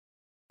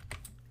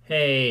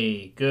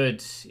Hey,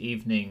 good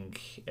evening,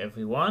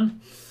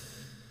 everyone.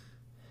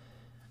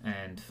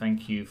 And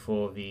thank you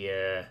for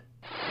the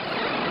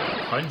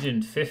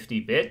 150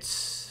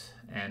 bits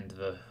and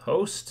the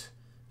host.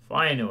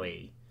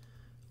 Finally.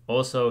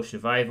 Also,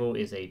 survival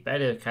is a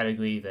better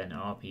category than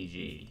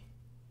RPG.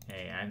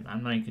 Hey,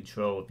 I'm not in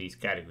control of these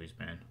categories,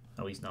 man.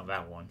 At least not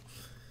that one.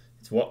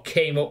 It's what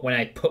came up when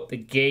I put the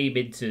game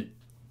into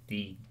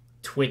the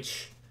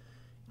Twitch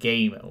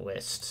game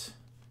list.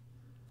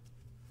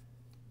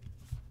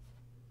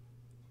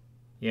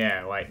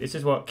 Yeah, like, this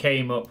is what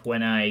came up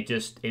when I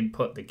just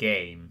input the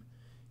game,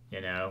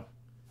 you know.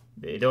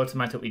 It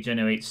automatically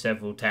generates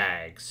several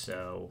tags,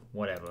 so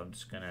whatever, I'm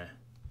just gonna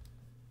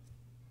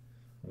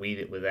leave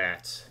it with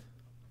that.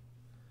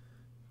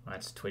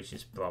 That's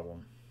Twitch's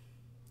problem.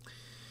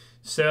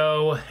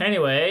 So,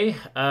 anyway,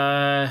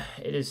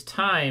 it is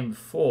time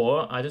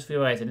for... I just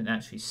realized I didn't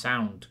actually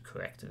sound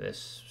correct to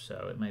this,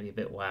 so it may be a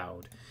bit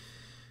loud.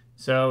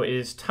 So, it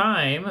is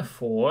time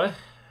for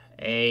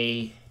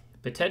a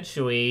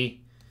potentially...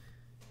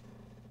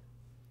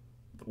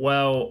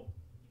 Well,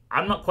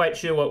 I'm not quite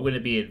sure what we're going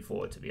to be in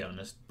for, to be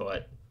honest,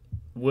 but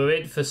we're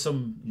in for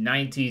some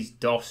 90s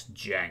DOS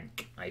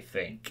jank, I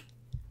think.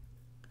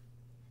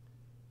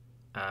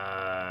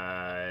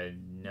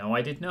 No,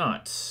 I did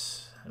not.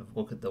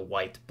 Look at the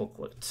white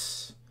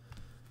booklets.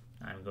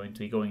 I'm going to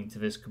be going into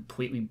this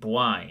completely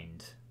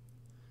blind.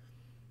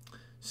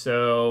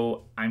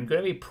 So, I'm going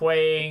to be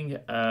playing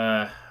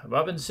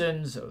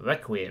Robinson's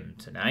Requiem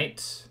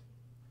tonight.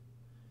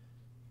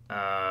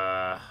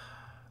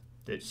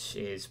 Which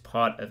is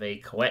part of a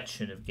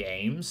collection of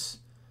games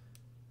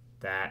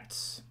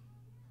that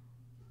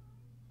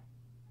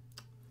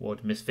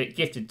LordMisfit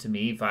gifted to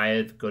me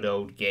via the Good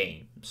Old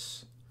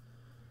Games.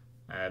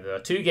 There are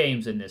two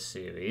games in this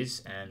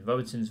series, and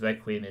Robinson's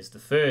Requiem is the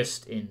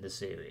first in the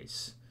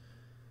series.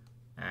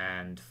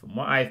 And from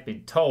what I've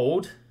been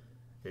told,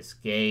 this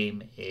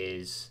game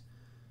is,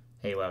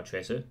 hey, well,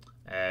 Tracer,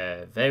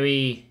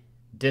 very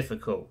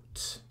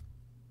difficult.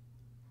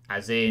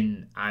 As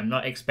in, I'm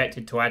not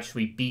expected to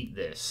actually beat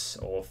this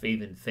or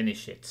even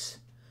finish it.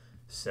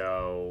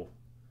 So,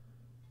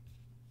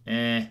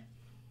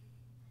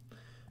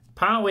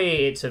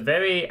 Partly, it's a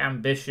very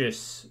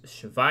ambitious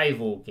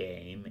survival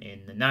game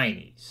in the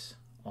 90s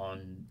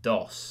on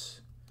DOS.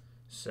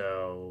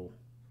 So,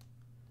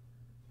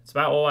 it's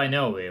about all I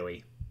know,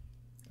 really.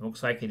 It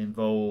looks like it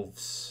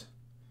involves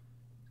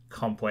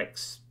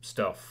complex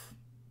stuff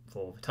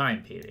for the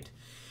time period.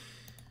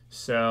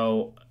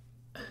 So,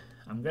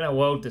 I'm going to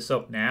load this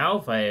up now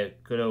via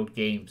Good Old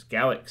Games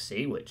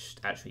Galaxy, which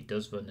actually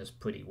does run this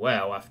pretty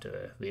well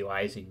after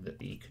realizing that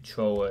the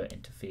controller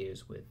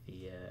interferes with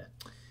the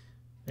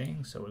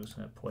thing. So we're just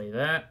going to play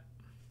that,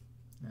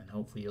 and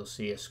hopefully you'll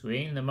see a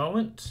screen in a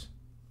moment.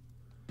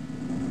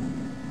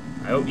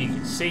 I hope you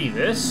can see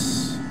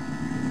this.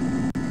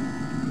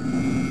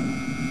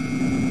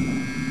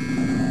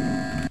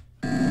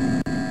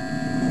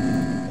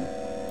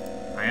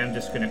 I am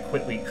just going to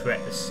quickly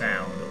correct the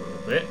sound a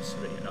little bit so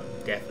that you're not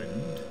deafened.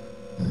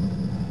 And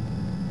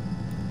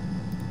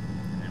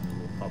then we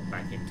will pop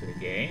back into the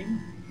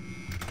game.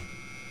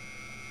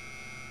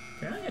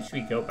 Can I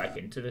actually go back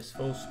into this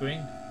full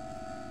screen?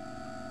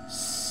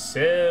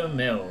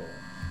 Mill.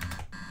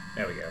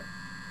 There we go.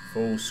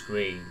 Full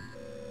screen.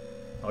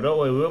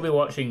 Although we will be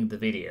watching the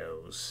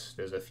videos.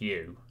 There's a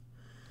few.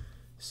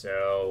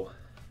 So,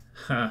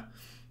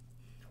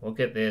 look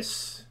at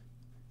this.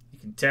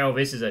 You can tell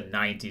this is a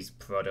 90s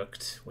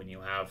product when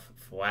you have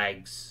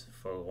flags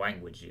for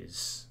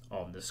languages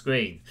on the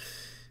screen.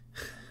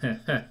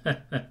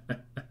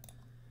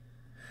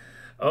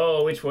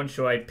 Oh, which one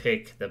should I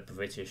pick? The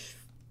British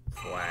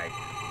flag.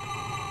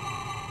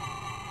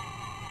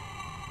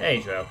 Hey,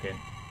 Drelkin.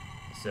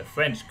 It's a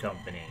French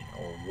company,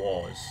 or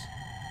was.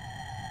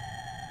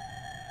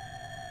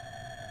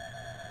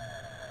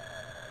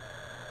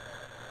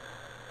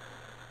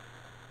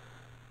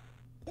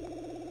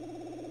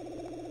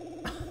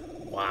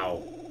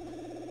 Wow.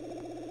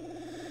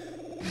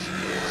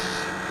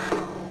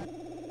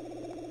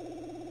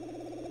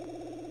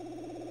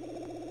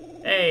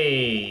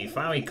 Hey,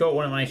 finally caught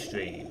one of my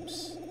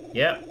streams.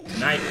 Yep,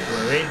 tonight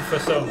we're in for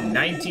some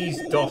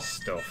 90s DOS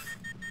stuff.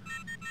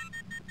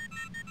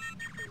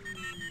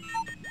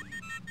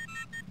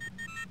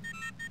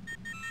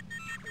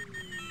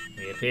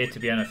 We appear to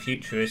be on a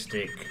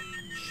futuristic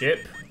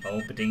ship,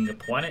 orbiting a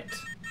planet.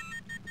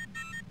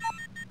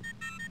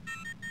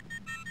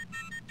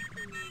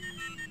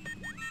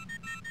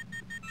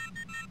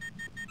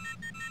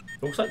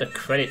 Looks like the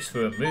credits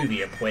for a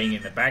movie are playing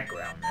in the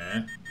background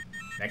there,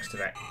 next to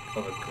that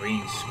other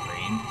green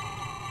screen.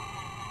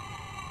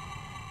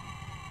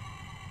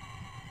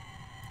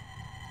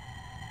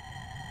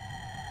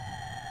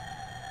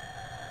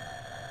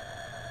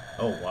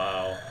 Oh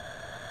wow,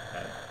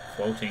 a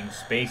floating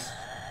space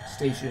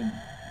station.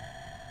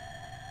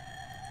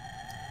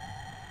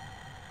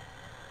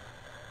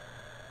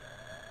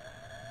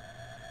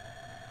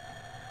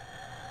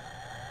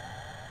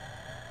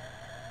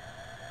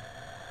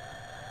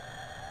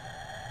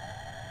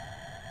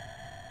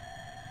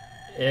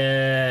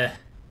 Yeah,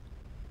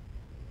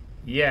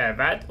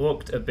 that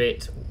looked a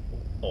bit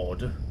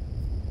odd.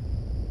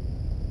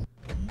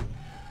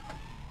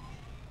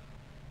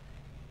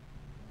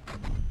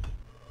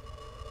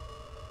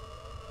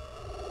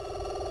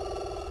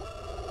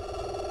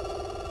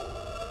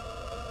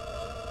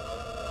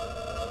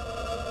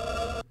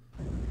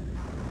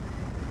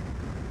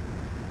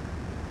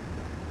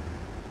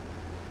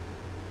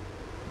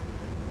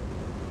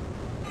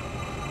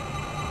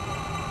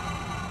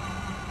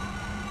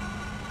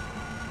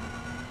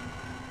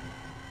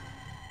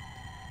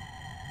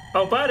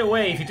 Oh, by the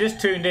way, if you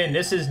just tuned in,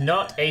 this is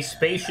not a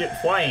spaceship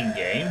flying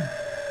game.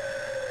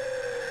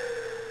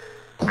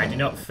 I do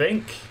not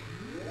think.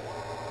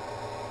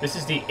 This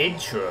is the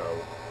intro,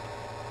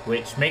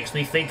 which makes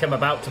me think I'm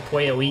about to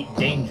play Elite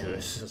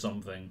Dangerous or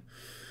something.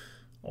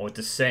 Or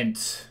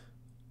Descent.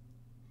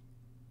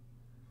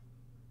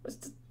 What's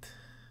the...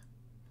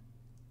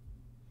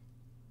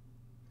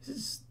 This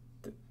is...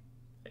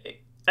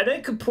 And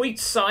then complete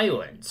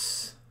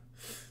silence.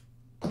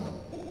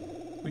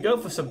 We go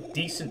for some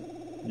decent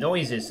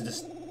noises. To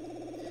just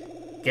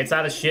gets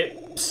out of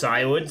ship,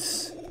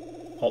 silence,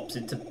 hops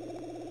into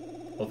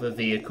other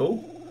vehicle.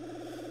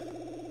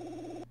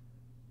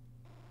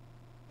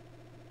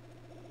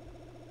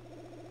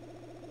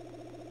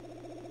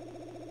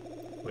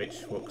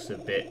 Which looks a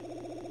bit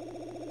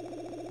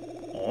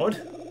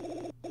odd.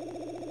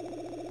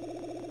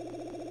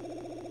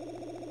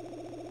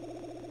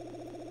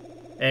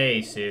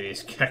 Hey,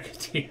 serious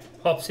Kakati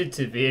hops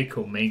into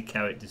vehicle main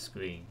character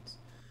screens.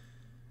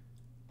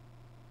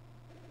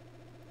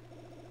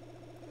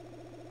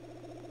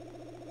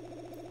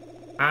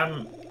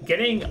 I'm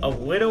getting a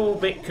little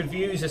bit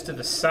confused as to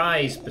the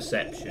size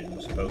perception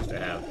we're supposed to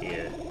have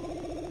here.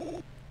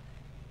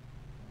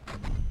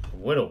 A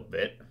little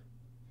bit.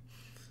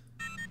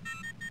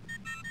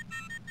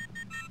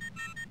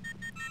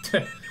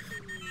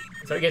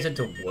 So it gets it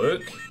to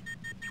work.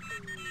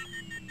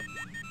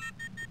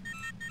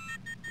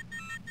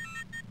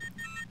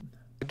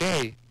 Good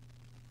day,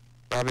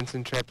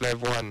 Robinson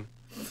Treplev 1.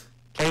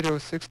 Plato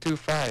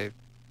 625,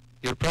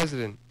 your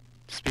president,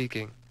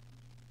 speaking.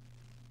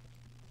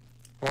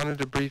 I wanted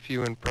to brief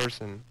you in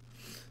person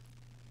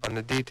on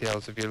the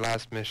details of your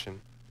last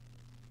mission.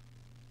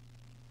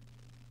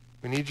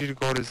 We need you to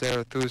go to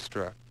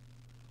Zarathustra,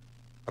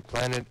 a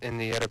planet in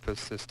the Oedipus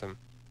system.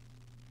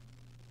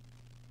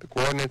 The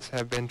coordinates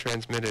have been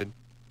transmitted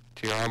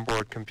to your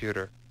onboard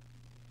computer.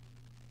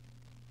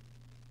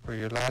 For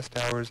your last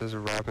hours as a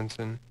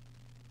Robinson,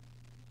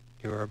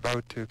 you are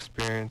about to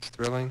experience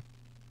thrilling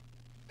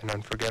and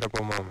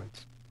unforgettable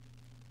moments.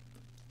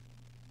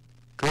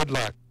 Good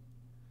luck.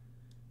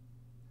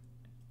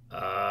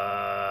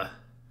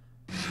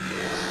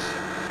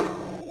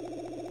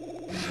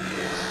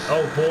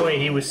 Oh boy,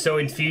 he was so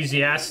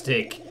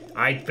enthusiastic.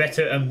 I'd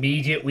better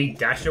immediately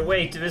dash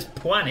away to this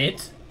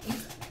planet.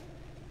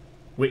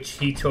 Which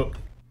he took...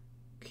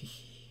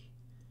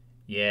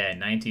 Yeah,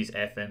 90s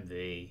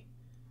FMV.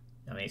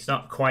 I mean, it's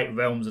not quite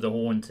Realms of the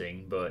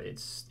Haunting, but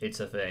it's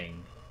a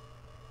thing.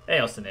 Hey,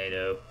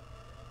 Ostinado.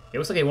 It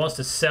looks like he wants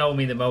to sell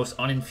me the most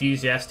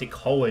unenthusiastic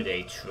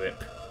holiday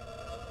trip.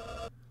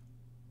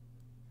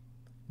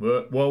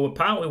 Well,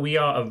 apparently we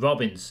are a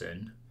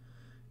Robinson,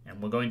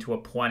 and we're going to a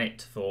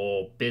planet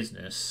for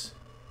business.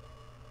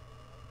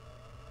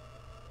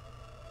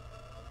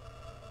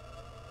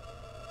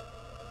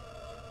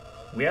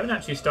 We haven't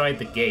actually started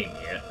the game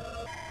yet.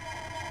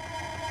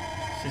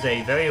 This is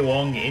a very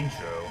long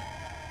intro.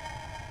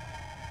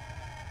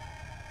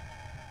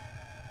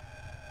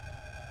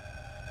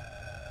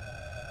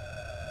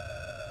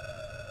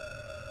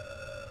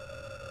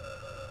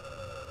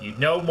 You'd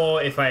know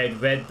more if I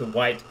had read the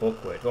white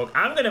booklet. Look,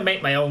 I'm going to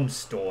make my own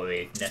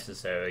story if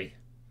necessary.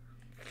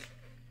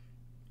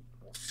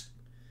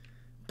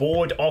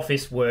 Bored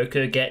office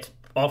worker gets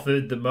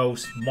offered the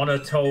most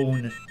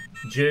monotone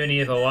journey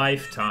of a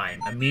lifetime.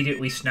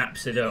 Immediately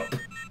snaps it up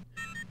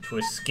to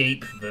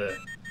escape the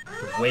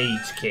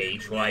wage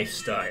cage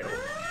lifestyle.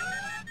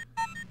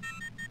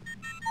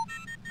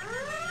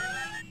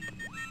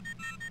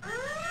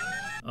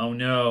 Oh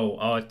no,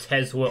 our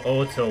Tesla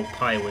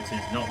autopilot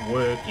is not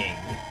working.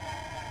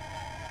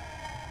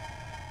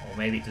 Or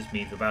maybe it just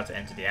means we're about to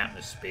enter the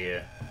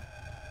atmosphere.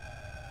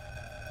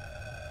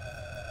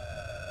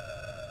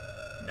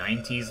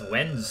 90s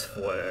lens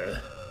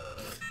flare.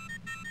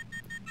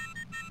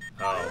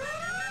 Oh.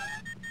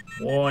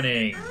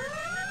 Warning.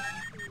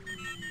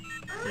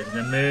 There's an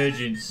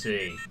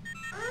emergency.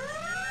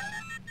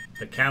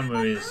 The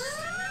camera's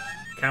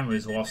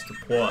lost the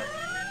plot.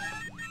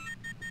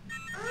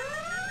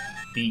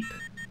 Beep,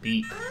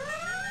 beep.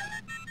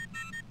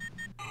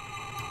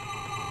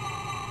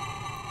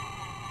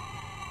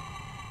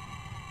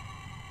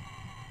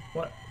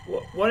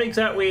 What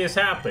exactly is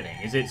happening?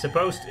 Is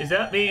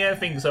that mean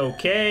everything's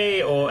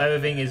okay or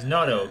everything is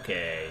not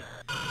okay?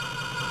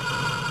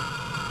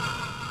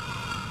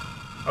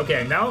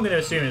 Okay, now I'm gonna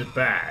assume it's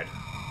bad.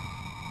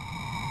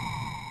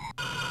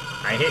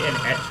 I hit an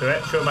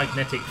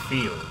electromagnetic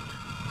field.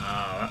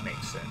 Oh, that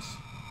makes sense.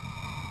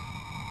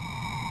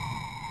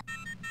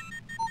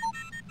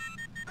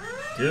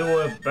 Do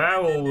a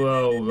barrel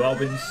roll,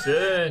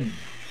 Robinson.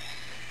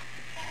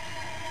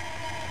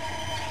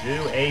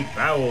 Do a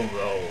barrel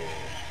roll.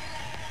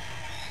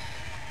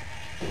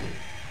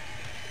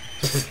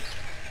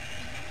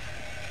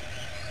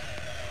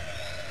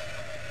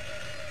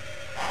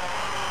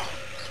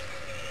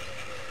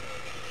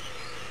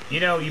 You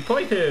know, you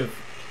probably could have...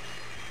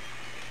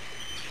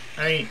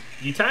 I mean,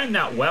 you timed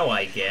that well,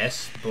 I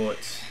guess,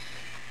 but...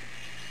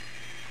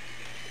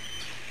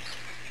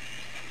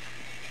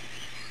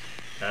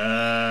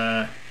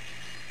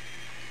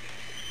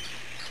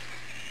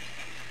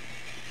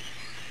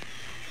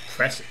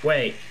 Press...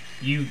 Wait,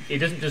 it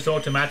doesn't just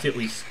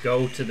automatically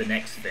go to the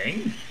next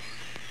thing?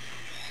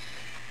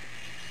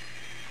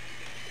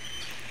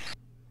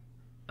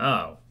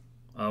 Oh,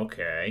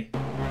 okay.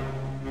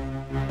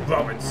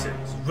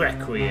 Robinson's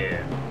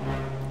Requiem.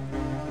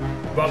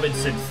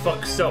 Robinson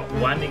fucks up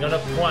landing on a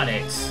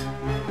planet.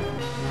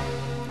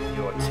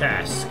 Your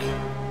task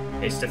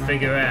is to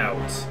figure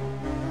out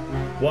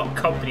what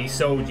company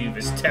sold you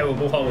this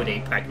terrible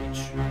holiday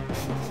package.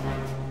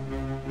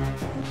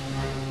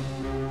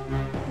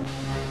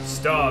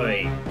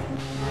 Starring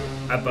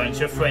a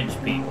bunch of French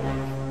people.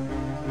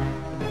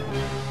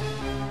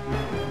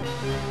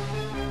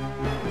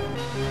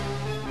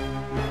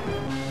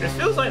 This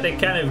feels like the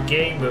kind of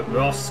game that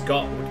Ross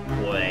Scott would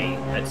play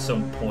at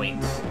some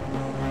point.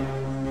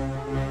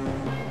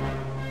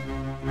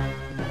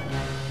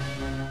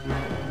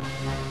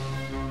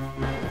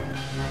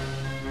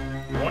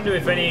 I wonder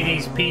if any of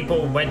these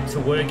people went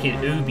to work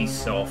at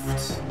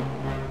Ubisoft.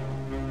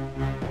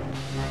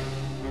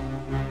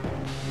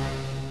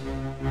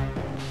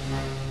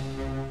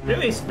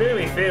 This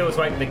really feels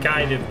like the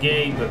kind of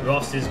game that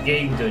Ross's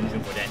Game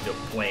Dungeon would end up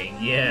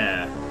playing,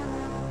 yeah.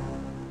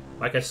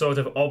 Like a sort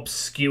of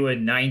obscure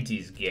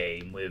 90s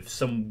game with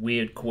some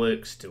weird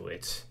quirks to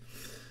it.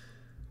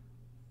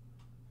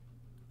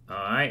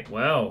 Alright,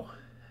 well,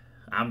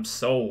 I'm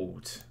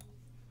sold.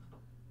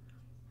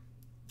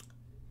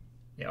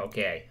 Yeah,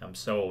 okay, I'm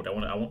sold.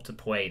 I want to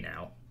play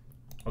now.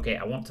 Okay,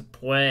 I want to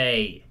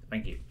play.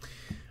 Thank you.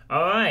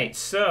 Alright,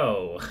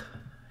 so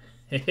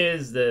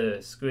here's the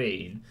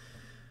screen.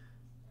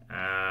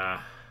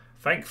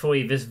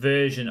 Thankfully, this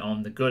version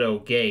on the Good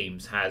Old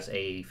Games has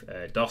a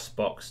DOS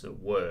box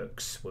that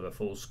works with a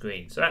full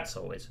screen, so that's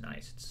always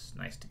nice. It's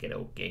nice to get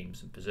old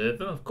games and preserve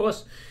them, of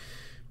course,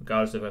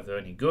 regardless of whether they're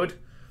any good.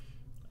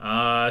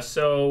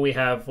 So we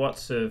have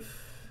lots of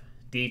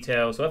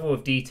details. Level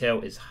of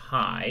detail is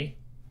high.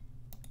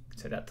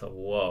 Set that to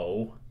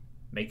low.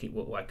 Make it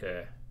look like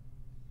a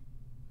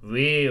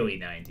really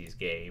 90s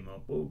game.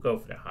 We'll go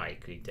for the high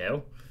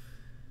detail.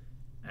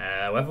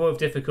 Level of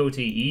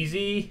difficulty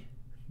easy,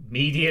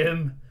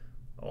 medium,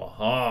 or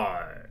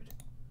hard.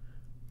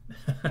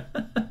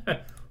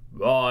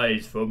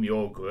 Rise from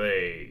your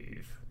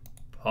grave.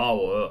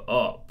 Power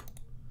up.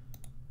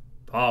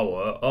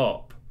 Power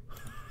up.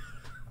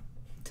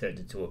 Turned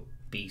into a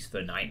beast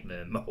for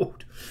nightmare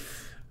mode,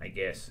 I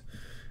guess.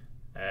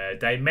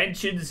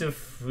 Dimensions of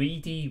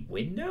 3D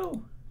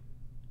window?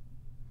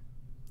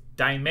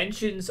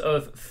 Dimensions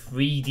of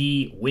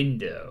 3D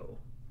window.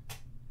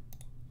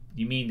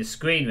 You mean the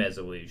screen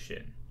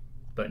resolution?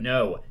 But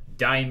no,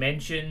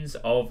 dimensions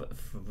of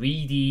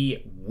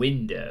 3D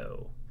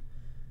window.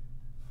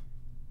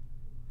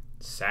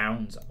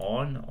 Sounds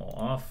on or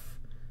off.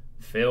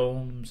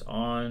 Films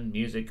on.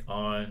 Music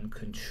on.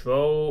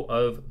 Control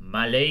of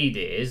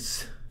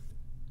maladies.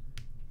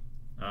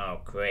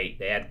 Oh, great.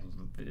 They had...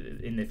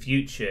 In the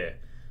future,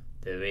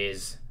 there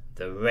is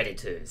the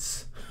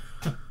Redditors.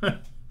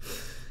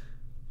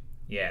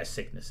 Yeah,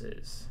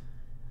 sicknesses.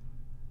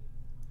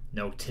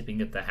 No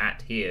tipping of the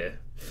hat here.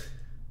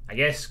 I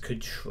guess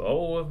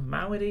control of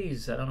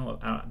maladies. I don't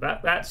know.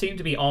 That seemed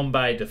to be on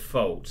by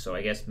default, so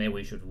I guess maybe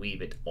we should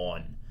leave it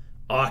on.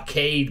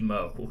 Arcade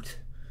mode.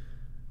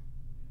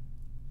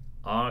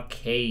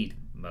 Arcade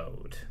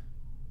mode.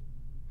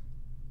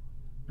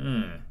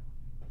 Yeah,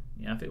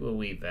 I think we'll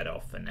leave that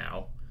off for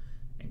now.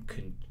 And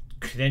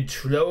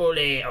control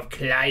of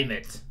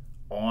climate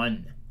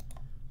on.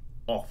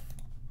 Off.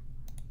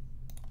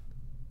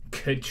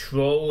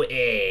 Control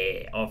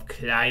A of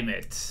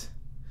climate.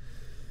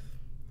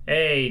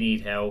 Hey,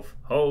 need help.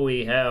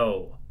 Holy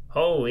hell.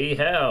 Holy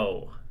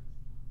hell.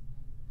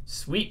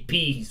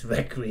 Suitepee's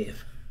Requiem.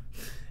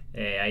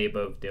 Hey, how you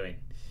both doing?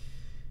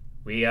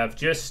 There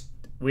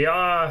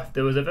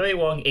was a very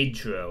long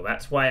intro.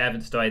 That's why I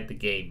haven't started the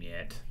game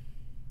yet.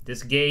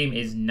 This game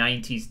is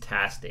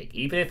 90s-tastic.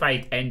 Even if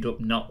I end up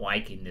not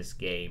liking this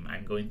game,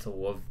 I'm going to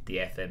love the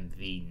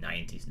FMV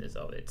 90s-ness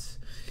of it.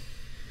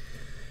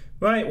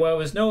 Right, well,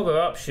 there's no other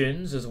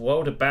options. There's a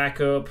load of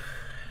backup.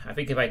 I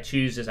think if I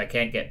choose this, I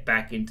can't get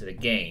back into the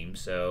game,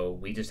 so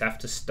we just have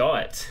to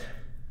start.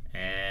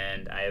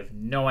 And I have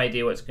no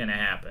idea what's going to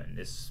happen.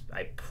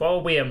 I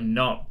probably am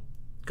not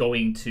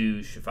going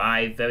to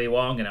survive very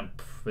long, and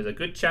there's a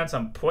good chance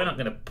I'm probably not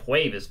going to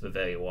play this for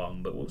very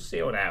long, but we'll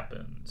see what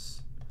happens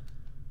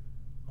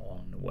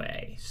along the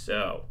way.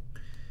 So,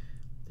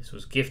 this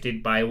was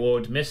gifted by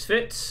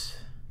LordMisfit,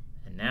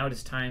 and now it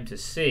is time to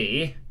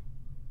see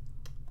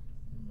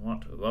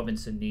what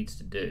Robinson needs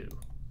to do.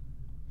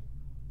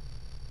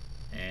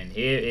 And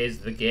here is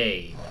the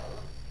game.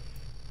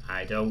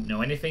 I don't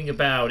know anything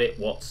about it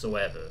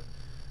whatsoever.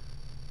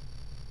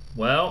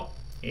 Well,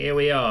 here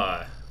we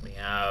are.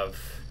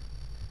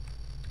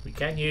 We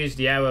can use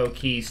the arrow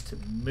keys to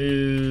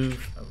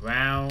move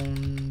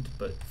around,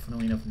 but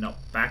funnily enough,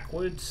 not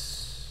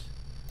backwards.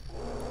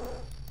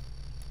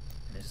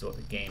 And this is what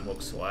the game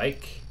looks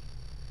like.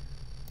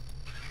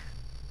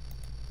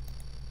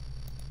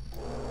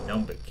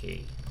 Number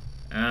key.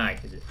 Ah,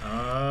 because it.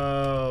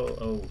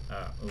 Oh.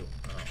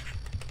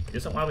 It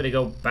doesn't allow me to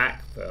go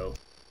back though.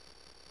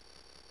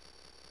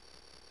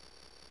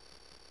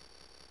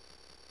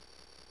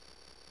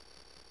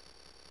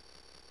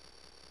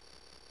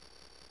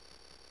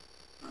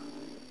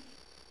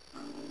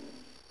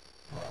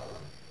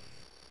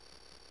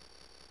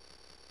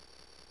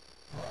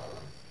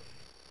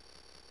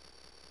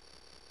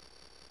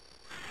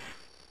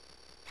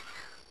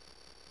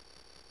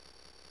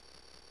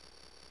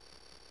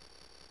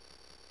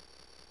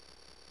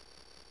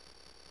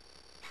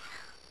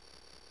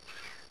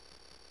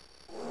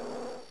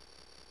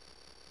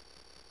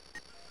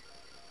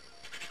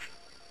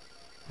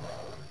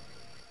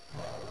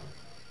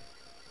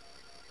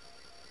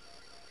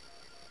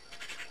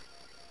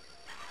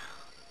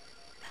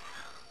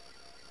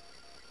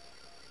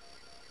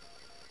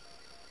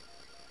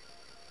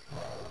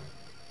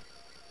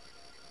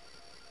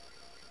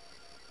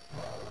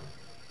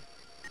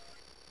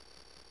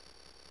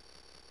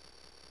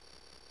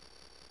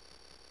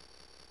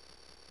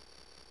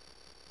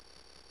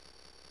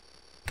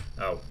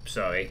 Oh,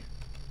 sorry.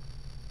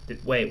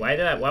 Wait, why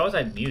was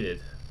I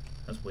muted?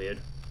 That's weird.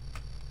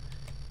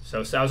 So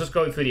I was just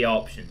going through the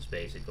options,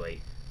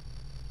 basically.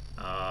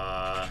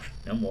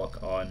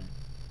 Numwalk on.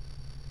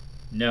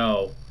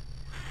 No.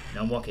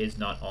 Numwalk is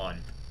not on.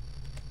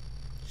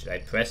 Should I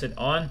press it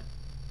on?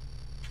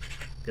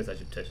 Guess I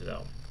should touch it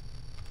on.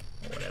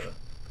 Or whatever.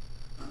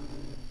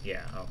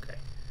 Yeah, okay.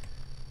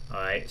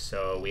 Alright,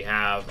 so we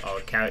have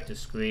our character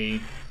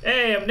screen.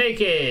 Hey, I'm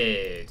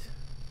naked!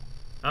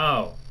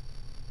 Oh.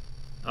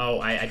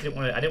 Oh, I didn't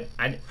want to.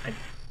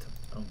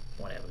 Oh,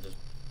 whatever. Just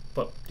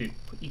put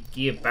your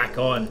gear back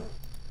on.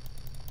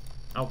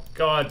 Oh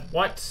God,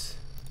 what?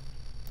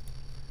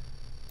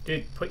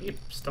 Dude, put your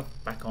stuff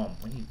back on.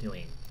 What are you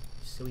doing,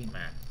 you silly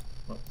man?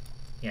 Well,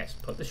 yes,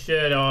 put the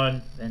shirt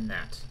on, then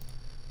that.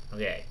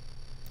 Okay.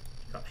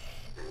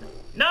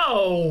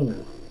 No.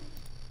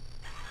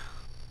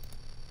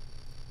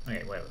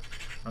 Okay, whatever.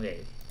 Okay.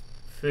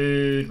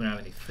 Food. We don't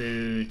have any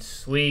food.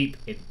 Sleep.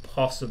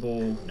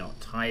 Impossible.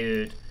 Not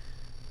tired.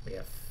 We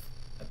have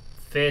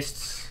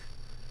fists.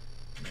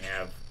 We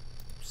have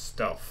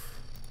stuff.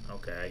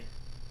 Okay.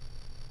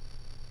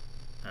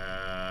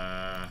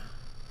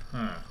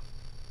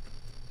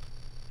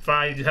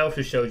 Fine. Health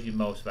just shows you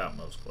most about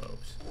most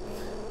clothes.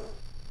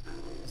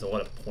 There's a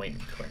lot of point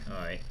in click.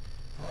 Alright.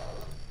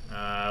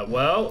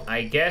 Well,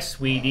 I guess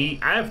we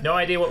need. I have no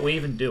idea what we're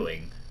even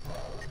doing.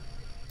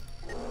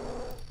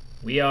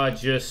 We are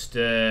just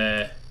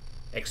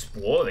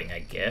exploring, I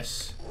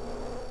guess.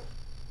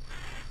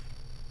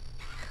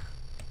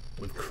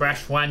 We've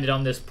crash landed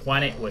on this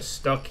planet. We're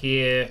stuck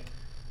here.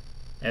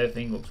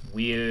 Everything looks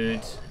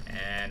weird,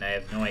 and I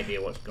have no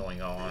idea what's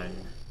going on.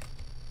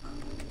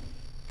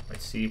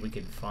 Let's see if we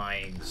can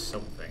find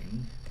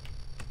something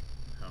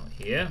out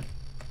here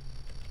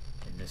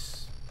in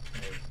this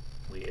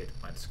weird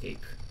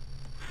landscape.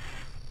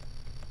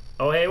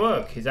 Oh, hey,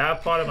 look! Is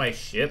that part of my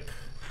ship?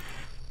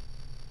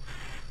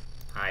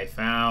 I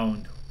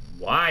found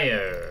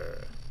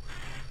wire.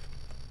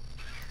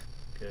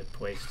 Good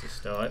place to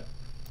start.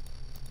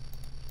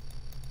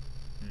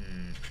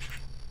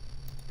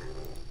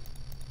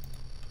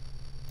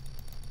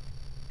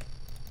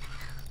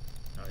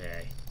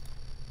 Okay.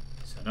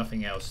 So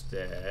nothing else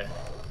there.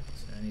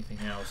 Is there anything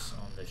else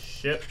on the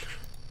ship?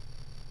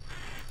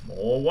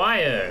 More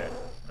wire.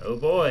 Oh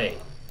boy.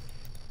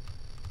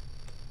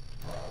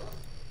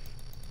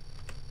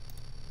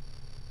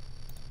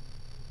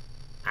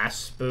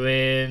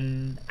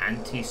 Aspirin,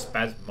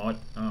 antispasmod.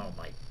 Oh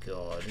my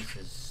god, this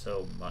is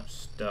so much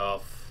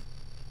stuff.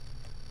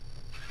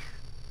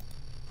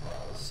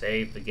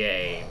 Save the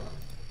game.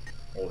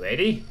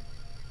 Already?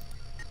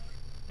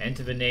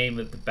 Enter the name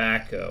of the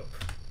backup.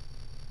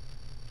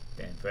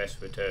 Then press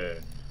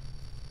return.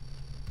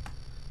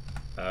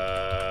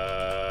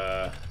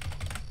 Well,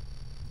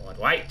 I'd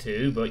like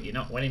to, but you're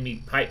not letting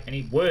me pipe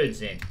any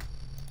words in.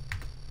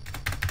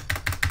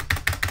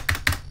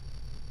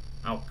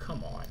 Oh,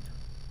 come on.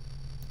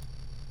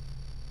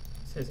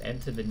 It says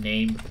enter the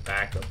name of the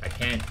backup. I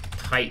can't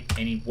type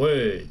any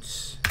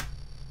words.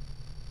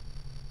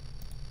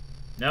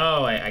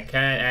 No, I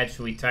can't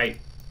actually type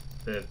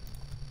the...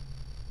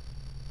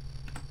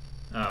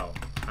 Oh,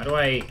 how do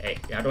I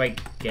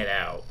get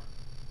out?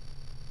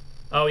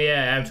 Oh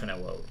yeah, I'm trying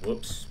to load.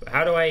 Whoops.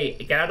 How do I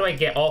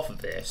get off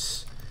of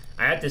this?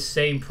 I had the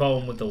same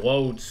problem with the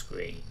load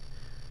screen.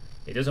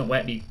 It doesn't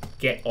let me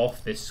get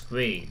off this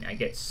screen. I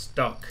get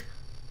stuck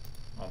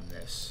on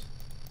this.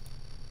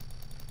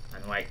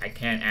 And like, I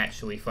can't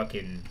actually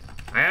fucking...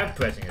 I am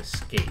pressing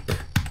escape.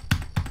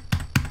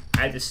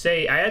 I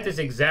had this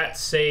exact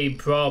same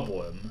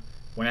problem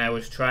when I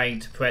was trying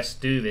to press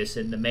do this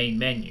in the main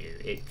menu.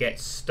 It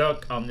gets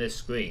stuck on this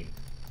screen.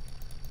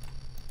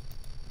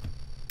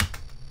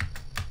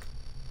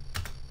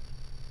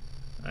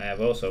 I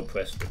have also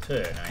pressed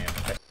return. I have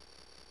pressed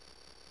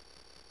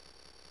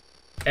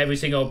every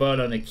single button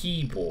on the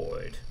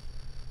keyboard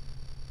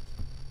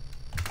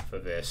for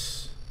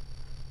this.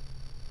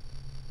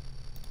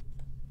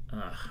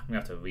 Ugh, I'm gonna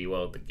have to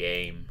reload the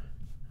game.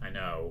 I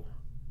know.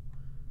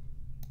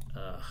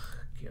 Ugh,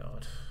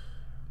 God.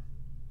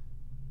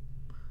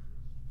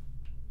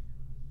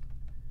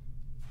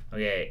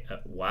 Okay,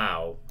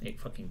 wow. It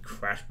fucking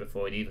crashed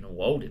before it even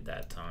loaded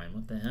that time.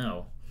 What the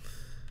hell?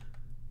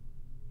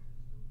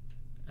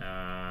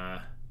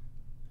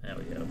 There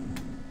we go.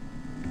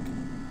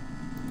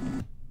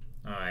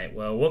 Alright,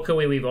 well,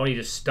 luckily we've only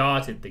just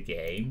started the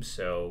game,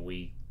 so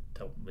we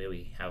don't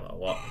really have a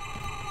lot.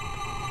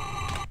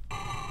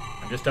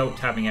 I'm just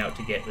tabbing out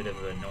to get rid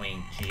of an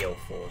annoying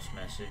Geoforce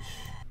message.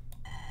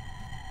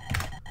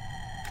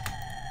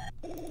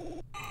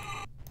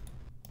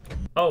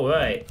 Oh,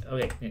 right.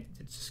 Okay,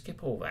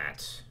 skip all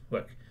that.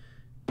 Look.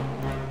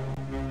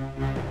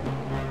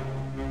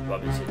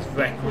 What is this?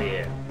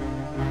 Requiem.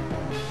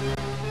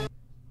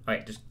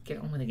 Alright, just get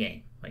on with the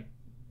game. Like,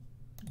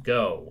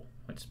 go.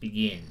 Let's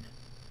begin.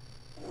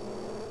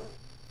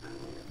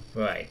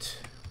 Right.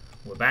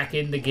 We're back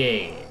in the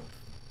game.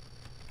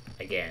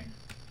 Again.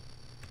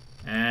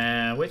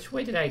 Which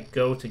way did I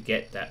go to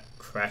get that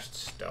crashed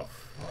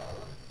stuff?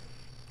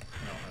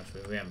 I don't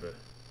actually remember.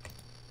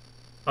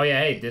 Oh yeah,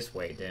 hey, this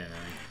way, didn't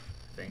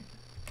I think.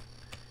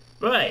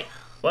 Right.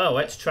 Well,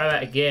 let's try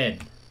that again.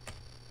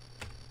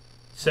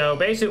 So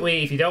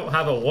basically, if you don't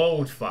have a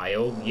load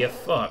file, you're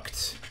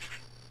fucked.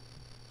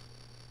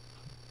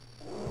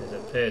 There's a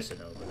person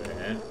over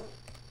there.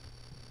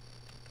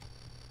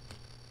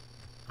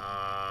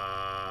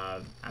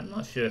 I'm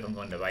not sure if I'm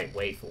going the right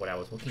way for what I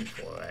was looking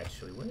for,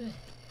 actually. Where the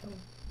hell?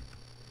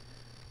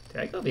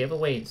 Did I go the other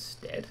way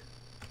instead?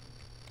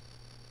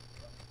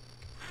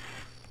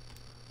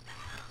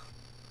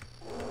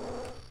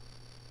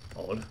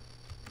 Odd.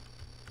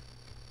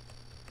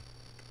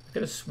 I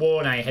could have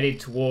sworn I headed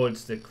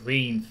towards the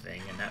green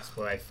thing, and that's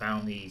where I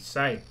found the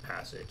side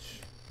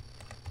passage.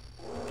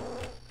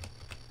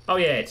 Oh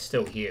yeah, it's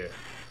still here.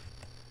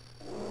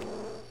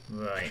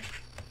 Right.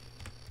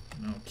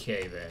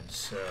 Okay then,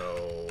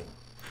 so...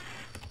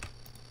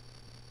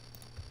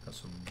 got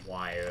some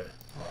wire.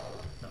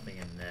 Nothing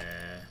in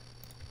there.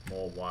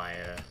 More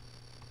wire.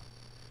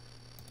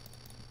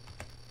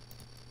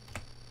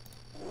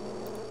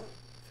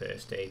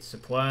 First aid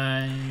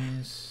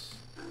supplies.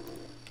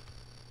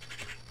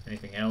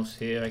 Anything else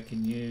here I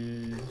can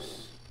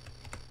use?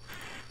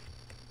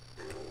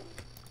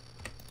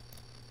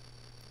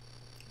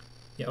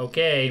 Yeah,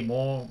 okay,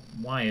 more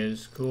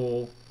wires,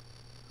 cool.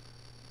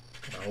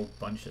 Got a whole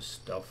bunch of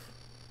stuff.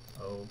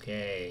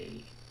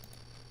 Okay.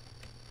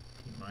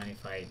 Do you mind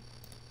if I...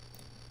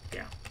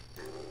 yeah.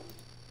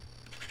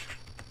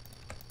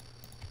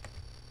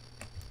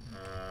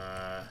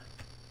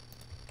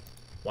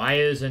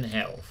 Wires and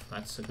health.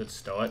 That's a good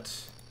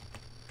start.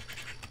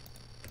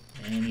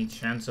 Any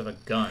chance of a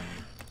gun?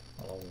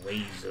 Or a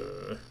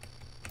laser?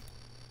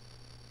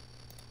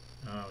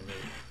 Oh,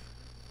 neat.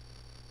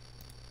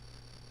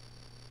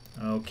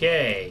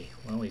 Okay.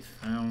 Well, we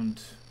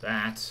found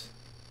that.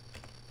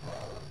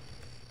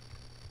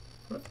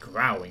 What a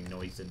growling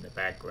noise in the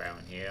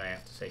background here, I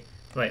have to say.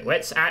 Right,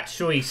 let's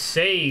actually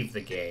save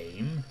the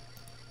game.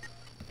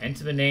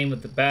 Enter the name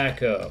of the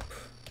backup.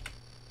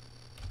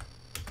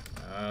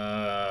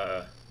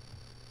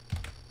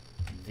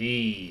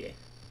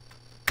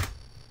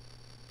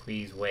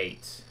 Please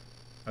wait.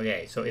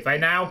 Okay, so if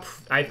I've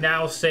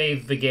now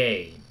saved the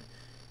game.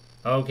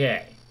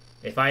 Okay.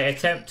 If I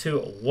attempt to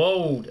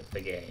load the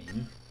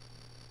game.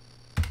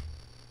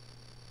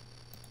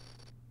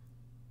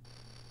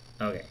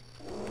 Okay.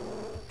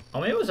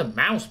 Oh, maybe it was a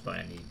mouse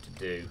button I needed to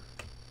do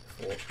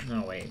before.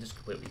 No, wait, just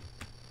completely.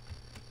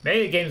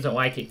 Maybe the games don't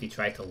like it if you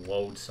try to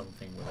load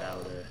something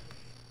without a...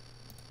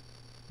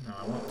 No,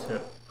 I want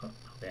to... Oh,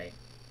 okay,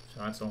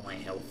 so that's all my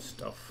health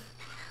stuff.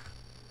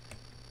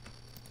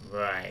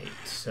 Right,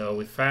 so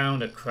we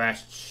found a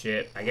crashed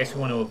ship. I guess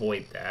we want to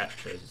avoid that,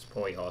 because it's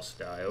probably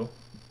hostile.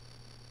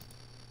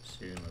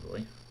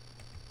 Assumably.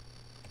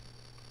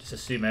 Just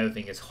assume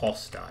everything is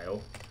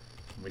hostile.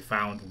 And we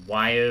found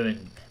wire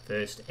and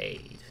first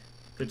aid.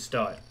 Good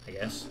start, I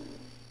guess.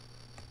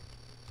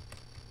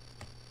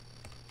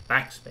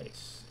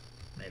 Backspace,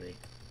 maybe.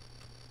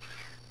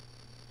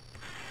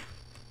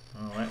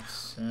 Oh,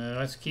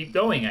 let's keep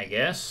going, I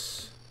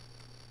guess.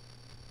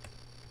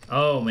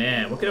 Oh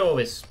man, look at all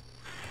this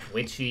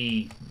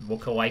witchy,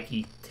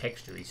 lookalike-y,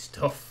 textury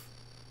stuff.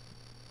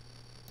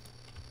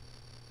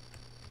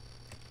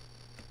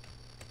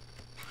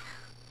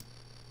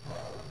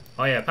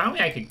 Oh yeah, apparently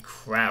I could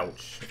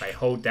crouch if I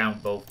hold down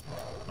both.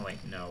 Oh wait,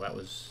 no, that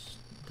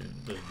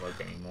doesn't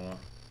work anymore.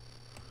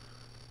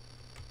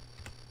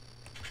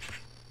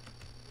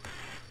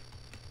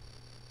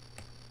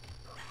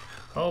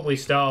 Probably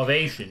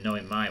starvation,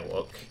 knowing my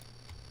luck.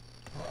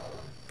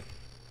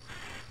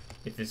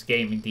 If this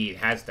game indeed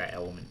has that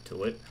element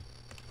to it.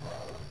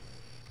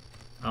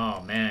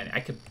 Oh man, I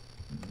could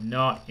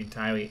not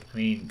entirely... I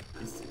mean,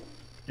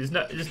 is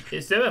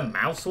there a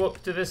mouse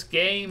look to this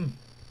game?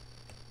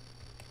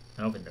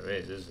 I don't think there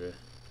is there?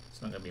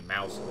 It's not going to be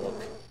mouse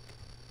look.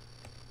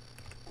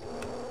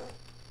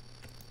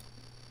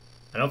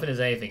 I don't think there's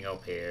anything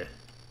up here.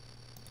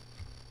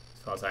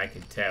 As far as I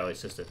can tell,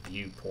 it's just a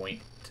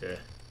viewpoint to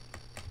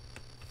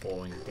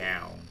falling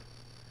down.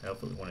 I don't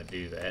think we want to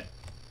do that.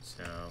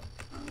 So...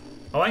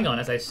 Oh, hang on.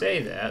 As I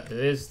say that, there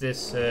is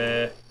this...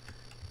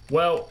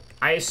 Well,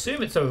 I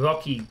assume it's a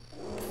rocky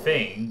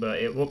thing, but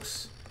it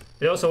looks...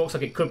 It also looks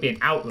like it could be an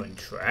outrun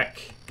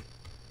track.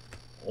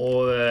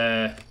 Or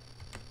a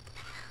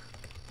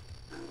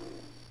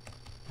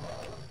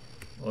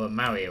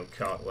Mario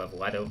Kart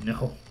level. I don't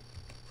know.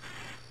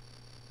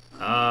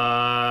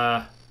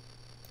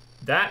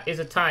 That is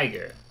a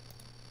tiger.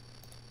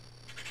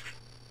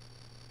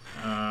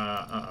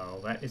 Uh-oh,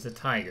 that is a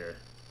tiger.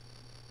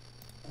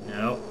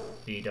 No,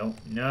 we don't.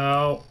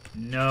 No,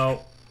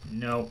 no,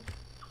 no.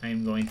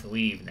 I'm going to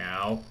leave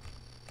now.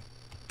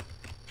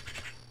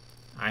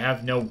 I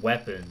have no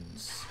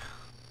weapons.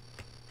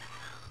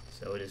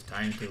 So it is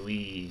time to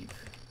leave.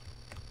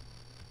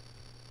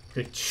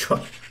 Good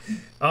choice.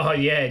 Oh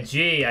yeah,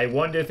 gee, I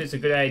wonder if it's a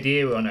good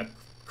idea on a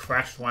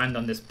crash land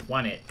on this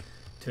planet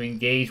to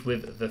engage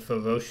with the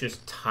ferocious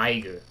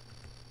tiger.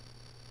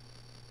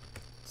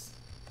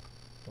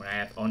 When I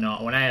have,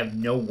 when I have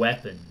no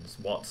weapons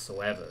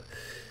whatsoever.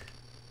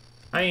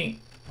 I mean,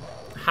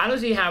 how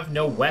does he have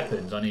no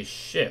weapons on his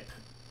ship?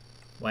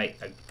 Like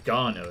a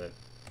gun or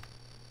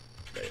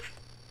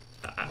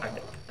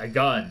a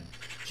gun.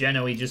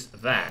 Generally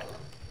just that.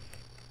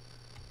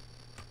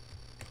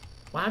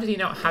 Why did he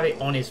not have it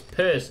on his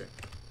person?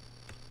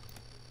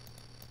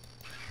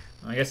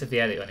 I guess if he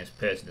had it on his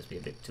person, it'd be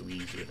a bit too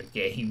easy of a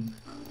game.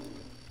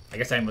 I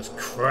guess I must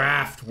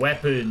craft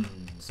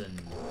weapons and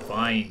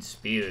find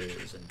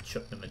spears and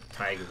chuck them at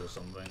tigers or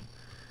something.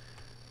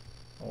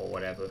 Or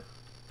whatever.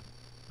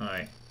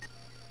 Alright.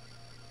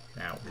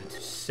 Now, we need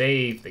to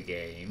save the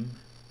game.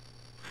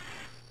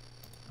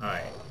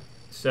 Alright.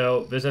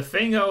 So, there's a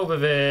thing over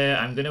there.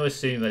 I'm going to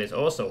assume that it's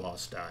also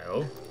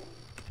hostile.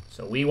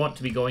 So we want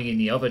to be going in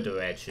the other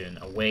direction,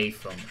 away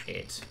from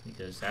it,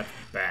 because that's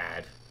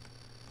bad.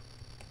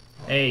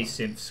 Hey,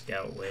 Synth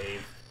Scout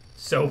Wave.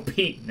 So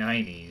peak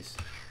 90s.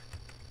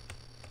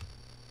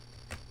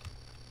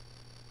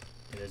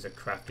 There's a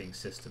crafting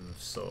system of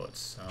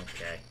sorts.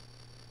 Okay.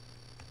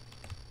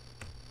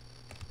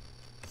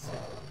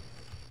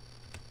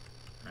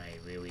 I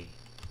really...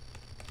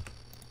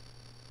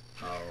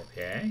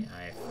 Okay,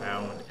 I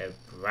found a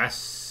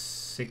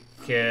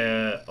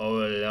Brassica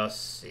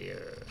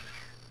Orlosier.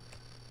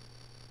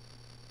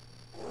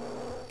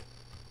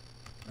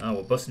 Oh,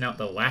 we're busting out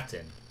the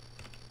Latin.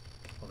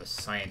 Or the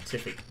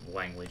scientific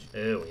language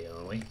early,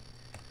 are we?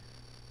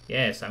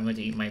 Yes, I'm going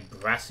to eat my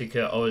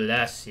Brassica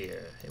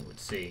Orlosier, it would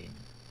seem.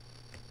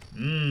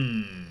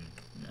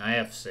 I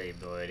have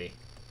saved already.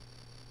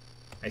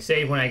 I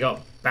saved when I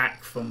got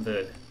back from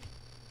the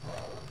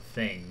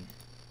thing.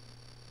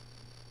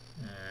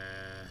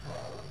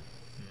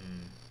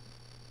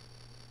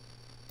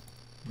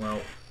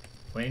 Well,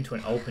 went into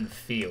an open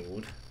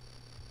field.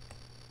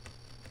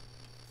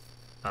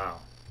 Oh,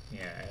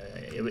 yeah,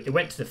 it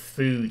went to the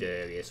food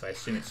area, so I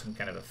assume it's some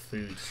kind of a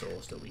food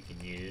source that we can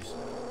use.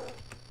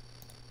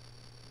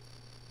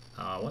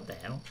 What the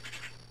hell?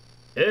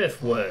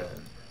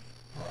 Earthworm!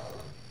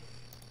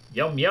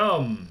 Yum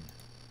yum!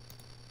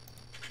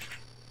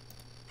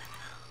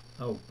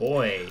 Oh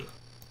boy.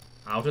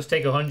 I'll just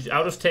take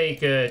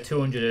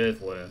 200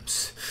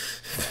 earthworms.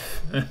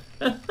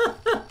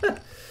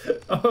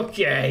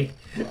 Okay.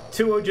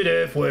 200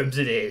 earthworms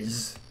it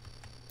is.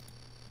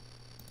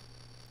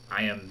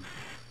 I am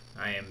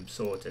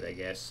sorted, I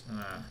guess.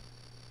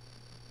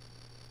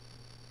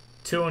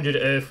 200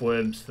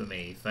 earthworms for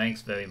me.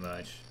 Thanks very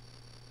much.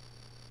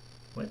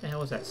 Where the hell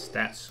was that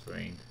stats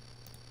screen?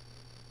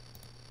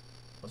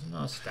 Wasn't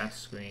there a stats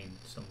screen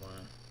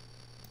somewhere?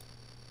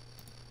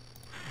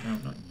 No,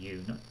 not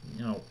you.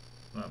 No.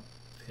 Well,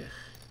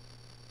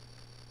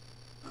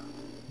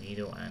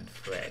 needle and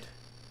thread.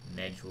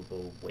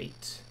 Measurable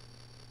weight.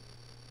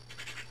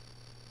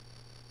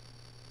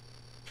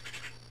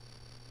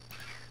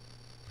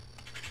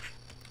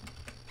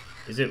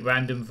 Is it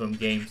random from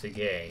game to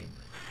game?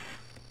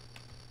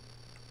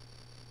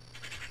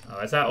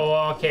 Oh, is that all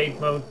arcade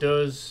mode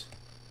does?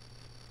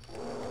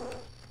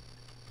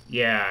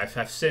 Yeah,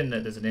 I've seen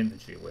that there's an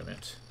inventory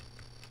limit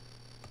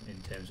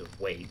in terms of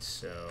weight,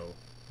 so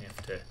you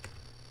have to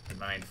be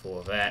mindful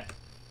of that.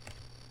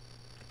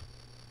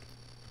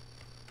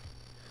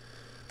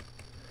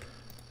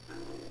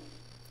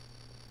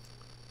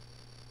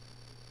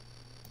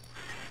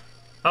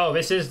 Oh,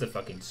 this is the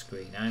fucking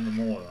screen. I'm a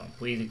moron.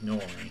 Please ignore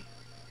me.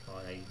 Or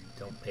I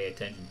don't pay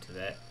attention to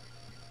that.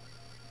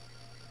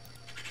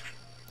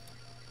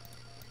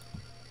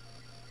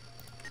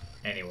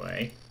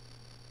 Anyway.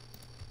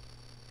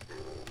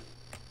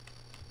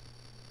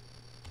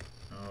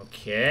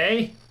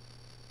 Okay.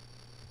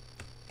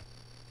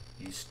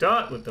 You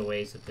start with the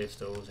laser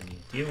pistols and you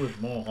deal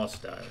with more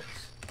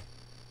hostiles.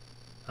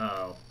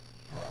 Oh.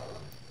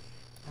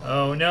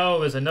 Oh no,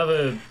 there's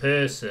another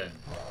person.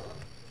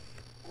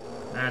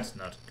 That's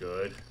not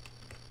good.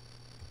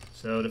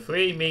 So the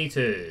 3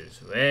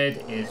 meters.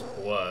 Red is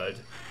blood,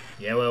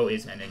 yellow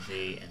is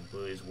energy, and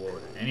blue is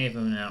water. Any of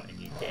them out and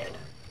you're dead.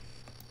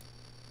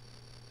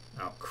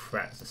 Oh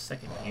crap, it's the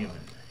second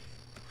human.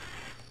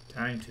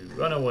 Time to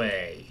run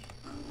away.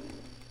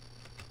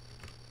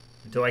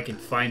 Until I can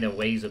find a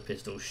laser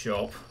pistol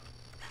shop.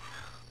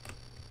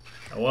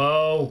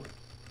 Hello?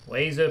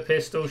 Laser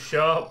pistol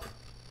shop?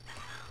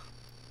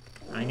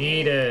 I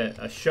need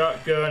a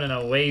shotgun and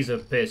a laser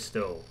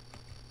pistol.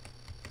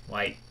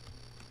 Like,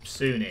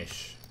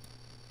 soonish.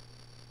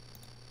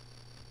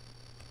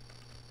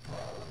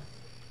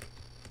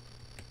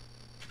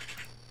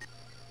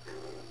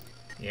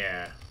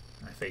 Yeah,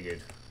 I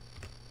figured.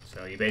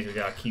 So you basically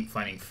gotta keep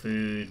finding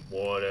food,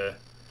 water.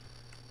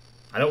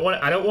 I don't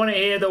want to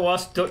hear the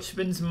Lost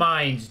Dutchman's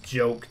Mines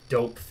joke,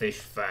 dope fish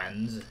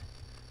fans.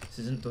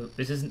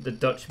 This isn't the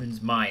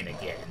Dutchman's Mine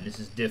again. This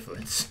is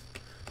different.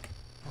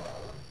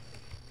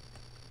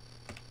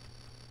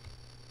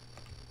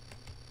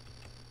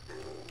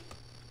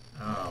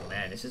 Oh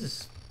man, this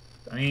is.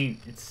 I mean,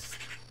 it's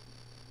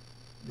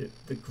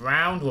the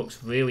ground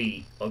looks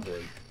really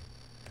ugly.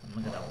 I'm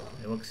looking at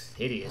it. It looks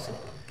hideous. It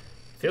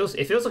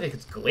feels like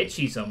it's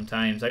glitchy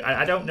sometimes. Like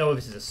I don't know if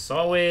this is a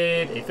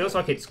solid. It feels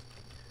like it's.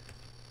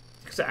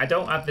 Because I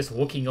don't have this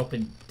looking up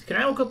and... Can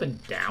I look up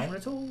and down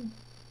at all?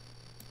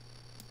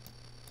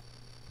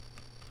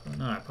 Oh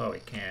no, I probably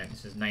can't.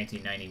 This is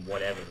 1990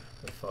 whatever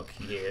the fuck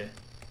year.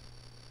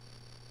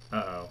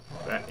 Uh-oh.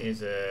 That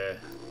is a...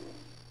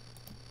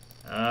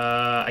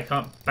 I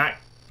can't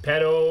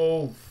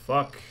backpedal.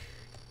 Fuck.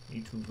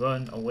 Need to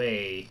run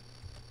away.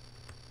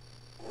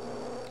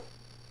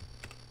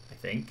 I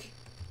think.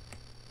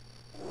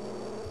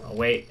 Oh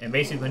wait,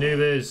 evasive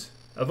maneuvers.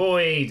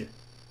 Avoid!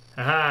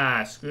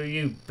 Haha, screw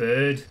you,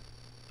 bird.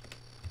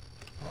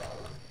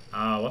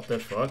 Oh, what the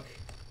fuck?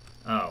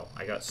 Oh,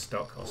 I got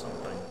stuck or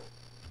something.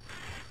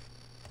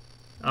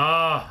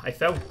 Oh, I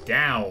fell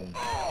down.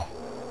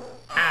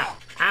 Ow,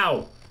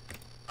 ow.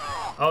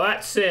 Oh,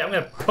 that's it. I'm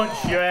gonna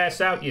punch your ass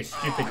out, you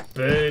stupid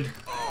bird.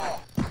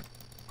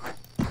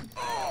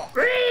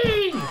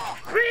 Free!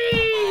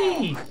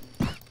 Free!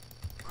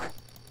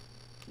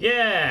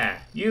 Yeah,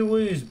 you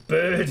lose,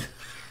 bird.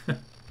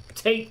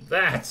 Take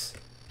that.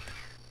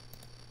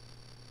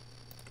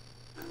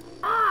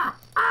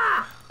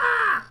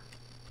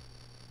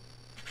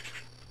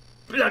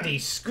 Bloody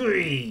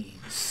scream!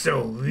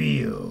 So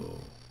real.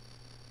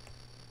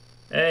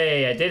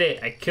 Hey, I did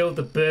it. I killed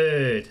the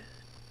bird.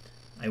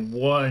 I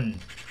won.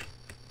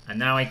 And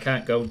now I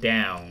can't go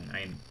down.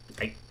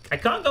 I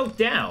can't go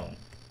down.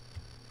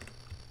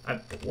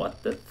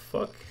 What the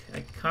fuck?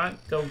 I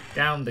can't go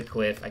down the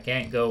cliff. I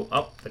can't go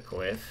up the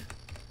cliff.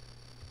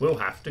 We'll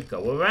have to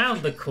go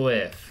around the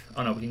cliff.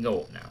 Oh no, we can go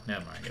up now.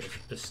 Never mind. It was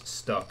just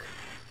stuck.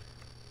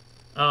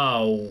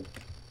 Oh.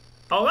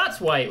 Oh,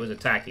 that's why it was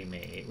attacking me.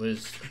 It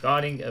was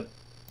guarding a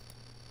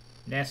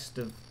nest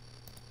of,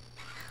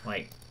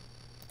 like,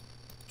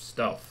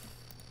 stuff.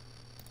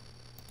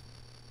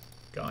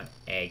 Got an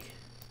egg.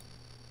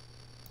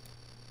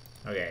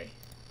 Okay.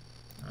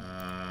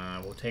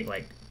 We'll take,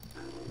 like,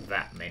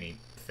 that many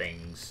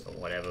things or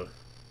whatever.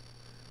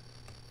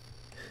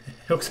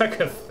 Looks like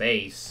a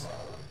face.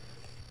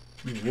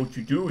 What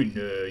you doing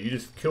there? You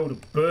just killed a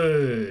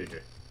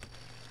bird.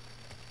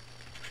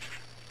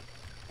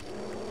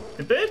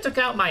 The bird took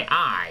out my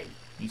eye.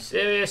 You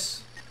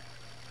serious?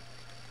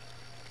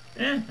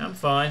 I'm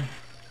fine.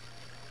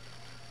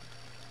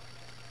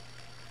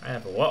 I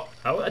have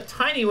a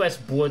tiny less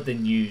blood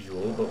than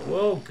usual, but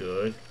we're all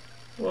good.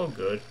 We're all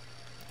good.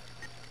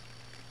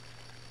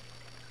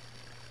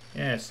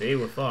 Yeah, see,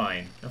 we're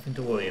fine. Nothing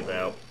to worry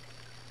about.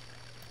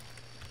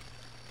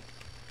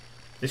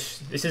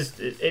 This is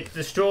it.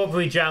 The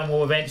strawberry jam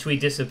will eventually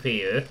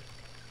disappear.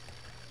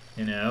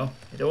 You know,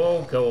 it'll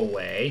all go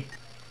away.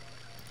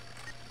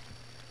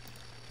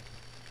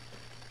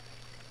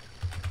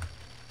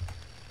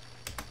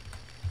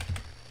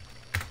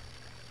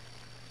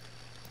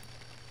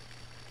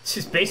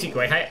 This is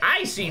basically how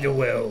I see the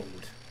world.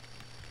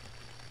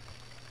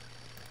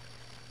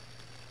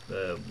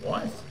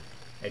 What?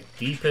 A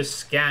deeper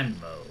scan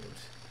mode.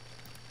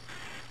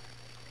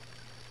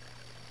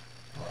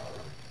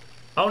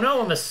 Oh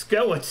no, I'm a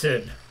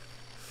skeleton.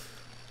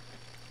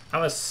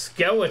 I'm a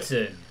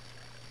skeleton.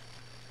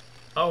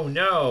 Oh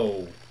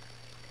no.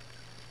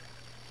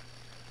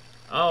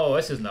 Oh,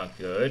 this is not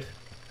good.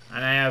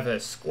 And I have a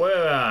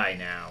square eye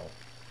now.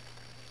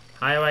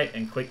 Highlight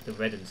and click the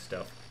red and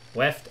stuff.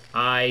 Left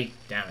eye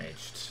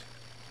damaged.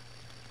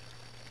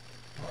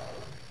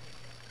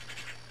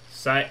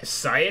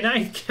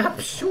 Cyanide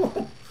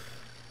capsule?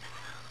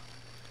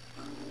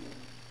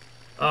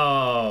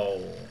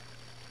 Oh.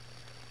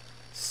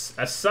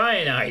 A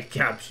cyanide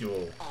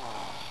capsule.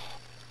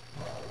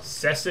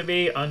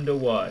 Sesame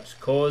underwatch.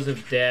 Cause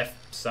of death,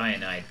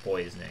 cyanide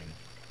poisoning.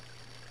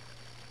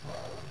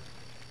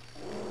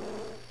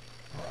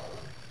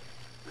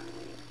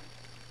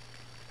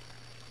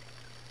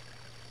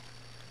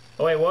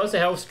 Oh wait, what was the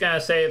health scanner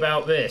say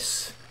about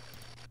this?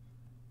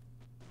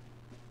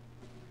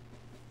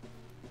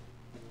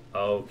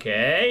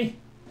 Okay.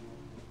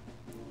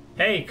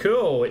 Hey,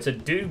 cool. It's a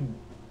Doom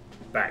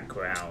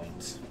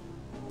background.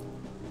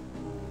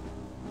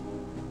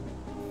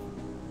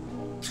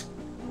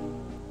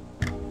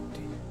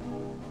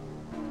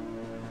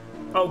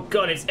 Oh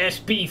god, it's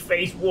SP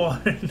Phase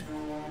 1.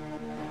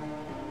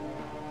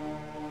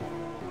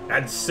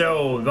 And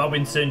so,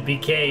 Robinson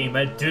became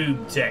a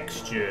Doom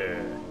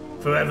texture.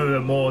 Forever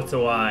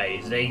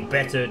immortalized, a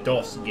better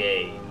DOS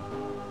game.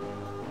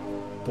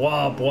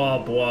 Blah, blah,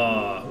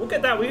 blah. Look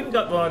at that, we even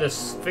got one of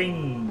this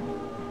thing.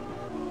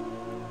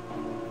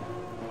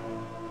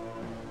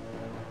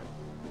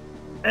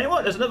 And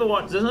what, there's another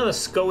one, there's another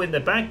skull in the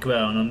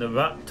background on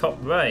the top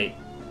right.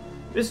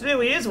 This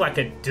really is like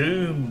a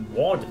Doom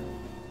WOD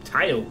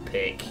title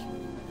pick.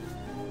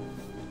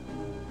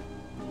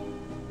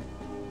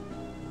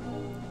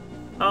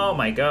 Oh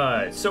my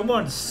god,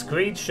 someone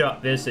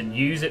screenshot this and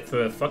use it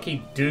for a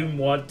fucking Doom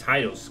WOD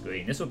title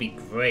screen. This would be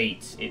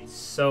great. It's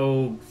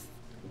so...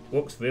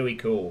 looks really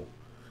cool.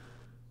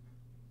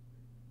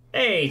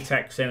 Hey,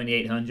 Tech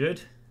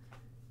 7800.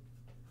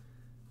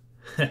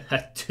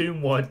 A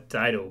Doom WOD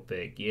title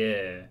pick,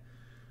 yeah.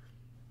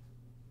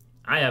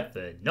 I have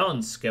the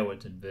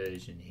non-skeleton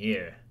version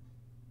here.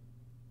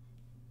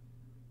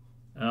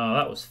 Oh,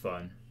 that was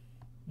fun.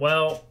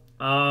 Well,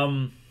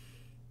 that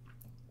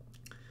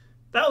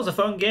was a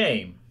fun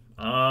game.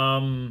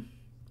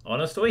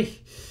 Honestly,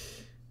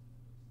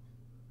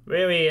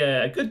 really,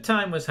 a good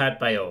time was had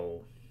by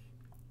all.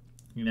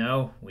 You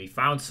know, we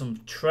found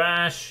some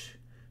trash,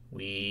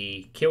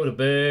 we killed a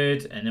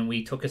bird, and then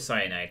we took a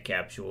cyanide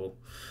capsule.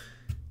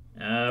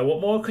 What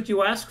more could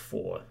you ask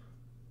for?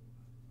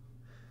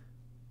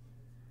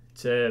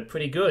 It's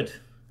pretty good.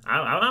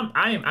 I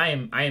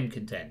am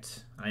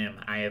content.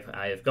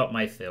 I have got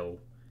my fill.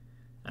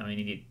 I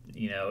mean,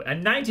 you know, a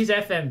 90s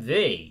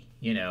FMV.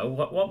 You know,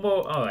 what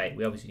more? All right,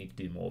 we obviously need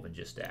to do more than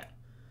just that.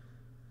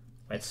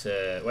 Let's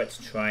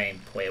try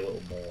and play a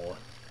little more.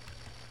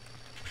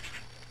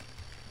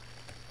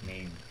 I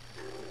mean,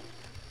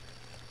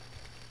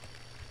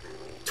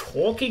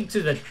 talking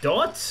to the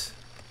dots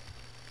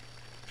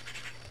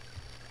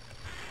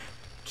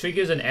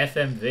triggers an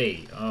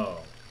FMV.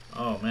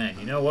 Oh man,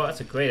 you know what?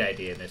 That's a great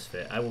idea,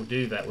 Misfit. I will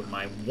do that with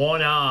my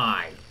one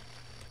eye,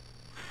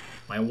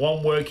 my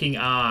one working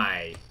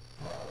eye.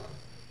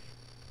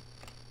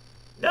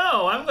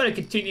 No, I'm going to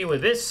continue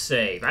with this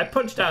save. I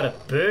punched out a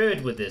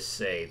bird with this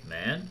save,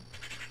 man.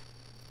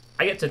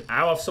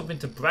 I'll have something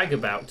to brag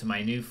about to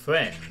my new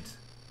friend.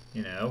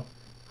 You know,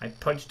 I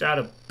punched out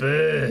a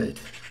bird.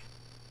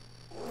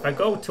 If I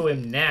go to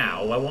him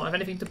now, I won't have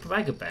anything to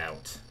brag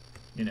about.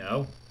 You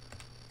know,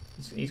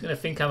 he's going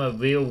to think I'm a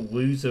real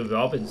loser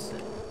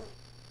Robinson.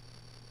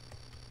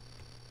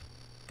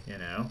 You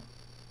know,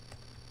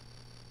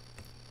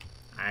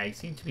 I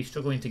seem to be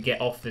struggling to get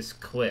off this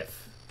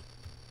cliff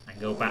and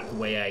go back the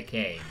way I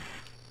came.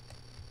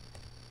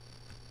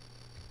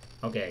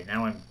 Okay,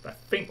 now I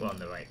think we're on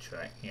the right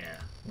track. Yeah,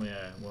 we're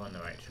on the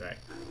right track.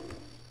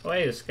 Oh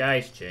hey, the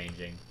sky's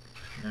changing.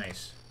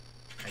 Nice.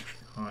 I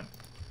can't.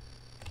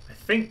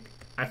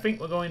 I think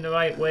we're going the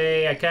right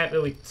way. I can't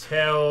really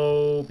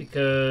tell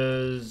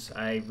because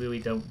I really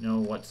don't know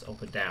what's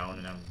up or down,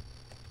 and I'm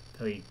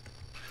very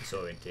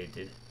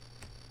disorientated.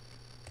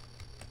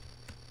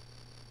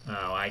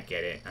 Oh, I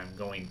get it.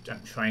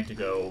 I'm trying to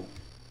go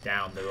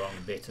down the wrong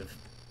bit of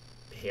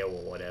hill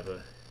or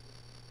whatever.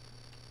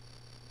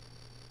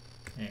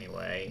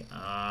 Anyway,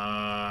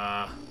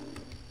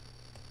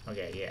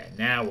 okay, yeah,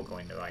 now we're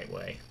going the right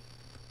way.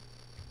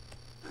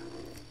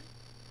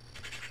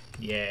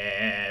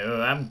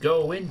 Yeah, I'm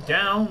going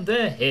down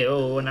the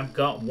hill and I've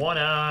got one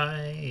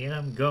eye and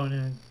I'm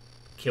gonna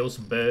kill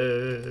some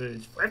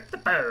birds. Flip the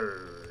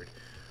bird.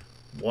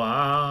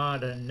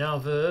 What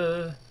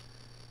another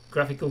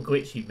graphical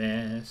glitchy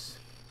mess.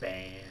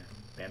 Bam,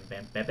 bam,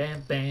 bam, bam,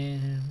 bam,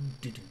 bam.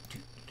 Do, do, do.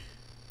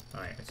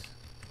 Alright, let's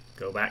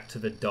go back to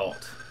the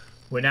dot.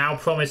 We're now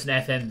promised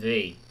an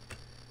FMV.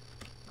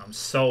 I'm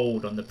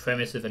sold on the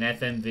premise of an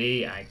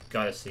FMV. I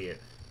gotta see it.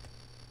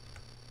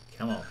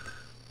 Come on.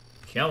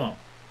 Come on.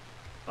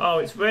 Oh,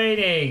 it's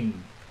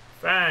raining.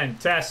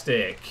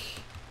 Fantastic.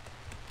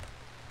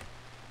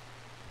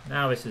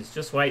 Now this is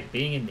just like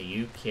being in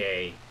the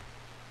UK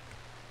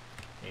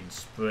in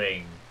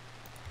spring.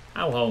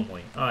 How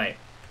homely. Alright.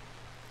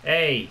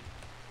 Hey.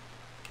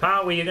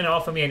 Apparently you're going to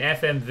offer me an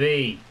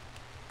FMV.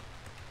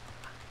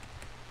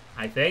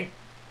 I think.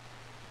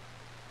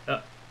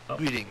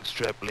 Greetings,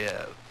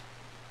 Treplev.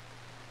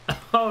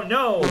 Oh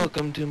no!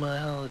 Welcome to my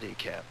holiday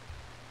camp.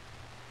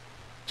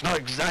 It's not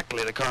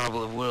exactly the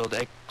Carnival of World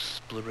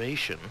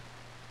Exploration.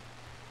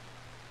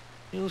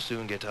 You'll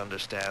soon get to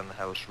understand the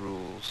house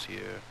rules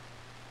here.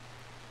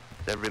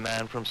 It's every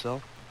man for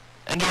himself.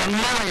 And you're in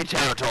my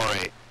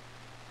territory!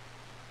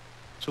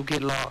 So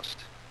get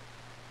lost.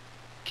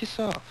 Kiss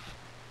off.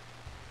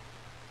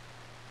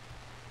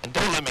 And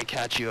don't let me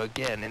catch you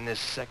again in this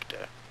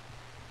sector.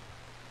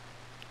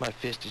 My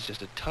fist is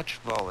just a touch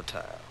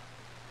volatile.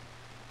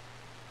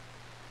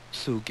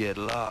 So get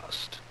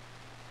lost.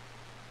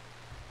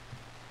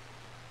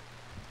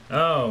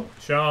 Oh,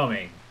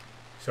 charming.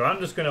 So I'm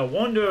just gonna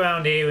wander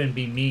around here and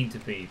be mean to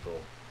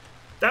people.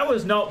 That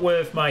was not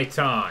worth my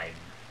time.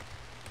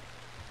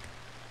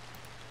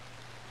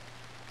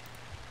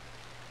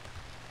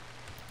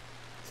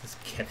 This is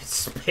Kevin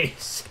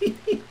Spacey.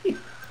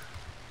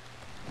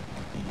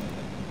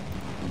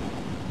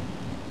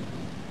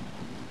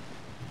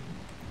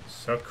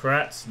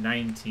 Socrates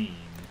 19.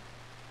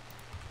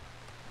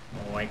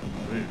 More like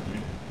rude.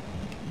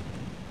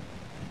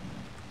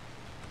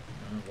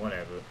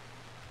 Whatever.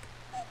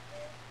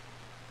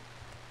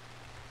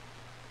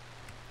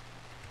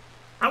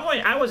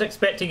 I was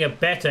expecting a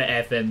better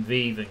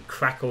FMV than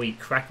Crackly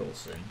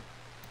Crackleson.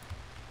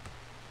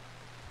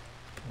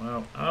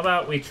 Well, how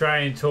about we try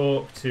and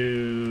talk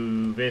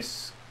to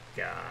this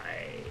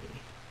guy?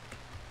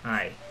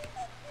 Hi.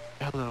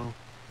 Hello.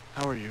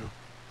 How are you?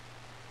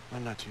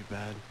 I'm not too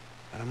bad,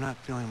 but I'm not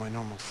feeling my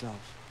normal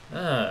self.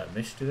 Ah,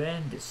 Mr.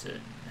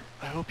 Anderson.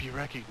 I hope you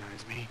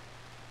recognize me.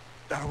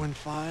 Darwin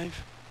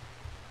 5?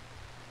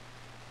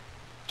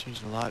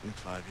 Changed a lot in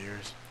 5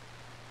 years.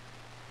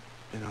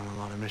 Been on a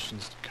lot of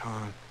missions to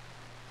con.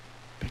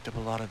 Picked up a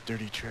lot of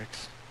dirty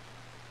tricks.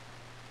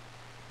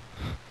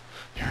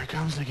 Here it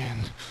comes again.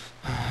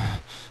 I'm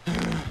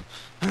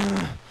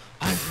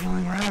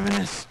feeling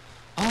ravenous.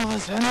 All of a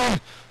sudden.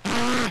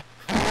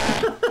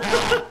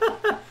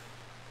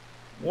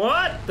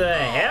 What the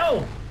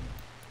hell?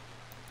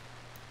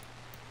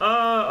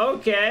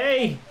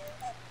 Okay.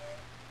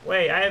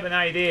 Wait, I have an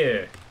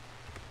idea.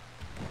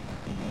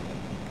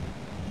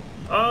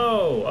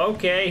 Oh,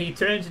 okay, he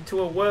turns into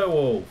a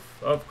werewolf.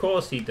 Of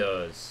course he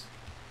does.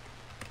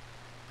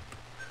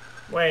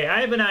 Wait,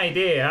 I have an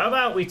idea. How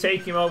about we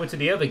take him over to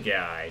the other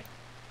guy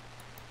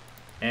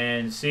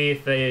and see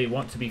if they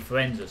want to be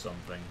friends or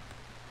something.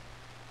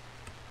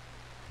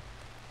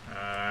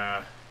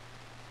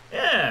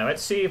 Yeah,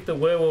 let's see if the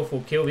werewolf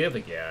will kill the other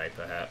guy,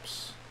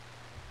 perhaps.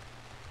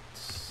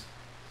 Let's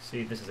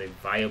see if this is a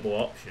viable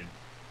option.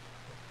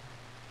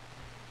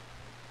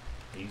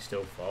 Are you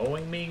still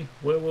following me,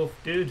 werewolf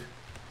dude?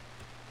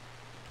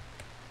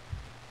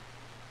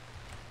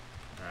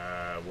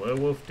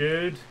 Werewolf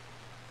dude?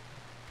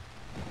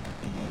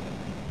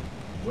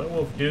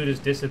 Werewolf dude has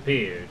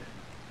disappeared.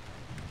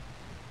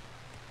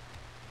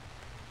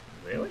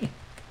 Really?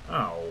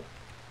 Oh.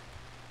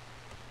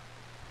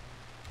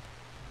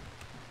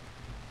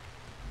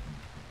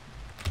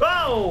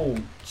 Oh!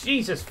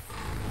 Jesus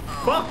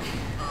fuck!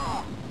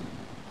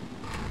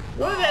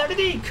 Where the hell did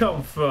he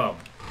come from?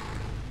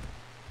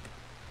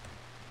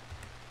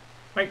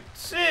 Like,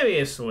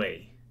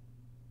 seriously?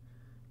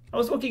 I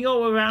was looking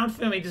all around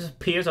for him, he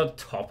disappears on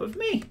top of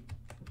me?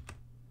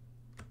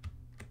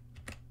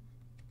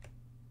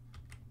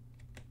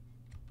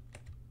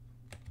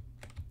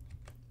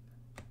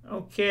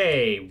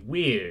 Okay,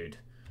 weird.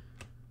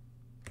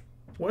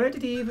 Where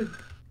did he even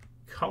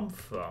come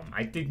from?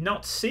 I did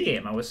not see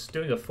him. I was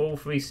doing a full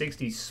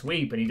 360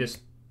 sweep and he just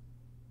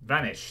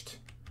vanished.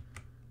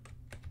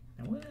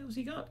 And where has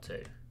he got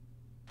to?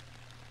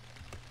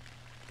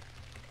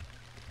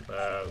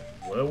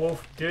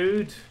 Werewolf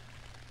dude?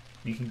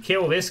 You can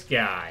kill this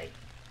guy.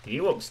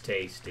 He looks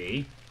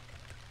tasty.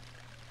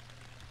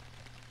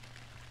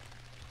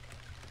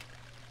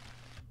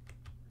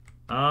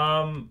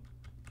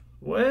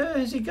 Where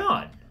has he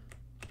gone?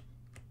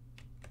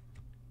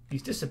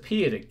 He's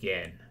disappeared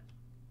again.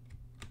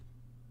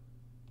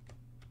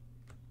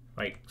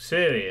 Like,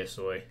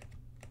 seriously.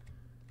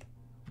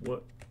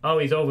 What? Oh,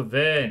 he's over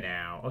there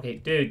now. Okay,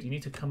 dude, you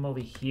need to come over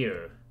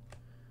here.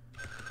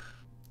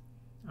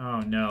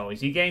 Oh no,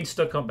 is he getting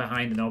stuck up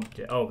behind an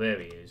object? Oh, there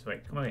he is.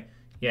 Right, come on here.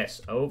 Yes,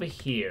 over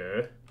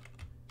here.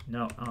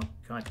 No, oh,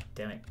 god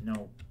damn it.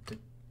 No,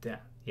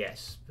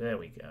 yes, there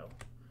we go.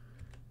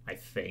 I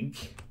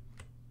think.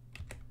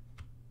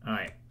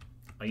 Alright,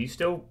 are you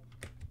still...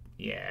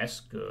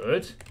 Yes,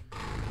 good.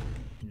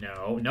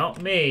 No,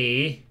 not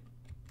me.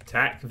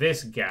 Attack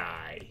this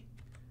guy.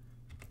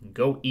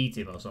 Go eat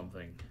him or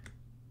something.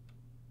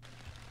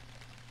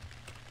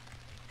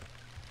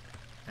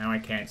 Now I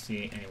can't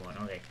see anyone.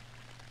 Okay.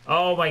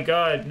 Oh my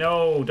god,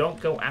 no, don't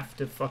go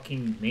after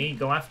fucking me.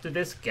 Go after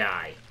this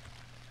guy.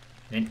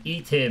 And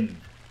eat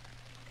him.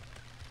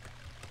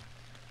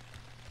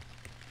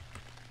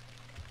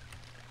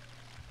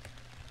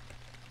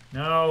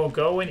 No,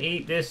 go and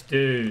eat this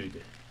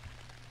dude.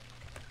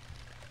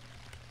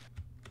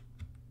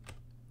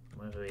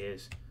 Wherever he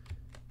is.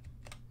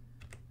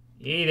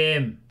 Eat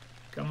him.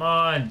 Come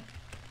on.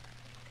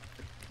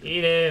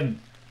 Eat him.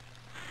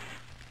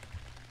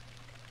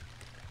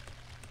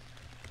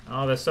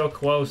 Oh, they're so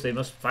close. They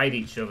must fight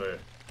each other.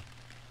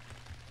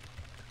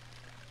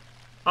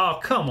 Oh,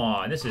 come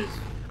on. This is...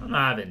 I'm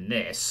not having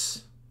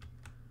this.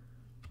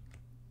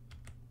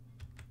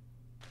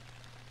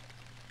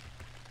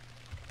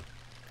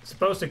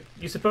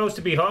 You're supposed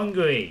to be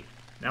hungry.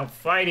 Now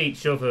fight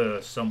each other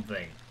or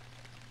something.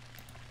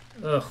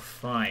 Ugh,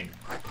 fine.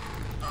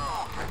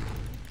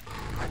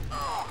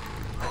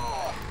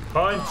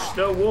 Punch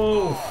the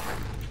wolf!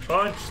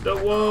 Punch the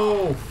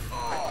wolf!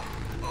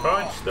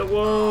 Punch the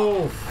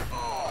wolf!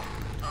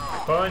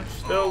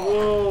 Punch the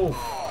wolf!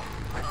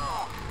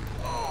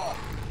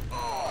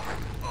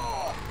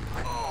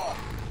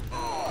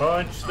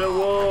 Punch the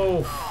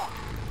wolf!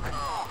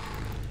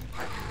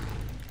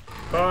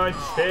 Punch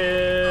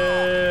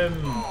him!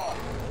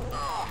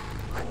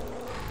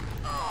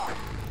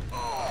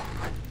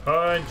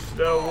 Punch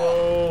the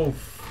wolf!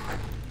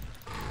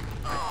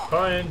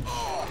 Punch!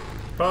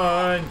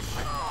 Punch!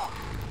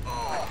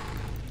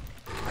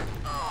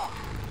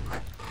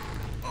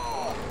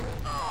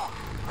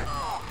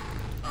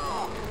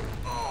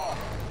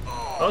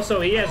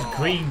 Also, he has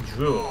green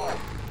drool.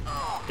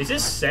 Is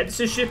this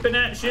censorship in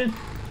action?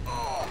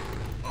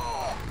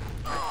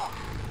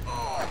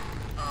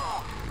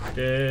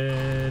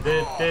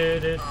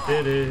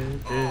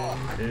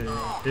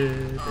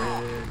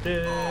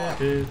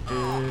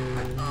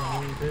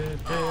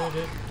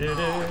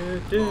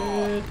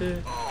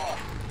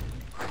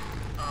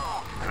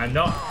 I'm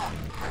not.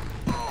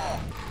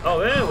 Oh,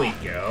 there we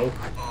go.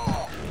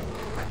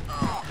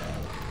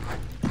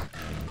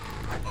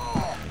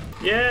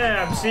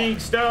 Yeah, I'm seeing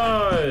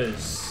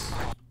stars.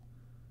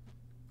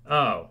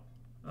 Oh.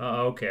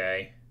 Oh,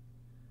 okay.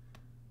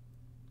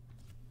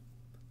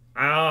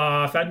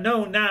 Ah, if I'd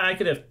known that, I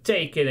could have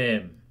taken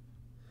him.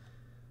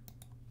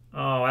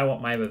 Oh, I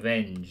want my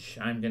revenge.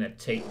 I'm gonna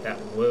take that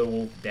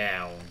werewolf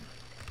down.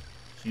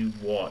 You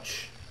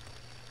watch.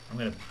 I'm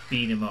gonna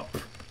beat him up.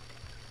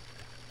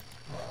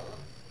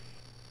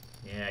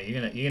 Yeah,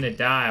 you're gonna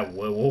die,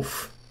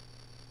 werewolf.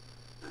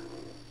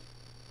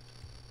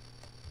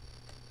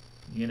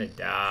 You're gonna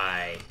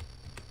die.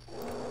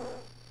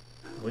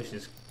 I wish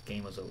this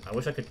game was I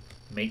wish I could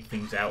make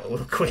things out a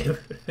little quicker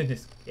in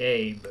this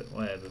game, but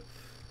whatever.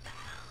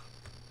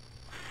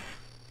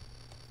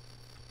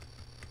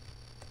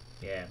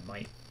 Yeah,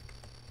 might.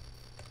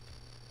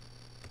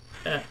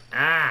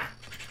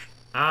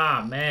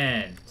 Ah,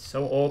 man,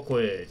 so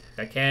awkward.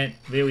 I can't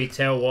really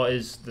tell what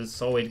is the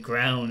solid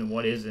ground and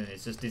what isn't.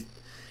 It's just this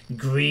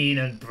green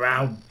and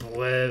brown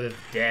blur of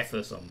death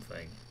or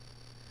something.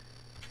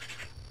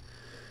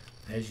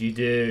 As you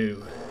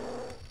do.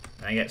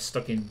 I get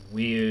stuck in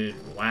weird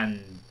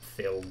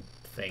landfill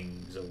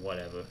things or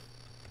whatever.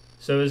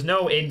 So there's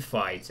no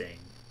infighting.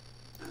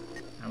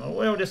 I'm a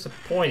little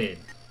disappointed.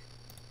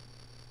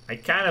 I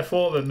kind of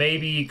thought that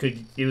maybe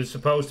it was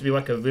supposed to be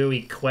like a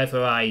really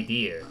clever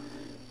idea.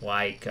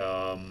 Like,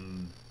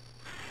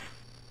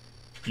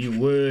 you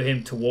lure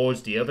him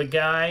towards the other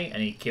guy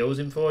and he kills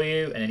him for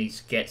you, and then he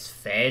gets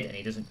fed and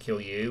he doesn't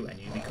kill you and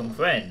you become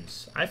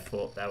friends. I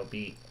thought that would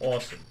be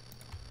awesome.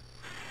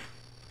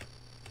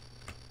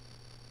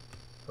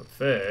 But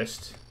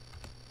first...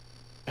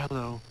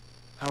 Hello.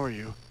 How are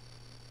you?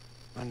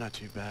 I'm not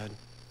too bad,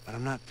 but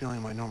I'm not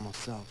feeling my normal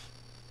self.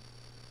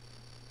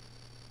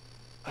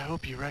 I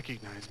hope you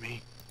recognize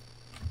me.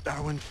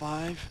 Darwin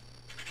 5?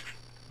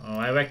 Oh,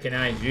 I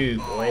recognize you,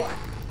 boy.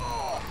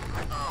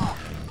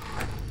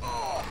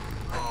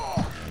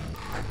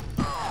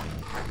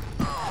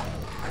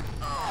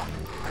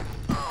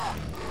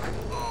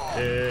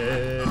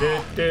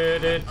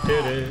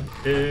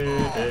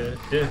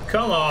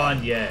 Come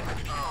on, you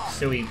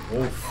silly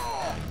wolf.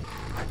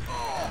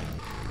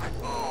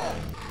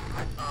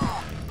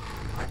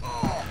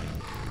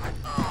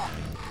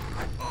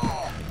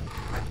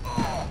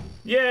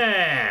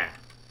 Yeah!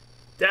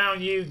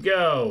 Down you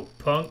go,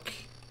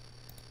 punk.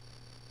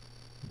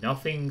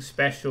 Nothing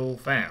special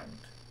found.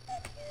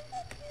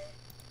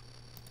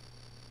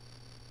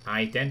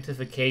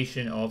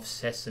 Identification of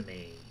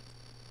Sesame.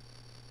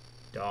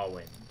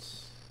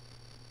 Darwin's.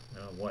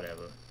 Oh,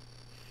 whatever.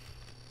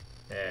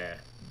 There.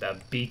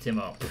 That beat him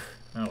up.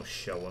 I'll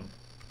show him.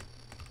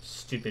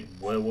 Stupid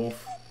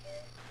werewolf.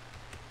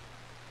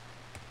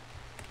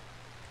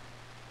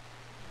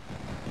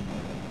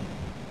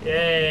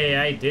 Yay,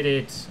 I did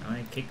it.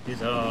 I kicked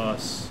his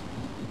ass.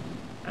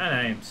 And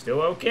I'm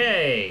still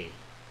okay.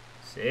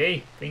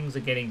 See? Things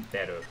are getting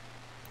better.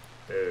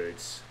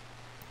 Birds.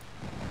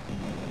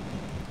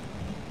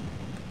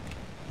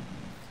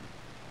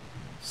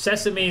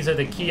 Sesames are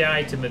the key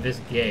item of this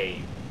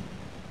game.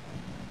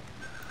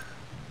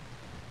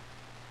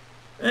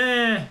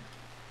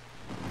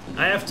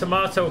 I have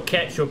tomato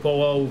ketchup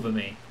all over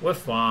me. We're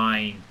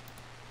fine.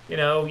 You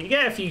know, you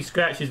get a few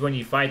scratches when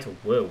you fight a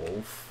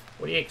werewolf.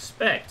 What do you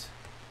expect?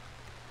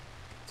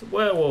 It's a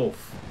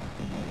werewolf.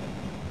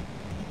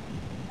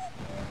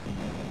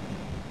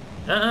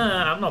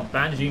 I'm not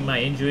bandaging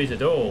my injuries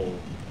at all.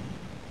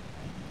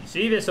 You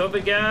see this other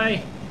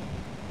guy?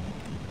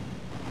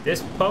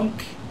 This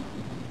punk?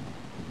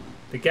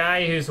 The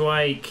guy who's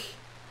like,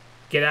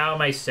 get out of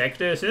my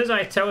sector. As soon as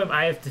I tell him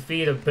I have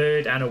defeated a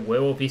bird and a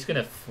werewolf, he's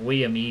gonna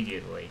flee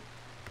immediately.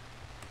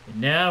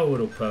 And now,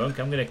 little punk,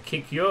 I'm gonna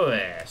kick your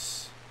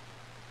ass.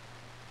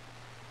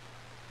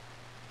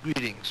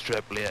 Greetings,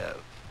 Trepliev.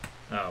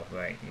 Oh,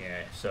 right,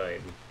 yeah,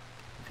 sorry.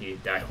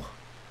 Repeated dialogue.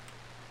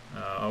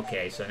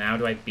 Okay, so now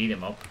do I beat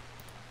him up?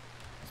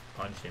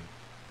 Punch him.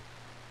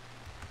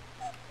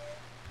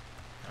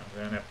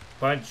 I'm gonna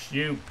punch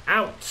you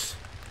out!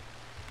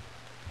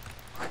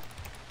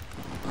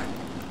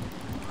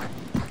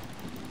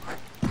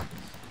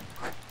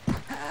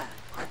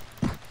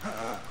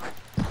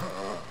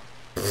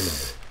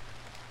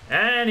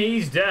 And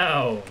he's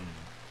down!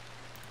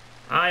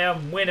 I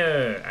am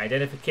winner!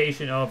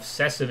 Identification of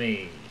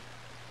Sesame.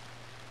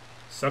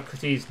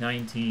 Socrates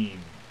 19.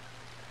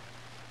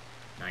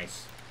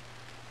 Nice.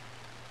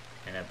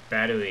 And a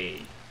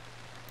battery.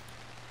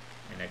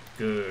 And a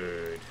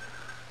gourd.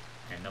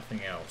 And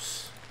nothing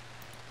else.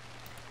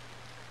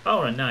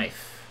 Oh, a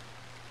knife.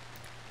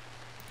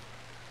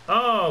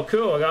 Oh,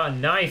 cool. I got a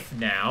knife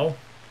now.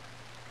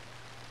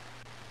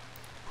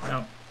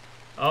 Oh,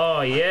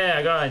 oh yeah,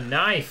 I got a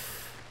knife.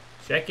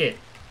 Check it.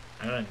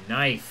 I got a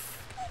knife.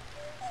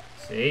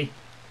 See?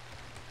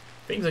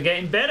 Things are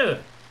getting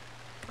better.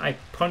 I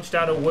punched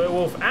out a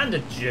werewolf and a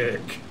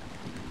jerk.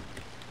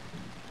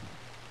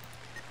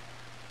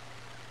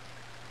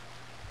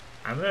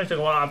 I'm going to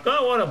go. I've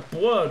got a lot of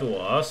blood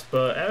loss,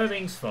 but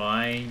everything's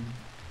fine.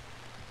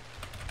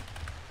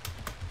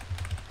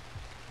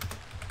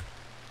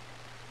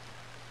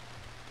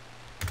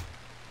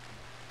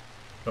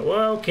 But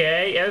we're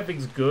okay.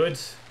 Everything's good.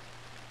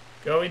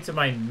 Go into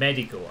my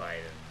medical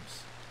items.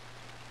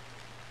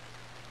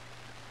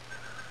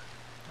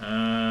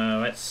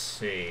 Let's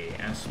see.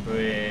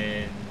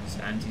 Aspirins,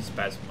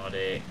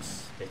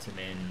 antispasmodics,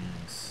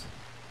 vitamins,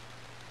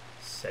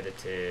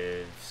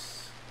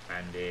 sedatives,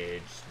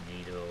 bandage,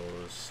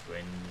 needles,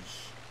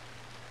 syringe.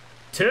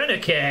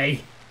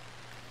 Tourniquet!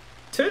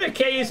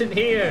 Tourniquet isn't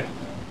here!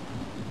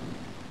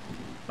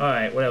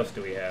 Alright, what else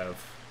do we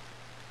have?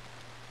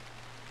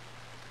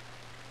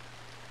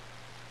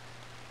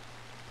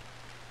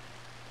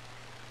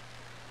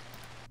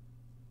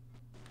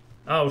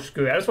 Oh,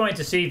 screw it. I just wanted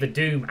to see the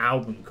Doom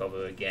album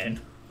cover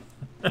again.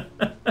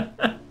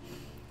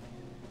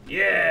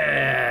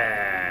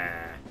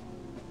 Yeah!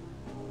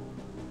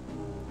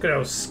 Look at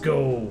those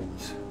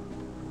skulls.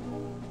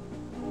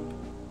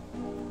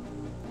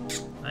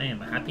 I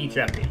am a happy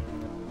chappy.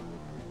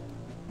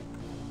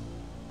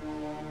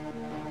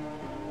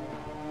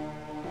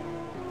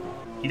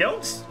 You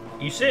don't?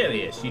 You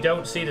serious? You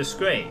don't see the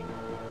screen?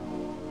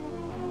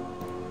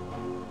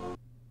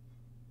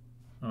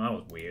 Oh, that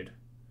was weird.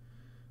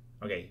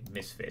 Okay,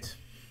 Misfit.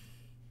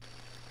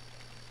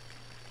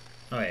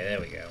 Alright, there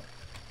we go.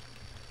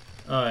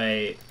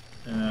 Alright,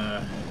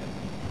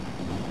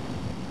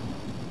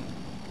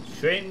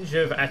 syringe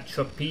of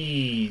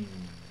atropine.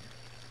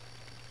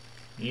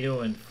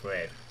 Needle and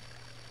thread.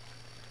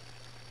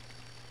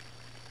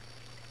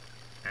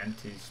 I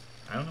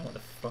don't know what the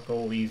fuck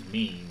all these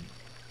mean.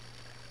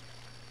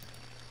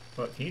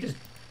 What, can you just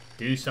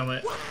do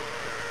something?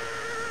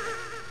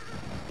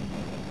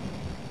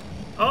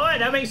 Oh,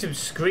 that makes him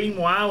scream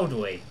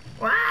wildly.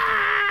 Wah!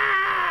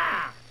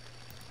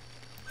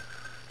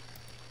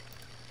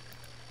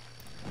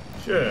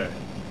 Sure.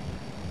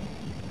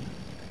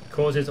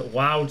 Causes a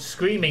loud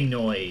screaming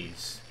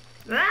noise.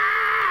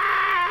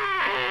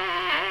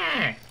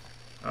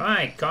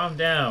 Alright, calm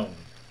down.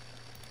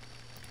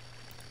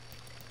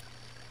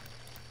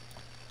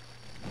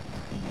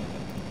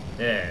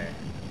 There.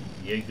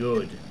 You're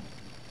good.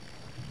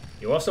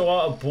 You lost a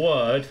lot of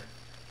blood.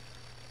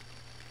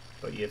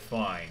 But you're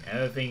fine.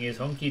 Everything is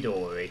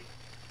hunky-dory.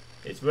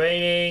 It's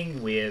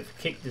raining. We have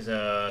kicked his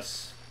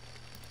ass.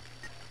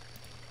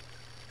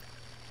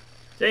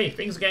 See,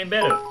 things are getting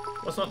better.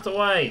 What's not to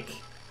like?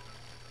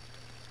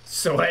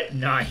 Select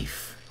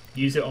knife.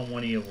 Use it on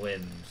one of your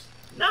limbs.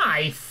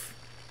 Knife?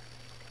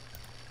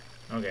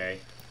 Okay.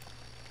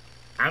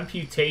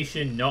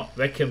 Amputation not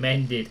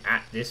recommended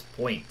at this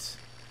point.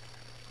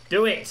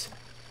 Do it!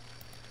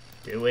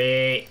 Do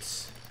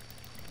it!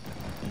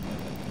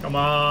 Come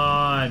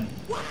on!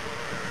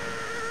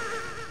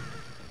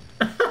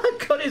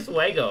 Cut his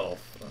leg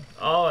off.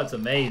 Oh, that's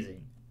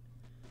amazing.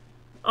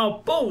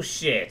 Oh,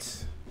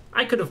 bullshit!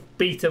 I could have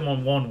beat him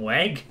on one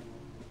leg.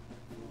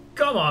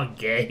 Come on,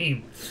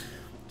 game.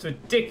 It's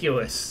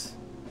ridiculous.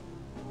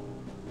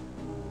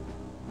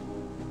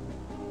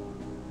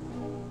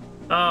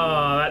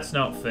 Oh, that's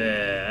not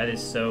fair. That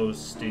is so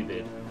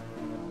stupid.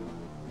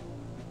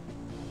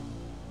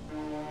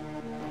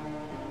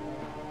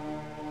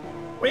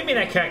 What do you mean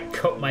I can't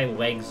cut my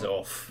legs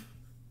off?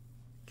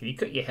 Can you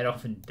cut your head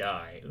off and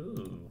die?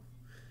 Ooh.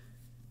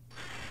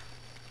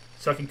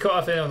 So I can cut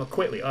off it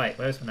quickly. Alright,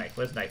 where's the knife?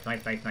 Where's the knife?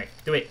 Knife, knife,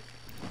 knife. Do it.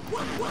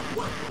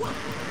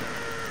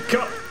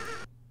 Cut!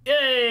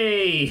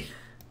 Yay!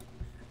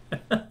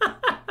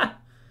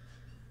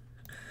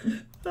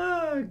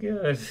 Oh,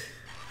 God.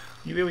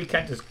 You really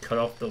can't just cut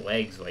off the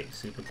legs, like,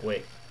 super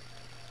quick.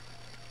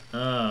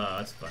 Oh,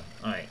 that's fun.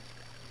 Alright.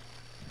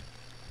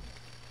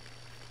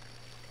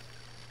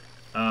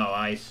 Oh,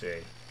 I see.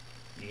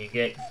 You can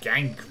get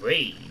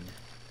gangrene.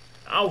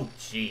 Oh,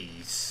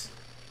 jeez.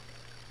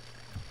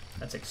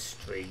 That's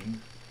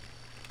extreme.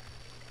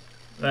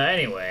 But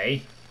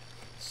anyway,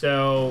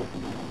 so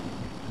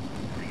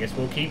I guess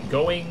we'll keep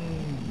going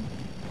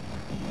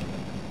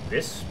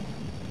this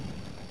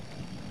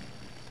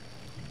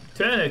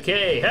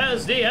Tourniquet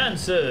has the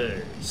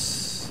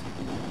answers.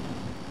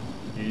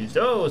 Use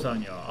those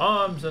on your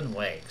arms and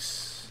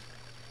legs.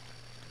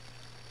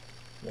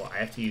 What, I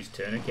have to use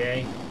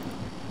tourniquet?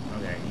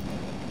 Okay.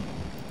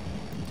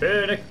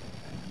 Tourniquet.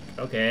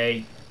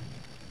 Okay.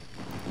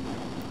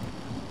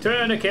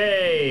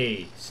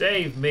 Tourniquet!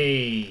 Save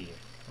me!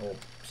 Or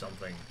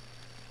something.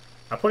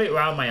 I put it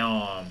around my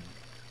arm.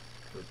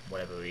 For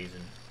whatever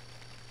reason.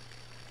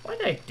 Why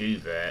did I do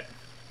that?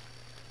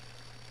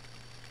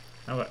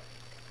 Oh,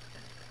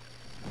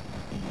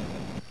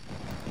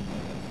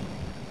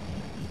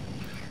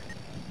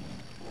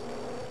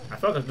 I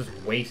felt like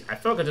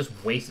I just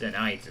wasted an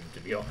item, to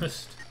be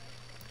honest.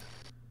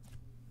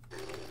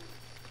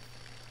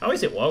 At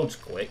least it loads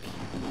quick.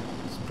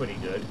 It's pretty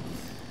good.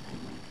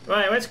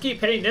 Right, let's keep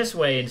heading this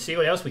way and see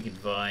what else we can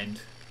find.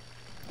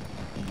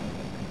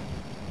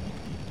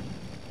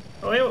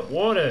 Oh, hey,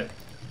 water.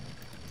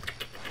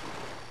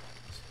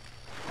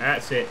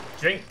 That's it.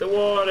 Drink the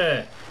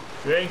water.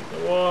 Drink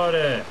the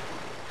water.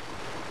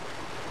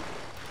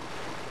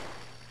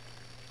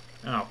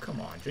 Oh,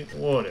 come on. Drink the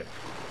water.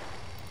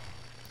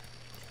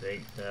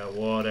 Drink the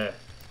water.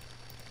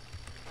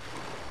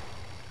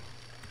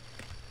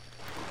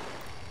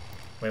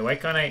 Wait, why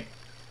can't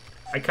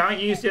I can't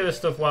use the other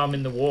stuff while I'm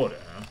in the water,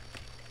 huh?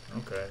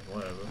 Okay,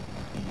 whatever.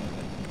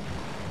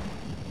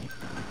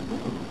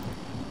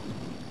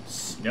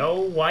 Snow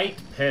White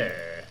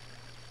pear.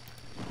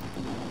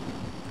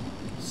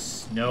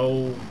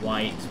 Snow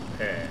White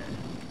pear.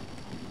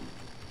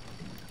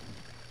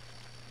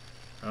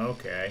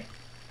 Okay.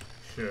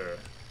 Sure.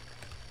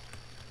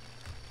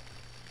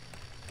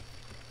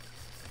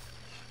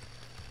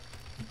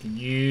 You can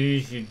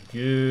use your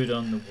good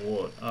on the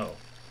water. Oh.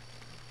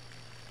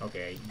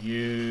 Okay,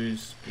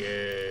 use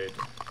good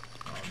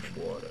on the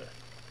water.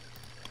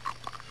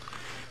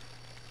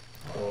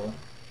 Cool.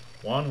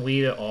 1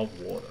 liter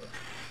of water.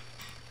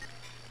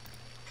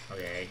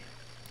 Okay.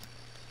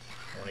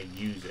 I want to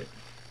use it.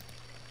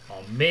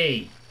 On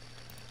me!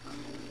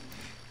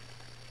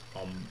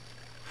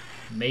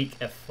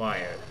 Make a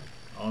fire.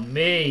 On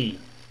me!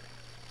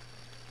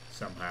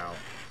 Somehow.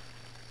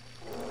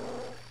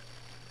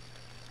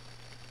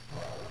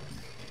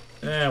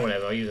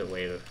 Whatever, I'll use it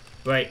later.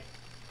 Right.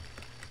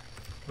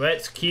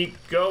 Let's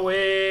keep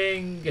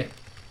going!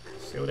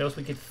 See what else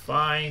we can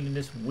find in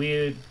this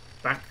weird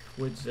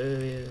backwoods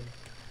area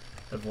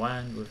of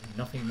land with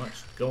nothing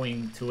much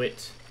going to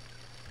it.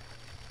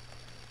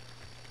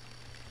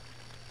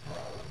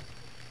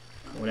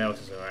 What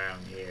else is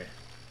around here?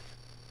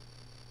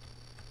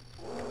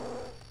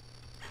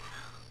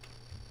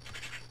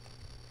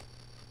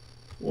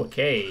 Ooh, a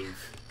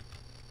cave.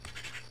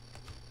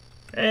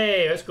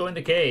 Hey, let's go in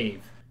the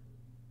cave.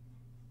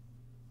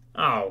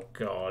 Oh,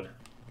 God.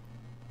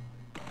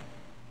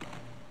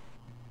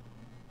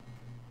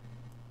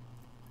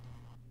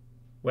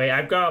 Wait,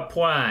 I've got a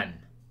plan.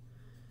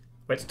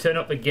 Let's turn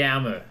up the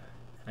gamma.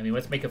 I mean,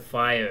 let's make a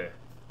fire.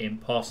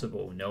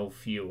 Impossible. No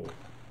fuel.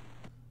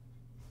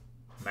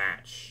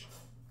 Match.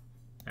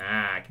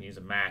 Ah, I can use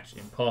a match.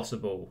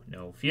 Impossible.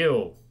 No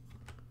fuel.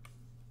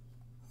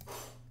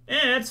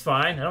 That's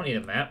fine. I don't need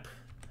a map.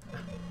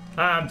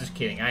 I'm just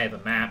kidding. I have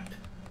a map.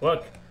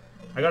 Look.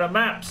 I got a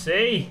map,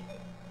 see?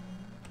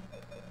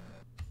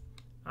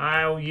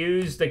 I'll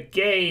use the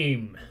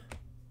game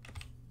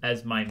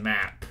as my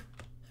map.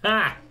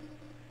 Ha!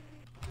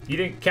 You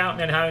didn't count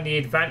me on having the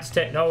advanced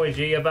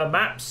technology of a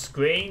map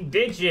screen,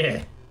 did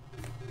you?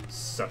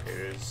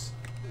 Suckers.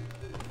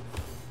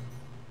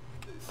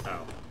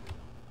 Oh.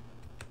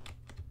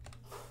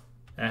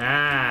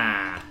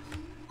 Aha!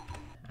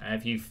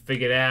 Have you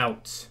figured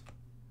out?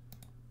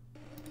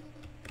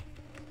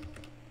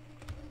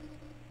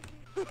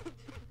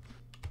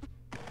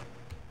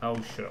 Oh,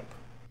 shut up.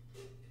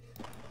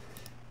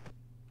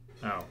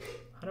 Oh.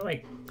 How do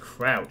I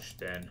crouch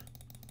then?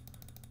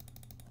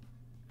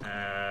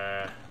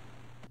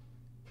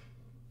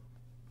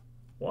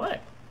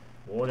 What?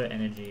 Water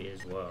energy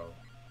is low.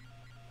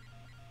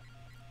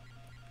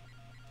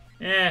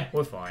 Eh,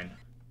 we're fine.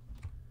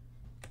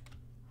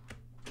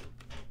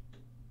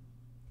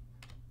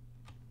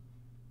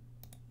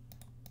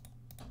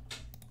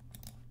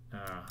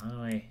 How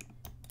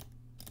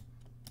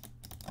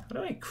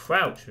do I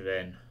crouch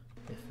then?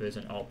 If there's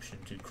an option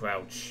to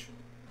crouch.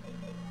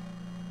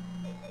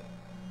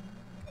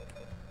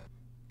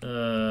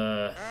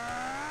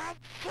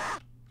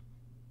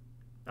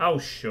 Oh,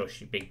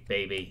 shush, you big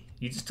baby.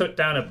 You just took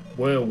down a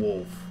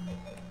werewolf.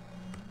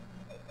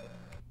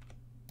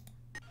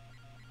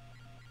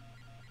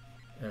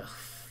 Ugh,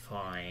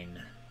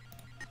 fine.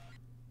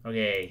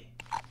 Okay.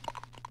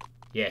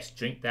 Yes,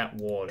 drink that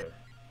water.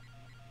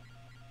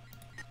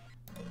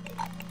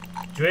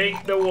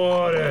 Drink the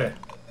water!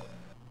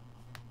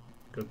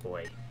 Good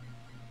boy.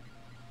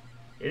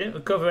 It didn't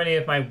recover any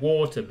of my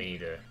water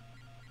meter.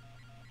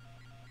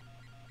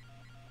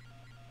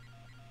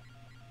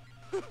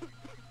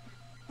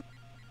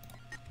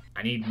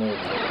 I need more water.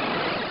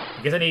 I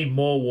guess I need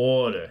more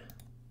water.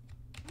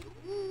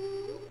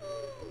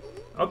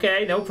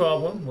 Okay, no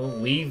problem. We'll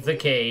leave the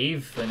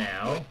cave for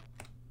now.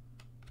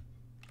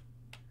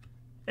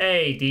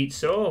 Hey,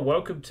 Dietzo,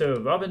 welcome to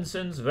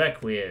Robinson's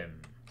Requiem.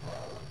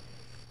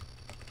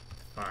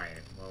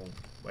 Fine, well,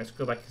 let's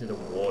go back into the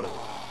water.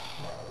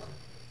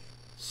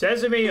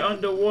 Sesame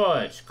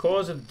underwatch,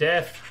 cause of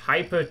death,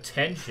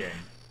 hypertension.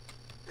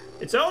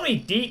 It's only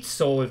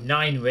Dietzo with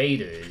 9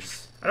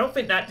 raiders. I don't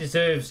think that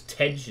deserves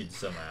tension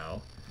somehow.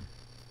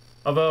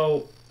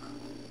 Although,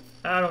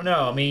 I don't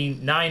know, I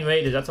mean, 9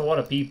 raiders, that's a lot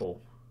of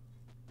people.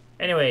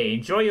 Anyway,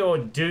 enjoy your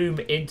Doom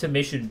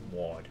intermission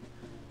ward.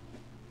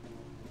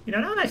 You know,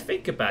 now that I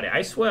think about it,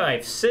 I swear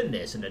I've seen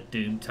this in a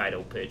Doom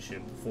title picture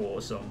before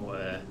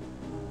somewhere.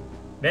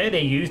 Maybe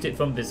they used it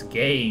from this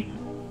game.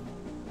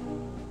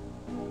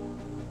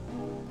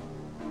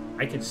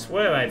 I can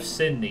swear I've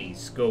seen these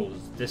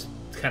skulls, this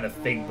kind of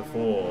thing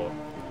before.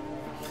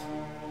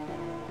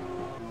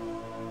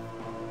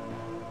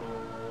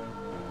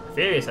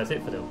 Furious, that's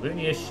it for the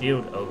Lunar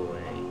Shield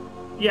overlay.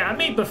 Yeah, I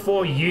mean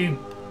before you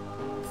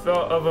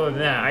thought other than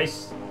that,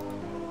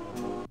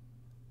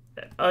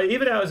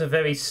 even that was a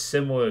very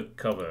similar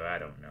cover, I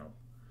don't know.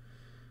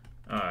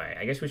 Alright,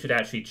 I guess we should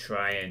actually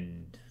try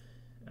and...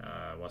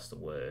 what's the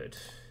word?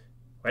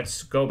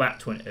 Let's go back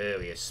to an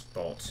earlier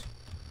spot.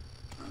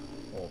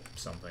 Or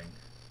something.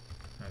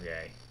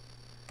 Okay.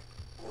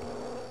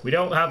 We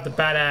don't have the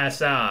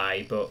badass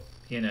eye, but,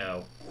 you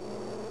know,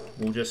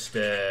 we'll just,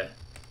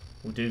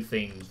 we'll do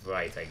things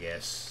right, I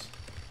guess.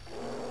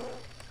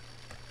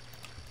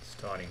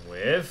 Starting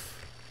with...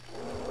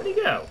 Where'd he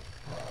go?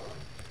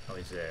 Oh,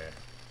 he's there.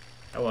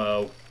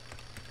 Hello.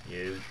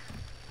 You.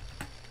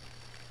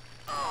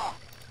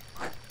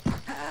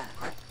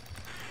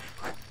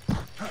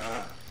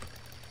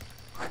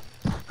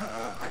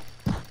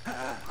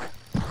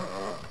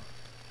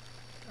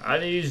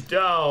 And he's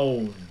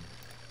down.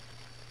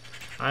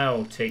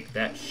 I'll take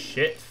that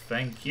shit,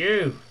 thank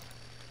you.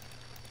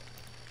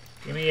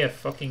 Give me a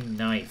fucking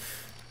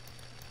knife.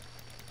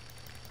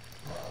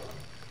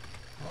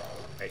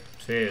 Hey,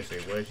 seriously,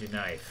 where's your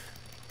knife?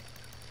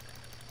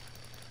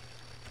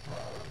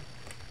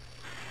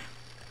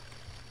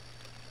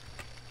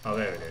 Oh,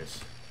 there it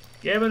is.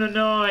 Give him a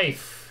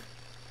knife!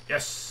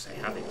 Yes, I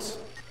have it.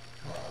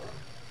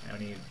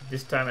 Only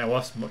this time I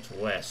lost much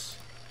less.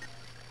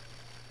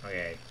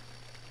 Okay.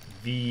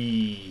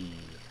 V.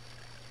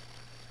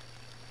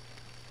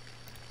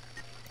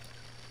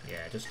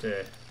 Yeah, just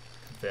to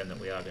confirm that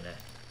we are going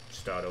to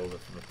start over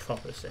from a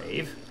proper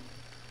save.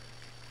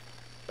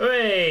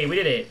 Hooray! We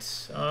did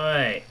it!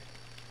 Alright.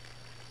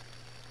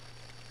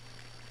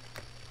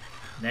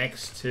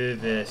 Next to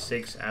the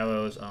 6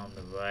 arrows on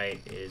the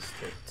right is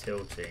the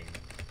tilting.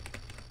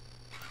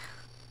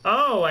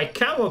 Oh, I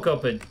can look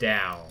up and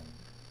down.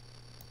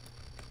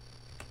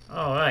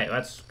 Alright,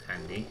 that's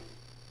handy.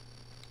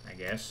 I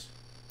guess.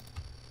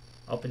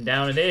 Up and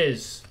down it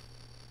is.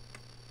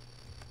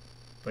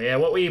 But yeah,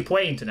 what were you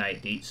playing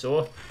tonight,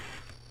 Dietzo?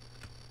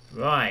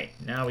 Right,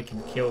 now we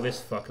can kill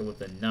this fucker with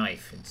the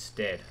knife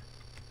instead.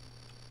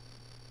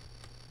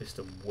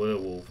 Mr.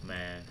 Werewolf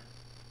Man.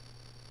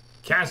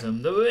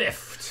 Chasm the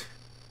Rift!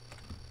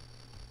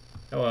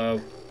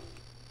 Hello.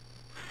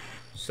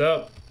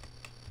 Sup?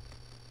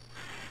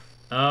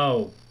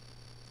 Oh.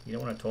 You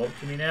don't want to talk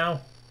to me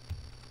now?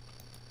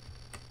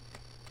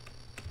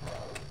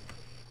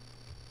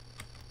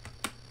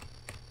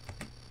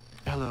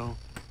 Hello.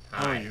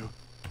 How are you?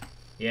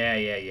 Yeah,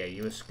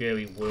 you're a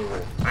scary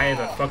werewolf. I have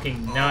a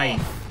fucking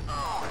knife.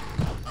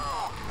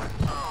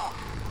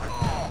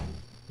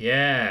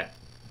 Yeah.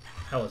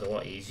 That was a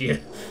lot easier.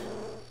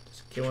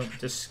 Just kill him,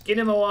 just skin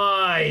him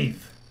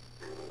alive.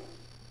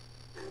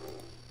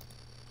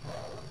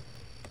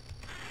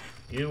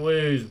 You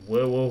lose,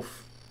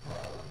 werewolf.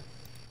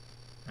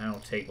 I'll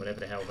take whatever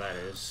the hell that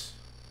is.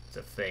 It's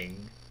a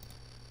thing.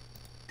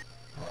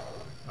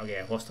 Okay,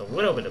 I lost a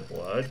little bit of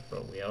blood,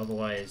 but we are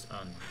otherwise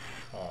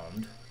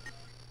unharmed.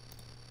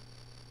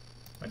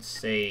 Let's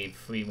save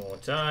 3 more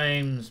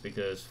times,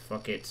 because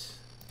fuck it.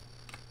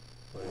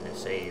 We're gonna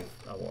save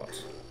a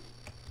lot.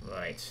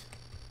 Right.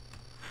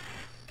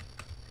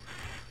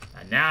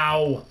 And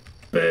now,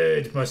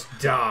 bird must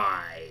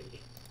die!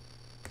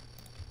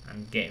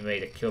 I'm getting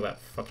ready to kill that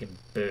fucking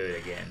bird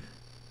again.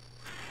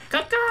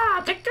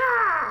 Caca!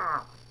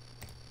 Caca!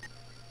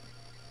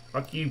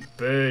 Fuck you,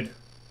 bird.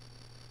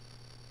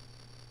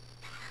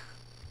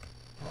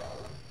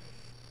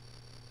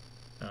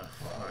 Oh,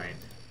 fine.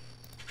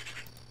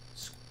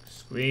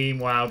 Scream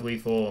wildly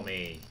for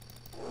me.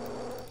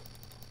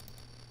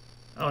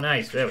 Oh,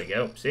 nice. There we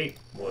go. See?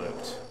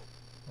 Worked.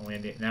 Oh,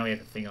 now we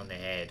have a thing on the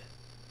head.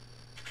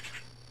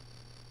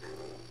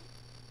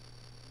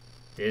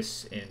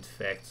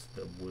 Disinfect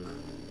the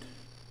wound.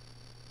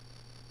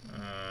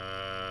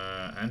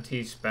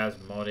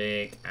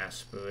 Antispasmodic,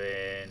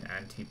 aspirin,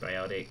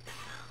 antibiotic,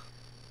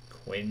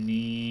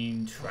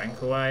 quinine,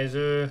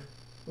 tranquilizer.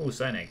 Oh,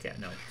 cyanide cat.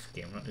 No,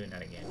 okay, I'm not doing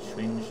that again.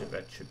 Syringe of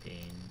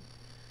atropine.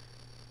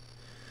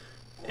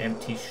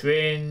 Empty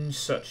syringe,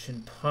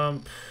 suction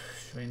pump,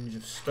 syringe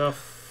of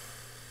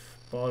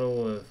stuff,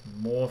 bottle of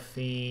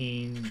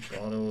morphine,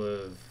 bottle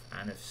of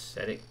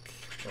anesthetic,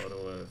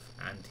 bottle of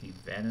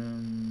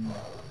anti-venom,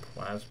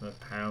 plasma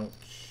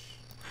pouch,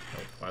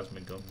 No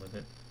plasma gun with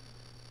it.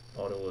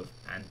 Bottle of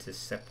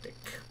antiseptic.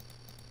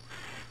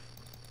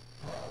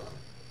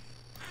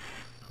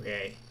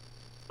 Okay.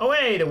 Oh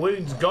hey, the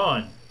wound's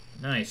gone.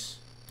 Nice.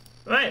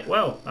 Right,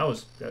 well,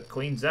 that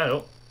cleans that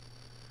up.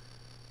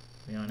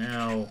 We are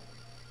now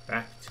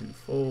back to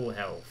full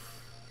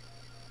health.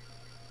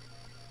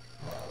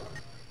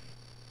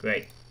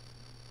 Great.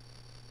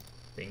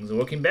 Things are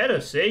looking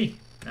better, see?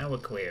 Now we're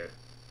clear.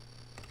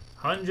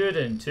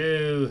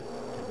 102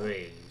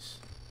 degrees.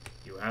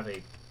 You have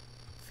a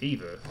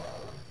fever.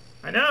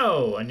 I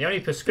know, and the only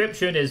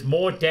prescription is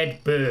more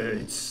dead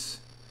birds.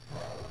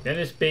 Then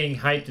it's being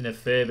hyped in a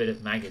fair bit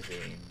of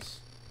magazines.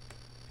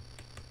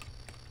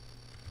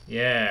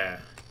 Yeah.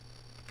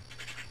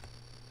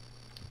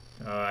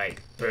 Alright,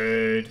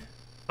 bird.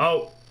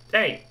 Oh,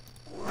 hey!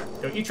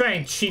 Don't you try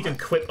and cheat and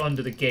quit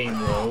under the game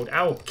world.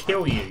 I'll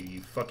kill you,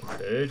 you fucking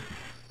bird.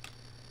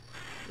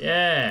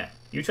 Yeah,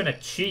 you're trying to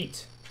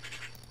cheat.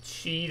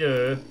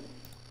 Cheater.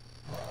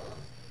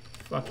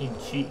 Fucking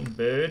cheating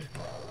bird.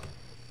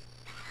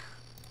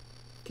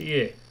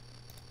 Here.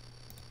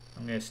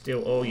 I'm gonna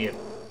steal all your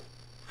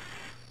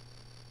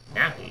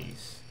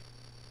nappies.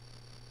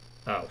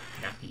 Oh,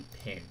 nappy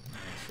pin.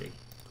 I see.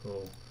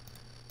 Cool.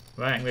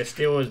 Right, I'm gonna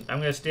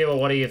steal a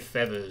lot of your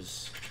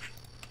feathers.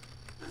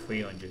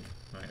 300.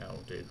 Right, that'll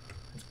do.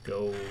 Let's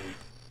go.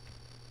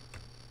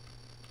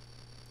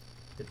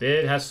 The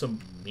bird has some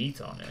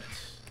meat on it.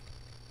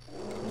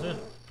 Is it?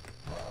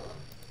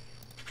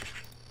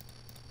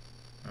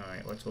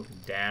 Alright, let's look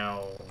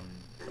down.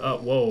 Oh,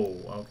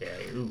 whoa.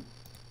 Okay. Ooh.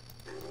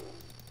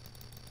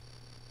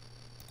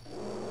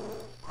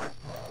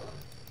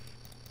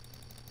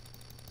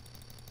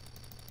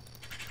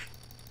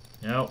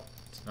 No,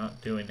 it's not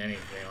doing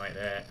anything like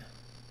that.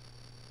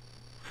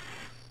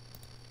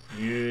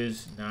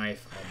 Use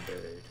knife on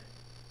bird.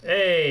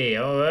 Hey,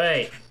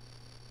 alright.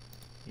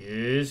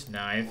 Use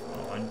knife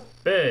on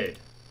bird.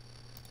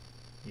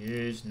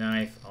 Use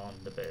knife on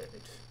the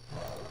bird.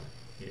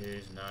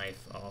 Use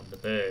knife on the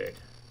bird.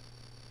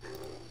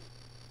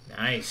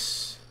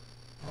 Nice.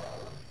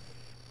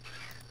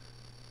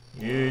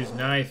 Use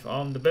knife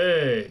on the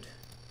bird.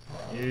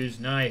 Use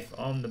knife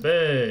on the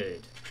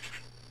bird.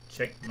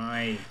 Check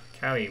my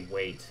carry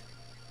weight.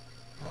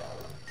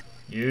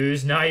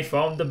 Use knife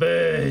on the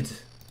bird.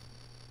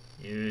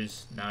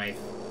 Use knife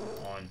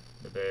on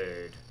the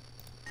bird.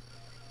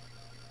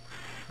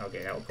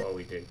 Okay, that'll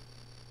probably do.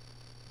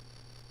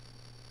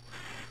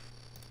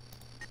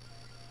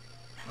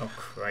 Oh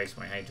Christ,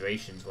 my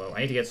hydration's low.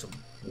 I need to get some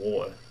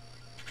water.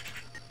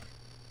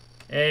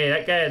 Hey,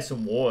 that guy had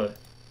some water.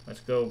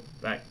 Let's go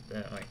back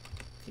there.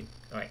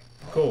 Alright,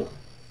 cool.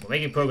 We're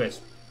making progress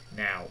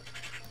now.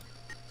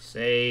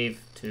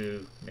 Save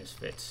to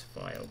Misfits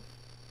file.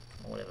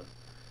 Or whatever.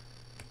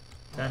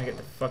 Time to get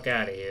the fuck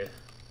out of here.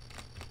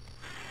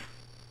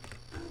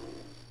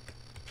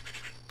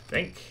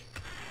 Think.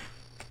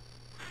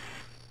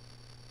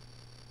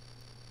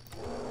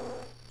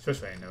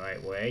 Just running the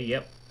right way,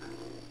 yep.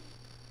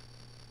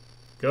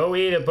 Go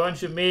eat a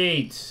bunch of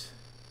meat.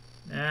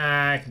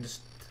 Nah, I'm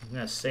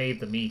gonna save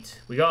the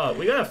meat. We got a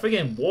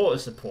friggin' water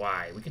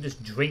supply. We can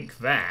just drink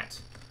that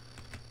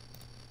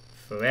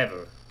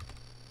forever.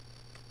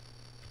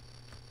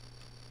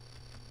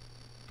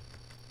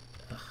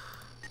 Ugh.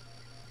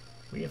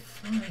 We are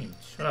fine.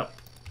 Shut up.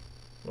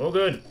 We're all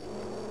good.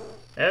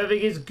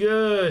 Everything is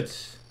good.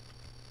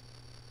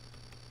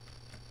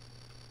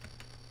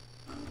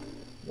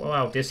 Well,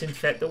 I'll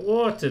disinfect the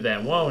water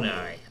then, won't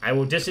I? I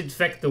will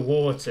disinfect the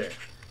water.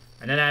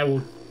 And then I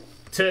will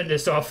turn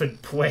this off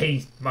and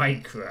play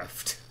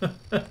Minecraft.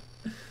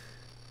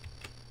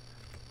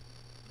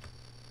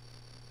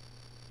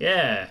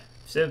 Yeah,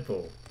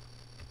 simple.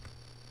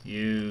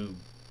 You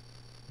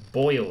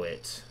boil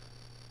it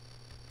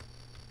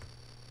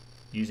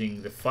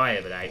using the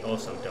fire that I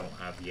also don't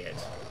have yet.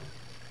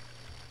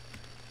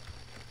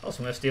 Also,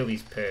 I'm going to steal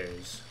these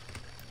pears.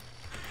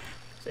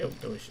 They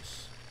look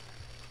delicious.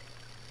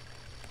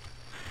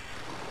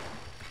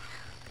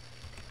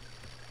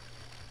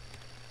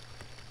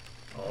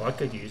 Oh, I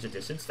could use a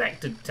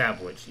disinfectant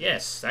tablet.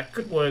 Yes, that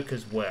could work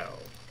as well.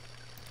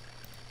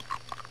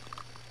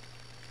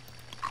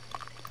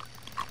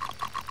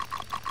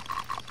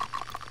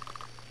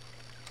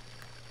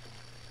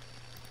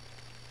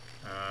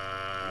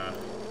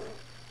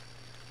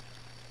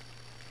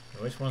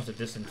 Which one's the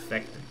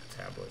disinfectant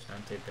tablets?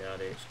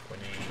 Antibiotics,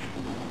 quinine,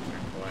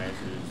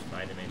 tranquilizers,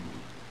 vitamin,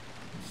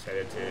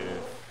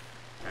 sedative,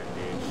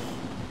 bandage,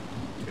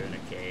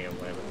 tourniquet, or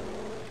whatever.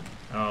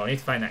 Oh, I need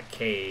to find that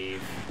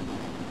cave.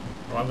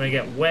 Oh, I'm gonna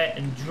get wet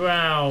and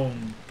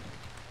drown.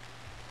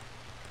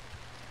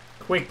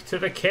 Quick to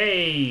the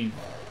cave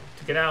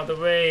to get out of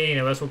the rain,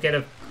 or else we'll get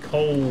a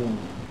cold.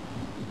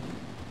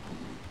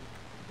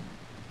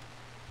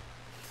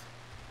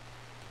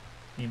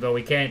 Even though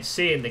we can't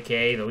see in the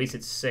cave, at least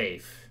it's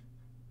safe.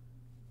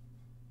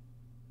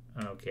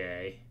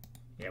 Okay.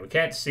 Yeah, we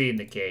can't see in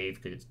the cave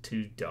because it's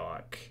too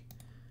dark.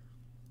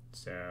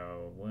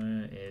 So,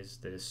 where is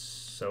this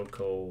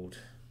so-called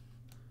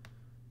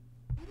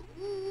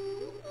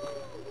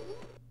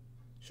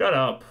Shut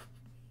up.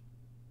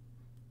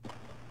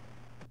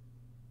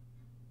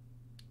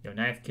 Your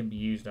knife can be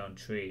used on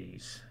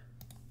trees.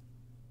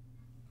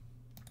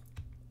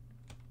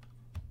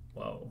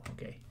 Whoa,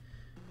 okay.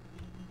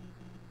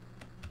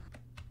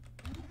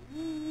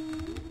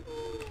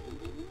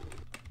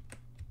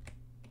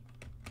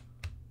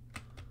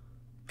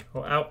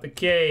 Go out the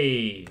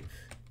cave.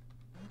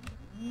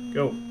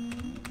 Go.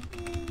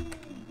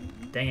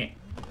 Dang it.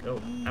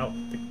 Go out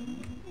the...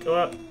 Go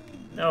up.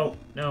 No,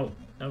 no.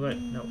 No,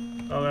 good. No.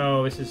 Oh,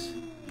 no, this is...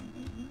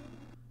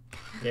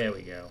 There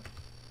we go.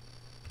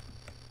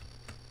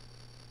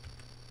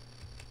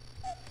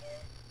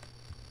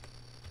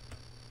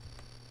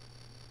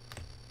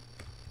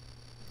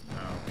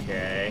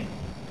 Okay.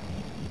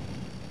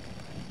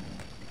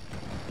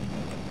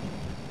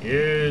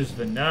 Use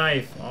the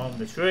knife on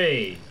the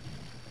tree.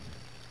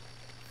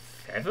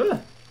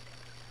 Feather?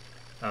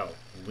 Oh,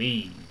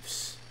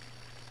 leaves.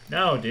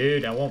 No,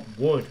 dude, I want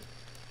wood.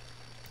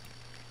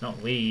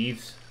 Not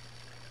leaves.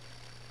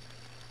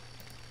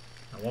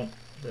 I want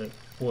the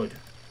wood.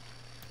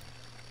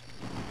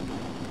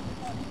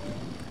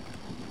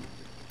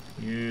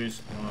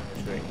 Use on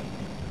the tree.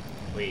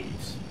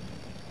 Leaves.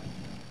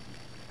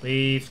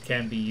 Leaves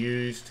can be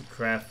used to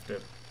craft a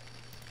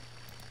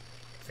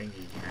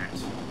thingy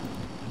hat.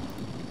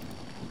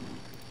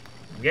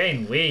 I'm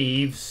getting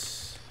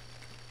leaves.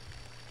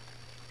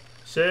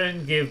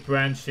 Certain give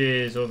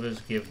branches,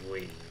 others give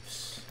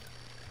leaves.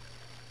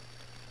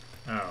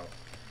 Oh.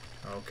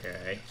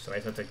 Okay. So I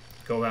have to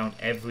go around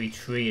every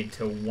tree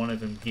until one of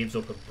them gives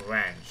up a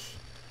branch.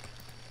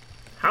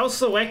 How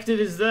selected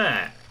is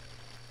that?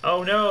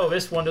 Oh no,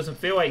 this one doesn't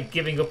feel like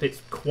giving up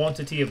its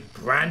quantity of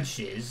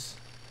branches.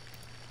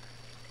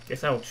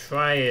 Guess I'll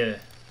try a...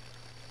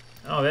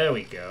 Oh, there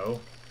we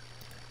go.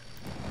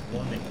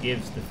 One that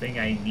gives the thing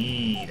I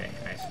need,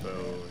 I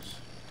suppose.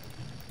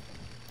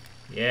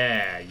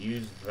 Yeah,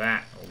 use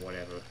that or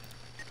whatever.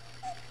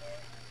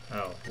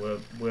 Oh,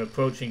 we're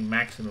approaching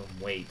maximum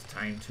weight.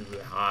 Time to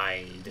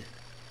hide.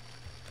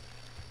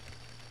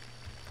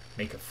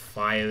 Make a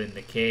fire in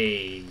the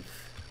cave.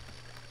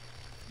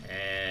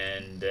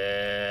 And,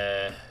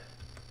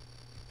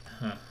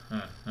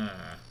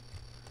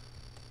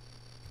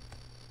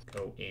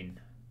 go in.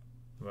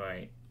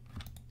 Right.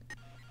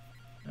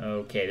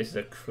 Okay, this is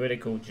a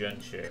critical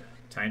juncture.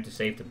 Time to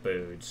save the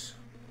birds.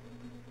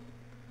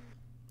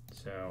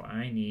 So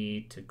I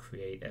need to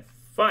create a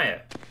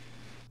fire.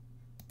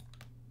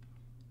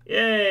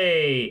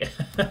 Yay!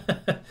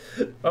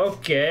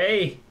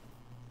 Okay.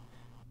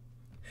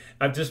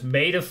 I've just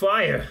made a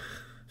fire.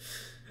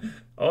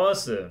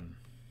 Awesome.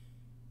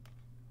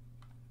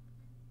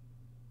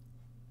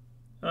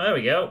 Oh, there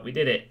we go. We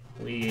did it.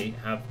 We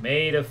have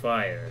made a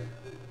fire.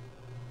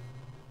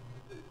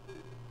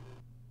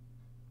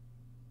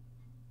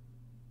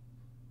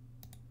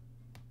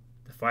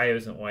 The fire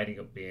isn't lighting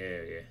up the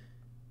area.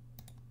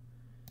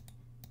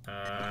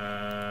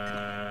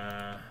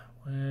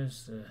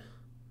 Where's the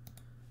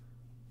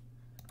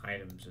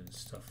items and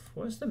stuff?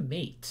 Where's the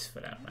meat, for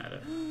that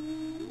matter?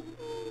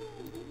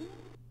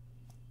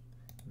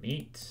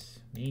 Meat,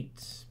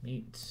 meat,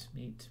 meat,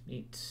 meat,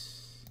 meat.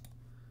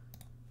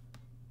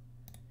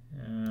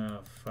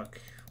 Oh, fuck.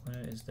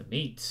 Where is the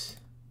meat?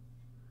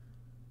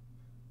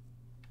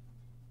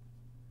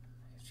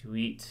 If you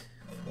eat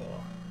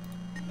for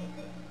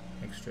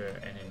extra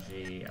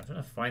energy. I'm trying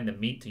to find the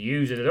meat to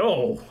use it at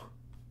all.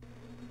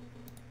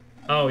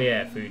 Oh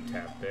yeah, food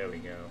tab. There we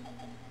go.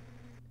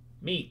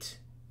 Meat.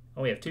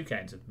 Oh, we have two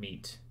kinds of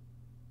meat.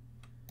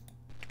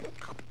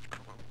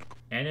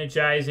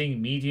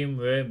 Energizing medium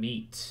rare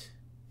meat.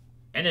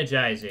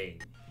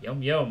 Energizing.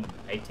 Yum yum.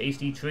 A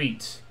tasty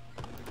treat.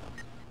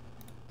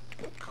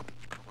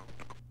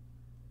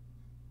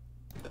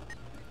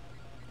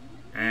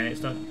 And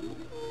it's not...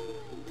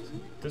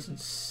 doesn't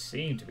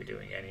seem to be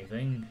doing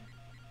anything.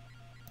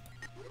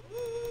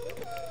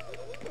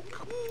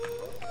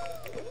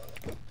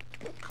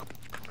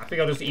 I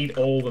think I'll just eat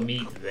all the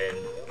meat then.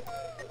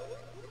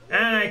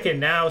 And I can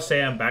now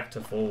say I'm back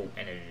to full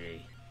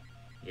energy.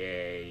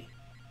 Yay.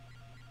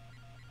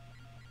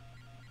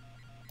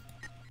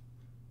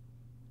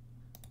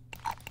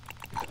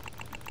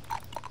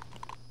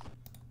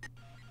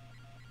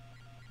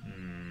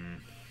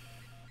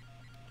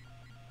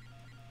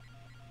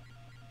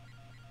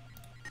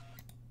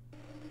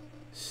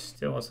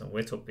 Still hasn't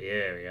lit up the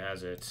area,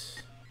 has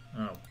it?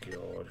 Oh,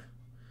 God.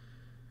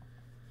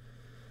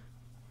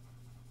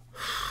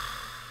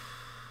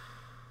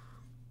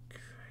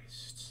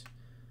 Christ.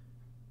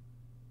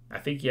 I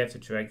think you have to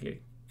drag your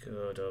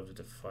gourd over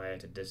the fire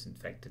to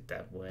disinfect it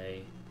that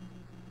way.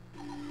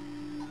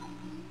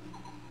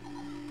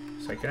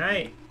 So can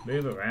I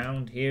move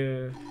around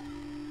here?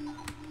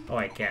 Oh,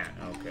 I can.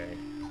 Okay.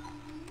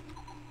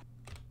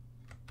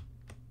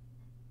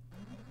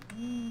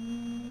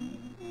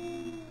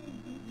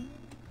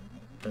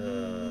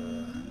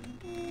 Okay.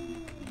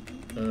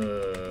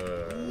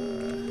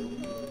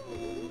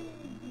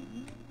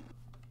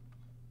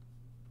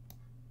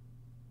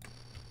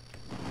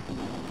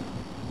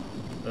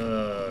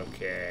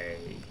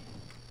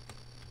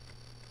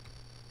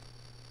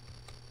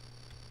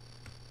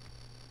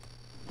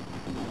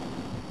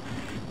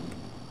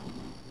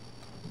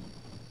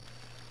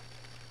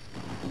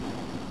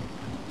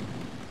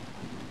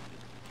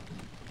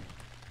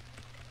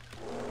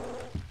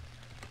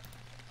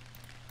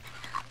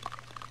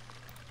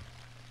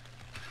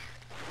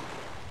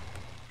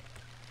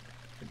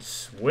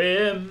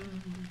 Swim.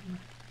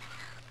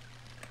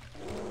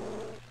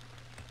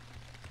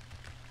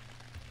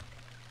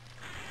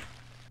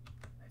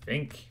 I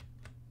think.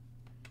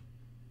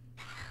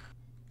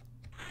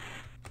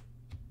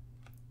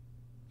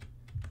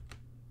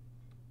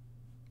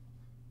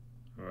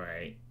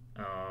 Right.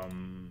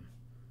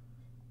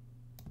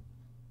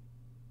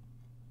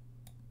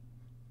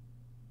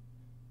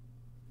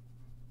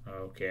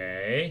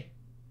 Okay.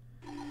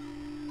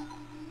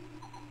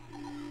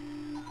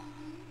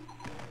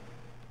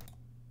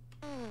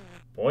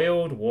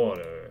 Boiled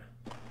water.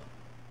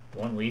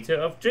 1 liter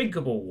of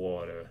drinkable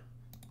water.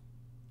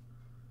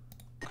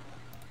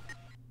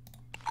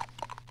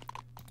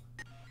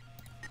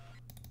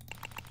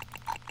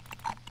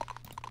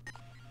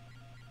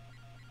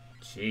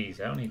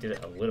 Jeez, I only did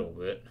it a little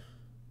bit.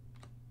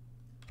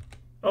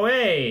 Oh,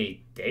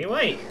 hey!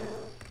 Daylight!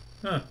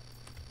 Huh.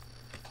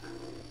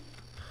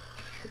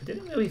 I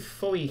didn't really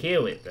fully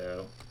heal it,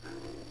 though.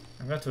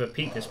 I'm going to have to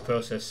repeat this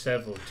process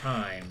several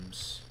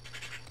times.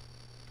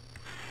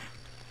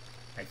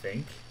 I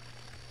think.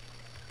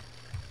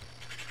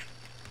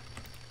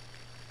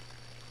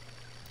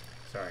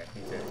 Sorry, I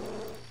need to...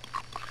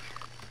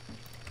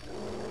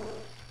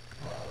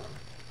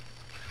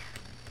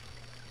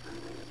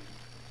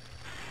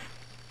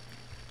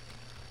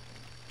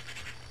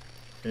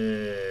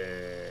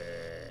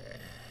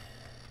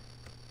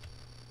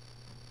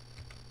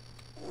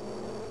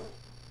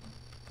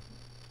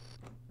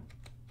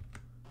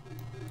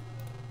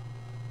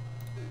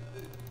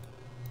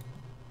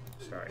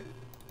 Sorry.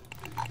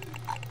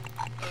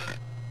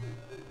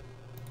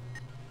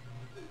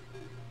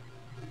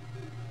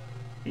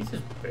 He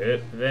just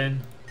burp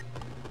then.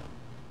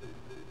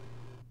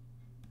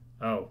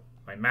 Oh,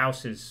 my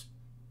mouse is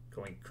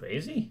going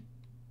crazy?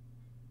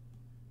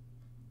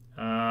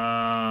 Oh.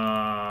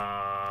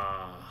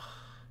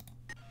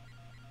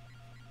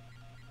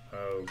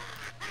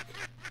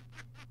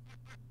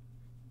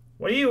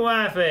 What are you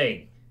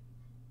laughing?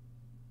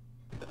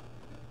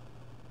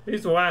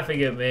 Who's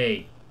laughing at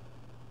me?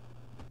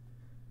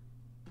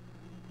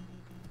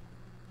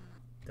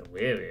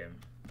 Delirium.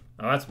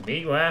 Oh, that's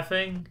me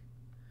laughing?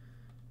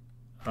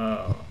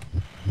 Oh.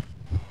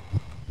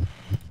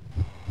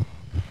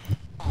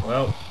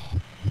 Well,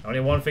 only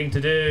one thing to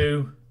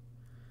do.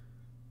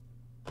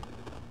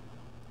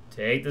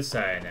 Take the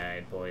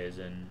cyanide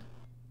poison.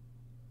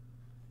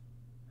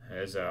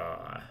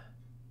 Huzzah.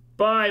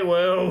 Bye,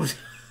 world!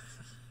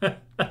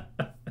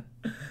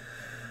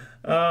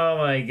 Oh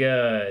my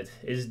god.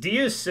 Is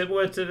Diaz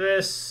similar to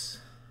this?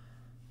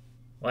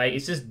 Like,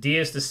 it's just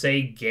Diaz the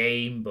same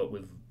game, but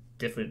with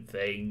different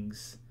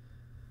things.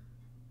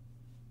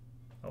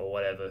 Or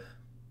whatever.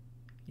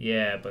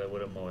 Yeah, but a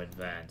little more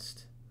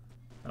advanced.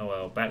 Oh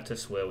well, back to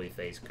swirly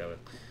face color.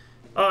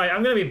 Alright,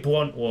 I'm gonna be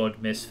blunt,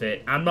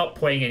 LordMisfit. I'm not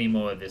playing any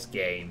more of this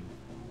game.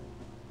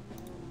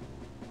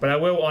 But I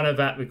will honor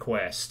that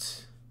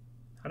request.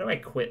 How do I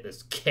quit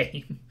this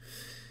game?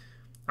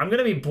 I'm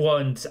gonna be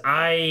blunt.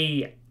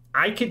 I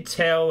could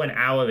tell an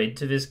hour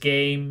into this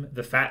game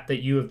the fact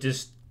that you have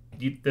just...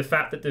 the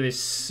fact that there is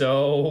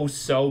so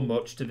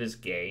much to this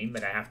game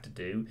that I have to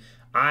do.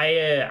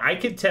 I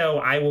could tell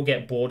I will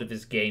get bored of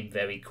this game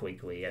very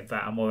quickly. In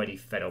fact, I'm already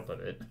fed up of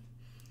it.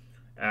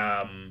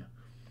 I'm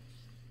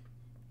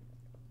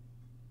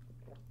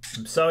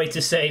sorry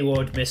to say,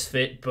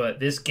 LordMisfit, but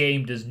this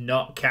game does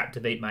not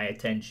captivate my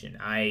attention.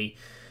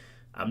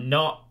 I'm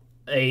not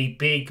a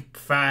big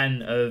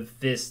fan of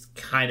this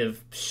kind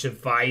of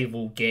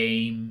survival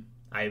game.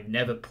 I've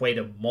never played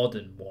a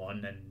modern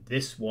one, and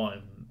this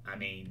one, I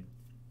mean...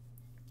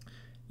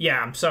 Yeah,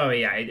 I'm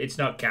sorry, it's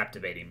not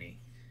captivating me.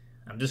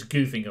 I'm just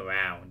goofing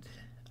around,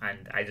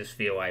 and I just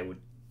feel I would...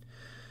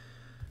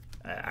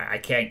 I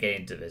can't get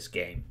into this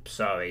game.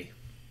 Sorry.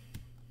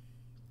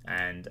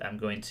 And I'm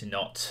going to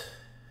not...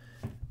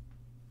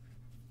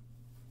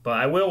 But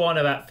I will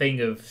honor that thing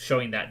of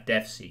showing that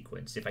death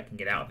sequence if I can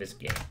get out of this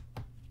game.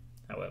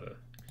 However,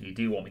 you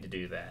do want me to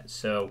do that.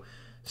 So,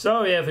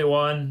 sorry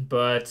everyone,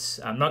 but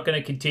I'm not going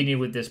to continue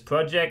with this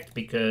project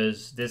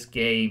because this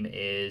game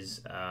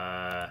is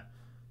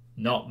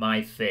not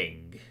my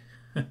thing.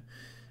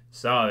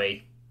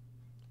 Sorry.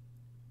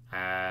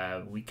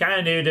 We kind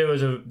of knew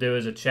there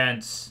was a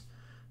chance.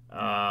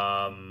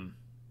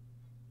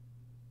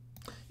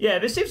 Yeah,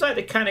 this seems like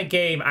the kind of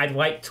game I'd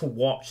like to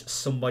watch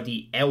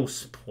somebody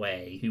else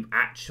play who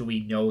actually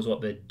knows what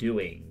they're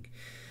doing.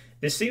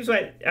 This seems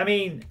like, I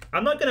mean,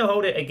 I'm not going to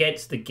hold it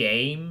against the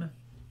game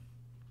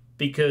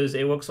because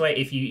it looks like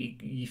if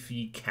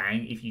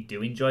you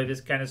do enjoy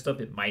this kind of stuff,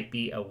 it might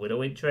be a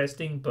little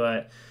interesting,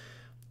 but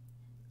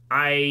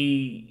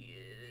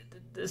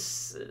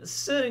this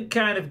certain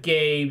kind of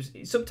games,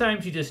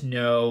 sometimes you just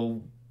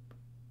know,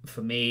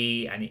 for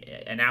me,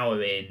 an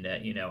hour in,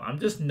 you know, I'm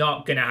just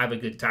not gonna have a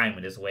good time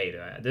with this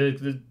later.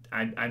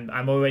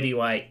 I'm already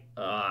like,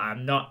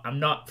 I'm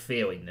not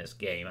feeling this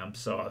game. I'm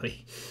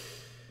sorry.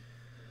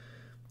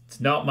 It's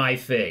not my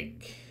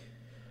thing.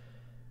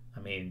 I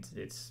mean,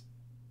 it's...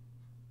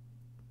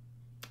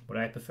 Would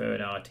I prefer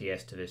an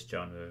RTS to this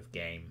genre of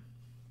game?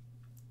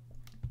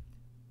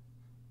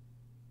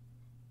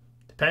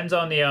 Depends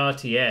on the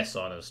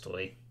RTS,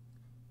 honestly.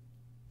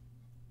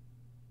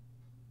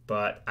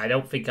 But I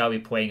don't think I'll be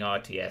playing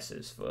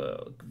RTSs for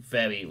a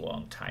very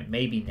long time.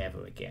 Maybe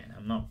never again.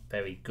 I'm not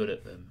very good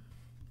at them.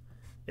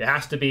 It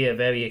has to be a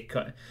very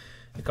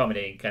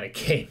accommodating kind of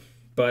game.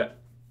 But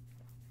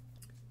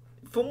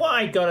from what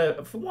I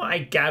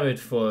gathered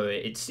for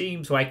it, it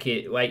seems like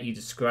you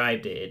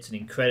described it. It's an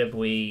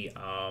incredibly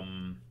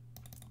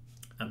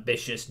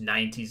ambitious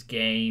 90s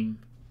game.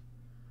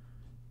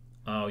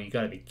 Oh, you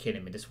gotta be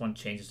kidding me. This one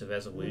changes the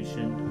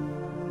resolution.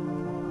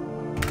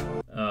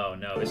 Oh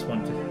no, this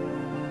one...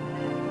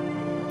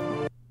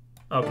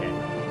 Okay.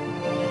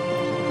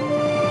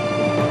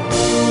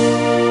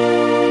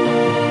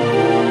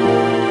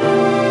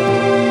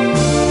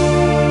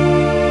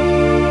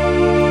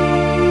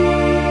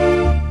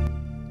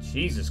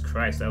 Jesus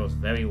Christ, that was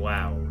very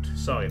loud.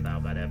 Sorry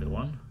about that,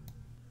 everyone.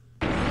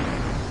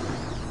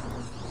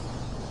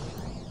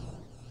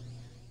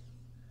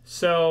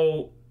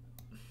 So...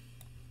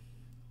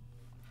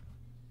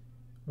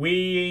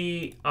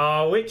 we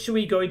are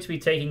literally going to be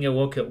taking a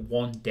look at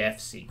one death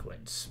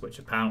sequence, which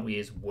apparently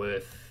is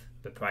worth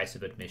the price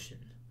of admission.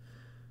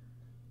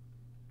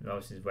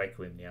 This is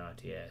Requiem, the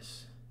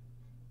RTS.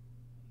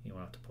 You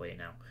won't have to play it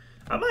now.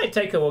 I might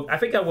take a look. I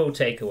think I will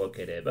take a look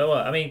at it. But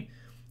look, I mean,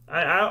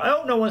 I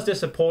hope no one's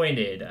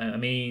disappointed. I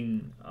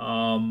mean,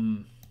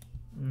 oh,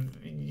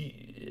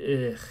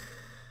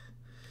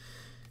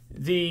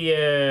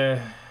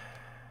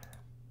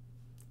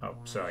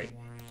 sorry.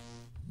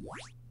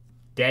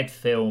 Dead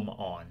film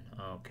on.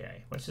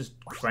 Okay. Let's just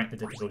crank the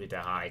difficulty to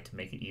high to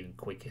make it even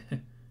quicker.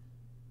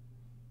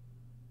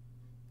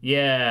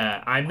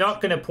 Yeah, I'm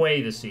not going to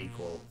play the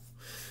sequel.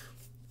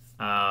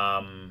 Do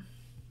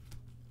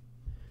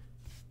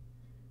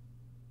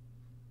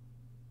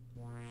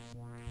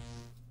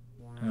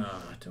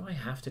I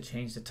have to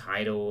change the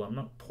title? I'm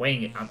not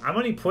playing it. I'm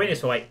only playing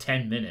this for like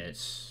 10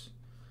 minutes.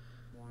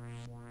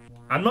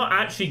 I'm not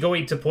actually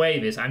going to play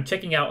this. I'm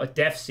checking out a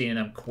death scene and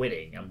I'm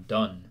quitting. I'm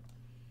done.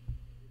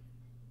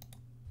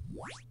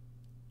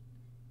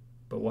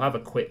 But we'll have a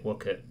quick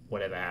look at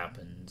whatever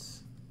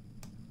happens.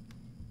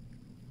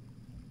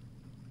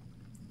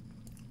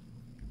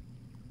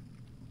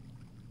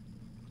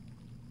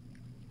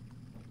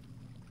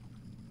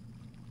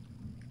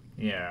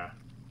 Yeah.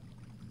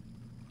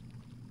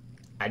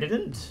 I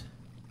didn't?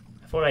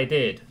 I thought I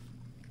did.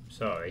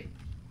 Sorry.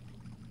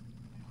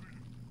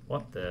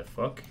 What the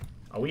fuck?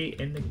 Are we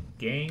in the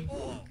game?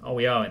 Oh,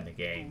 we are in the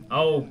game.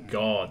 Oh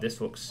god, this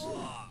looks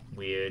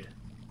weird.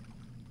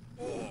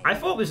 I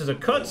thought this was a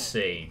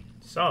cutscene.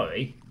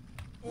 Sorry.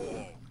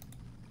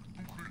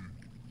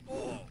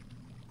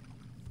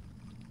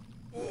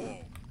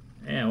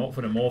 Yeah, I went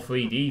for the more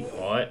 3D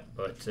part,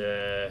 but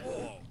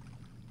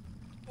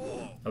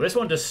oh, this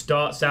one just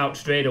starts out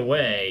straight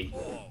away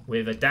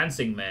with a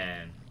dancing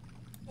man.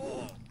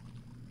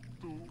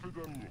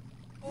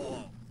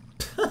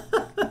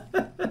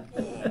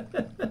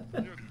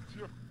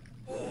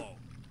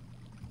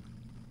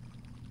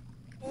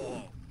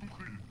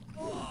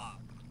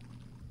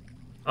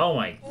 Oh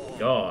my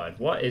god,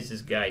 what is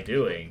this guy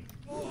doing?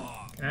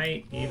 Can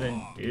I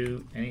even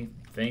do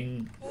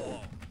anything?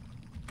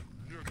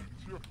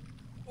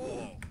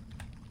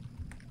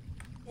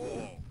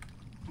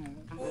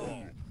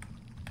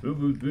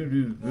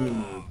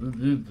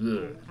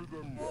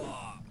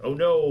 Oh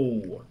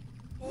no!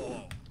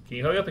 Can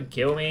you hurry up and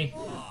kill me?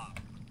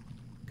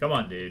 Come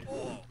on, dude.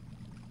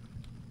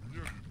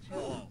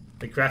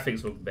 The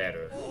graphics look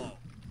better.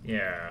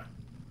 Yeah.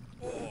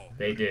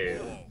 They do.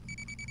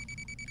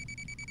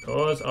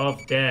 Cause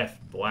of death,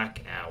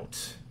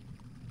 blackout.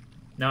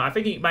 Now, I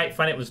think you might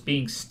find it was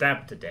being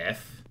stabbed to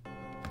death.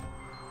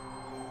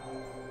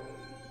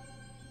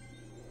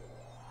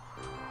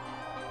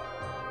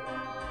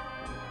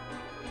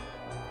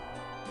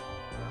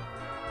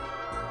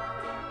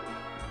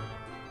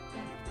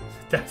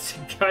 That's a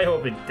guy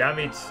with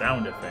damaged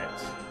sound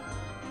effects.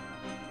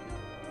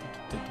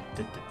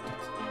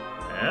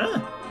 Huh?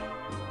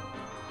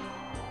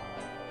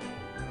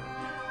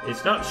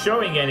 It's not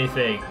showing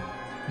anything.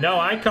 No,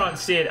 I can't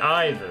see it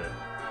either.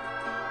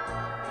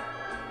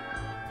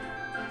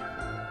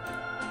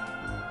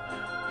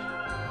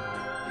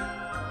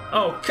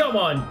 Oh, come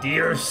on,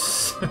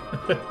 dears.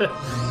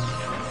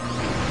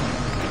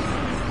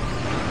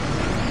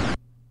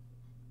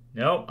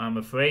 Nope, I'm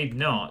afraid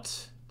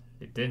not.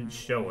 It didn't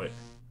show it.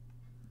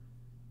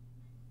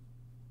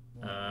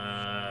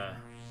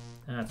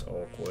 That's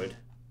awkward.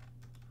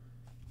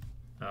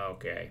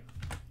 Okay.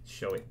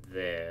 Show it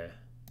there.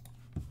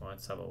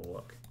 Let's have a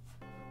look.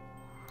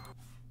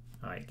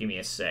 Alright, give me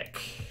a sec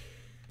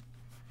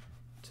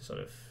to sort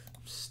of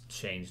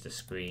change the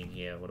screen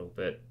here a little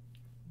bit.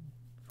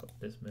 Put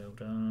this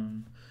moved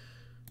on.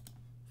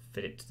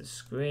 Fit it to the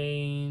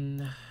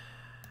screen.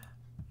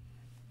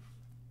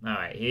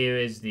 Alright, here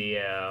is the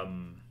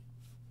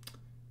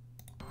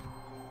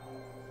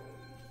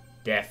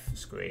death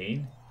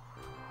screen.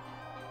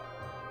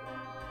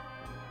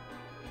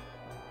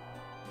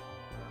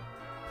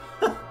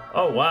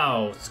 Oh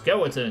wow,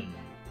 skeleton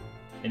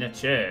in a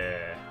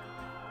chair.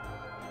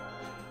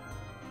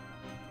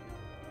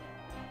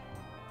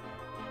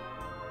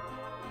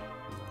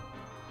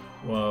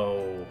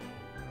 Whoa.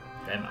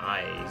 Them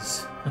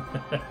eyes.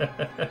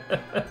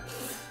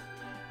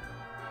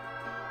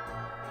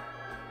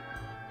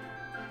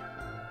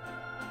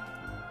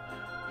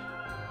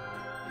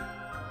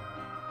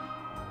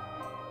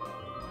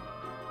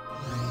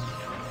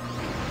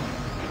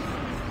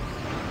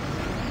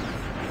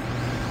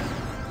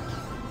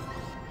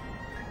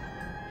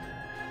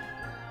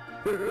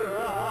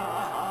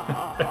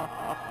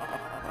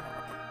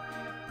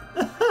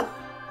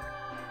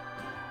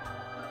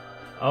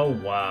 Oh,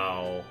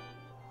 wow.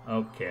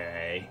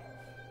 Okay.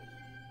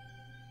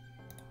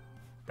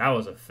 That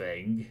was a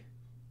thing.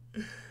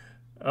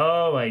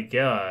 Oh my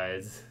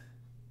god.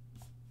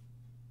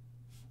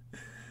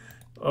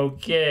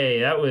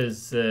 Okay, that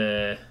was,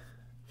 that's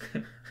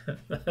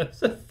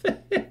a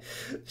thing.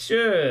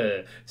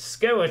 Sure.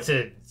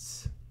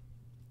 Skeletons.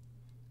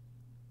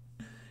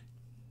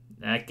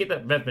 Now, get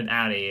that Reverend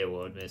out of here,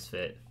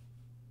 LordMisfit.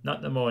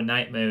 Not the more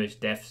nightmarish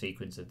death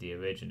sequence of the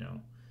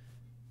original.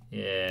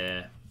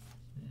 Yeah.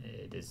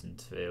 It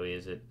isn't really,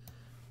 is it?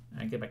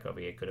 I get back over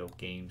here, good old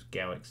Games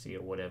Galaxy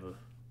or whatever.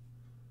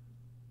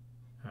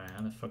 Alright,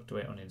 how the fuck do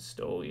I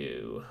uninstall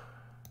you?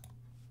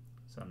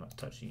 So I'm not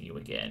touching you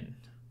again.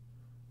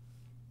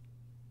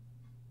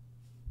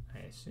 I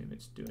assume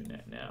it's doing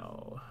that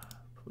now.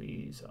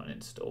 Please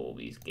uninstall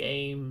these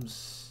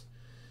games.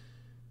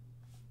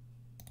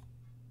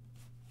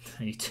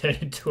 You turn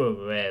into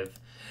a rev.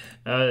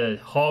 A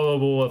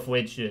horrible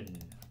affliction.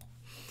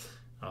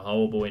 A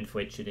horrible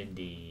affliction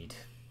indeed.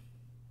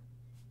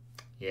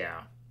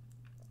 Yeah.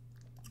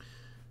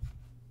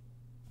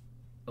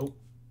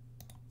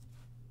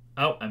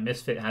 Oh, and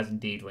Misfit has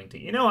indeed linked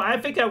it. You know what? I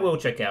think I will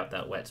check out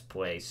that Let's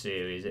Play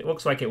series. It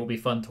looks like it will be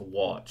fun to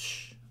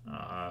watch.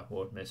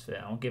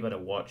 LordMisfit. I'll give it a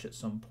watch at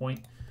some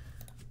point.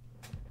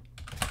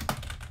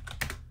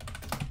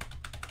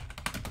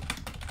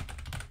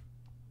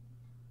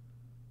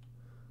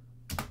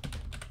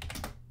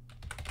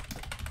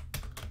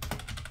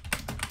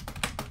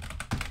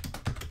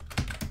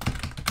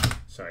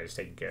 Sorry, just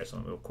taking care of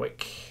something real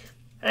quick.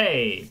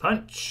 Hey,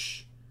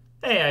 Punch.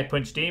 Hey, I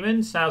Punch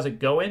Demons. How's it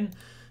going?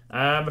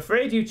 I'm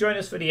afraid you've joined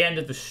us for the end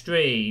of the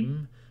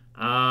stream.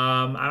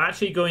 I'm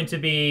actually going to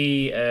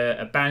be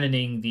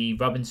abandoning the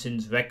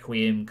Robinson's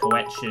Requiem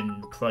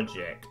Collection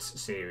Project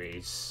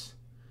series.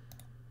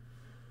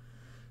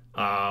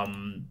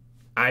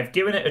 I've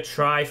given it a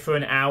try for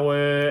an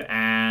hour,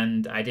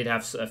 and I did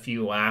have a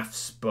few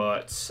laughs,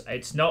 but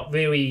it's not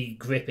really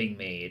gripping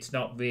me. It's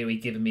not really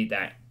giving me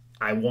that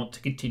I want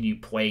to continue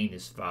playing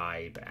this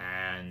vibe.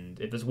 And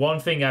if there's one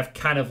thing I've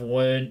kind of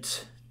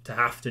learnt to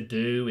have to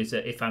do is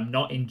that if I'm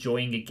not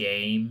enjoying a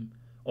game,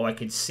 or I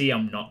can see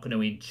I'm not going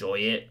to enjoy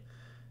it,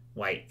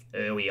 like,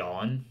 early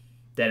on,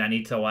 then I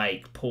need to,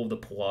 like, pull the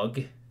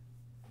plug,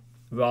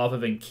 rather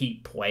than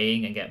keep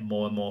playing and get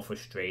more and more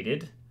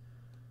frustrated.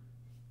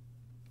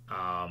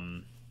 I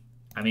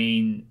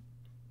mean,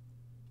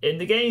 in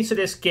the games of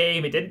this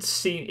game, it didn't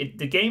seem...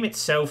 the game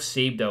itself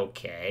seemed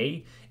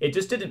okay. It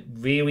just didn't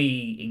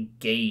really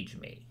engage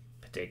me,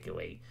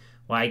 particularly.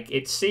 Like,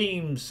 it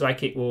seems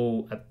like it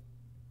will...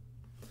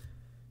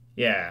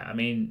 yeah, I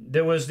mean,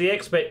 there was the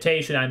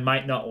expectation I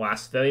might not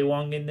last very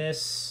long in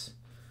this,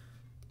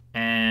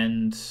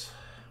 and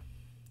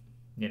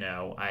you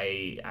know,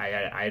 I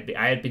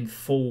had been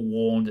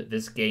forewarned that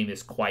this game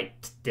is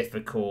quite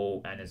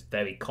difficult and is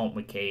very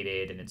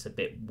complicated, and it's a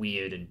bit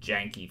weird and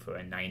janky for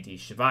a 90s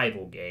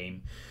survival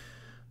game.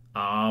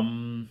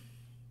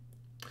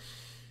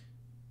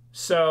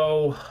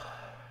 So,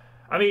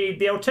 I mean,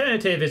 the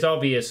alternative is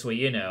obviously,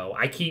 you know,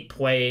 I keep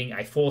playing,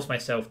 I force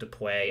myself to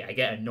play, I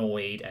get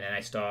annoyed, and then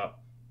I start,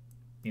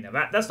 you know,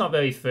 that's not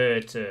very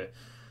fair to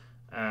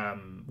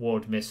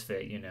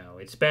LordMisfit, you know.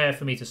 It's better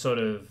for me to sort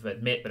of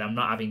admit that I'm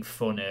not having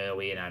fun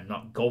early and I'm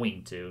not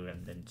going to,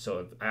 and then sort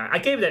of, I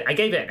gave it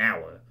an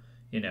hour,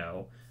 you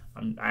know.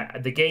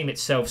 The game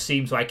itself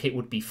seems like it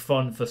would be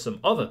fun for some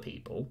other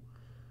people.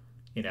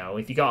 You know,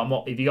 if you got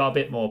a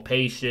bit more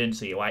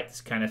patience or you like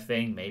this kind of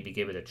thing, maybe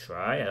give it a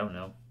try, I don't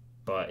know.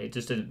 But it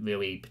just didn't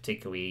really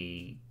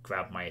particularly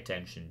grab my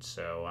attention,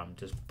 so I'm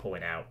just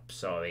pulling out.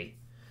 Sorry.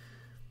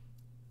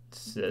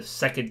 It's the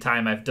second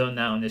time I've done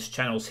that on this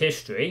channel's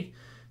history.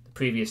 The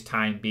previous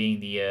time being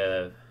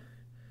the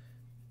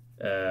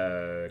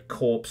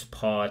Corpse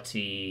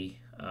Party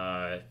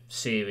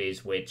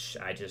series, which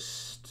I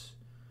just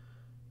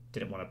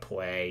didn't want to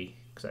play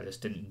because I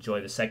just didn't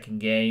enjoy the second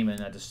game,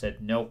 and I just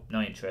said, nope,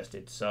 not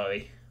interested.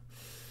 Sorry.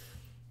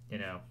 You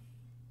know.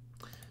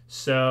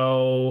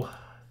 So...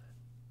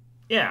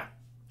 yeah.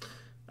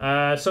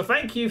 So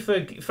thank you for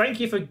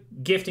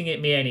gifting it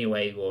me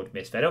anyway,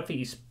 LordMisfit. I don't think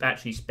you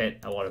actually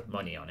spent a lot of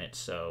money on it,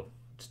 so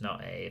it's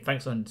not a...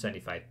 thanks for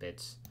 175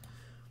 bits.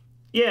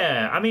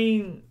 Yeah, I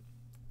mean,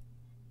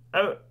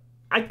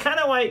 I kind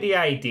of like the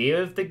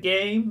idea of the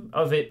game,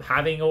 of it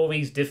having all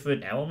these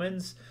different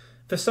elements.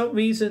 For some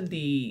reason,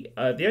 the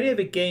only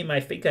other game I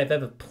think I've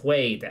ever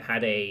played that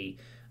had a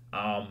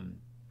I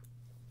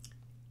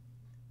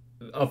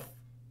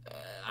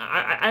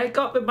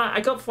got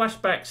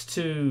flashbacks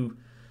to...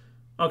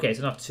 okay,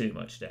 so not too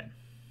much then.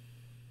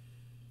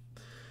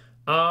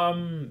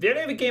 The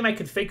only other game I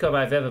could think of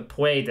I've ever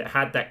played that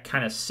had that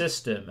kind of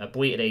system,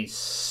 albeit at a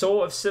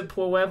sort of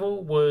simpler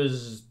level,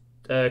 was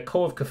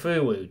Call of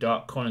Cthulhu,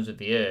 Dark Corners of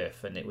the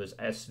Earth, and it was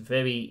a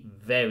very,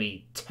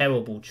 very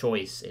terrible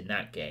choice in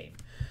that game.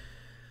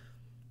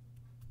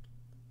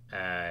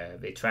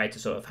 They tried to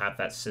sort of have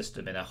that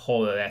system in a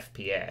horror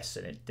FPS,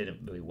 and it didn't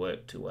really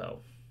work too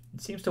well. It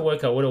seems to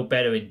work a little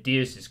better in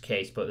Deus'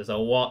 case, but there's a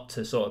lot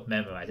to sort of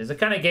memorize. It's the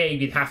kind of game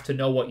you'd have to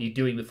know what you're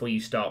doing before you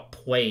start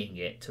playing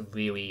it to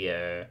really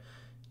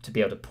to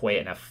be able to play it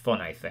and have fun,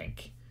 I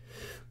think.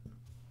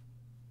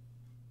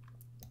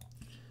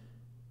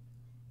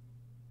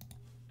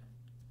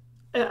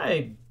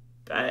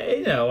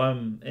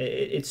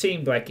 It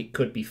seemed like it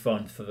could be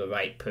fun for the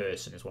right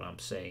person, is what I'm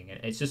saying.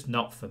 It's just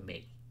not for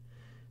me.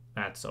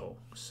 That's all.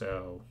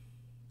 So,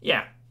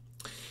 yeah.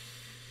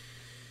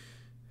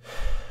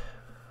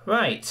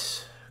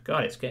 Right.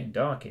 God, it's getting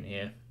dark in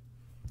here.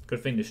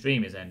 Good thing the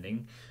stream is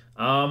ending.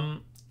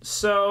 Now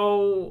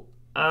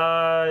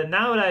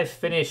that I've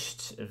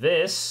finished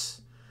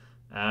this,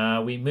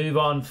 we move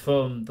on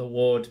from the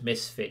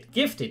LordMisfit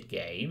gifted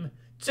game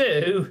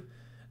to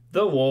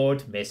the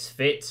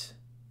LordMisfit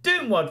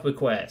Doomwad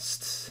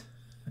requests.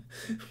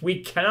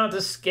 We cannot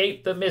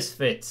escape the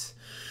misfit.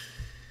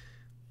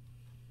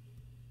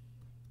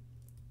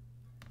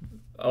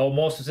 Or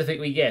more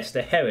specifically, yes,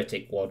 the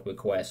Heretic WOD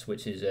request,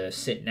 which is a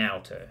Sit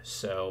Nouter.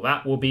 So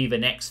that will be the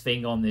next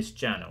thing on this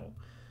channel.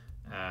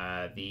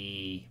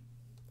 The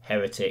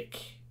Heretic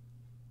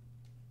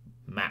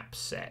map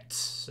set.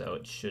 So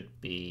it should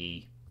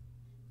be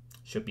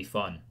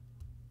fun.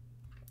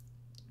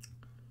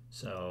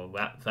 So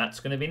that's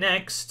going to be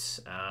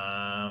next.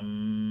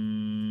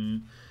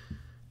 And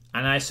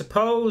I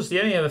suppose the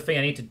only other thing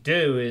I need to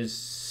do is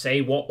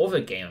say what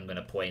other game I'm going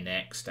to play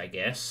next, I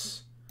guess.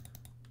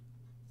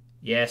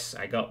 Yes,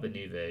 I got the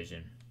new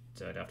version,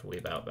 so I don't have to worry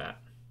about that.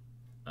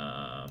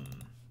 I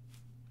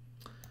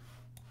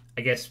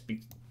guess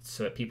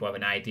so that people have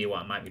an idea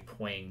what I might be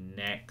playing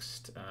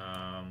next.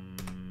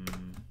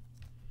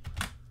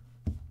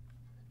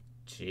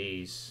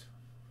 Jeez.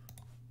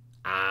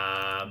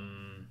 Oh,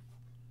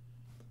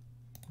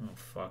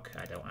 fuck,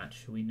 I don't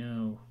actually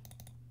know.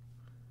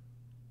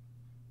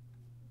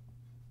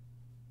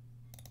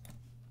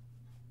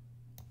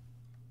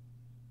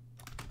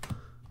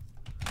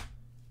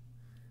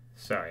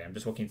 Sorry, I'm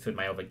just looking through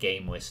my other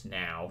game list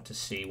now to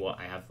see what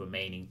I have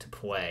remaining to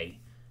play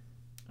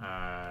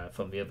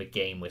from the other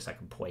game list I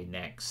can play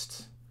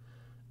next.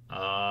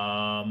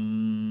 Oh,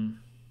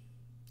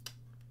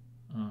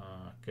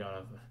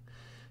 God.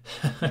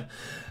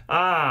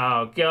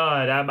 Oh,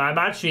 God. I'm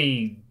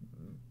actually...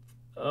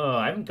 Oh,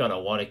 I haven't got a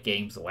lot of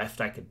games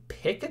left I could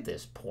pick at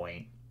this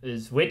point.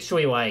 There's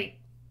literally like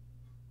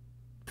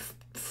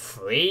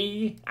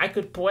 3 I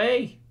could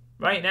play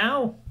right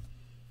now.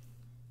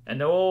 And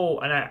they're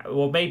all,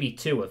 well, maybe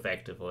 2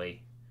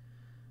 effectively.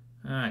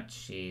 Ah,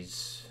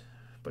 jeez.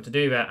 But to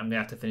do that, I'm going to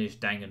have to finish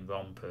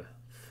Danganronpa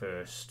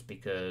first,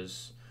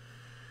 because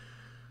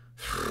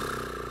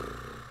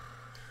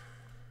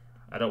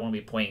I don't want to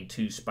be playing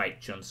 2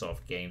 Spike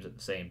Chunsoft games at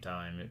the same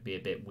time. It'd be a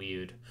bit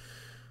weird.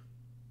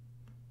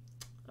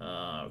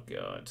 Oh,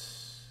 God.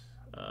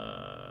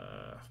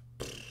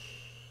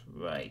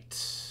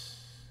 Right.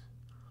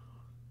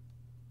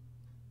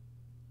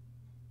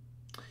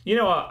 You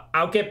know what?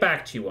 I'll get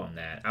back to you on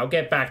that. I'll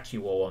get back to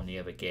you all on the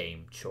other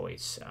game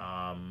choice.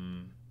 I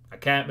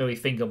can't really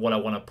think of what I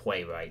want to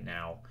play right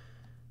now.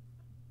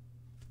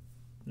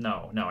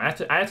 No. I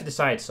have to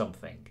decide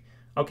something.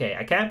 Okay,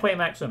 I can't play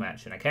Maximum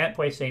Action. I can't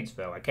play Saints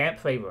Row. I can't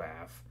play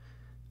Wrath.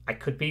 I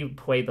could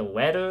play The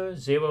Letter,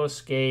 Zero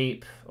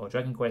Escape, or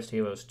Dragon Quest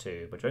Heroes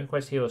 2. But Dragon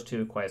Quest Heroes 2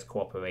 requires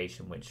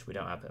cooperation, which we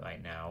don't have it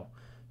right now.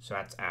 So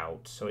that's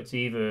out. So it's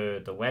either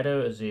The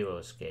Letter or Zero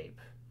Escape.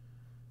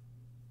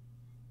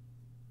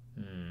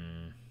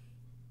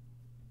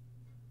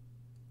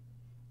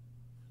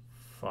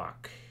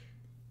 Fuck.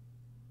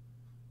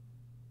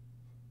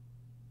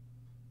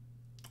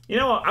 You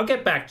know what? I'll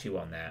get back to you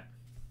on that.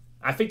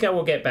 I think I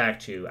will get back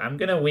to you. I'm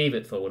gonna leave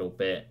it for a little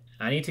bit.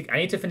 I need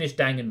to finish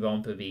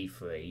Danganronpa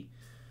V3.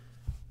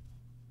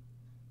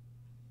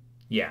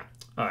 Yeah.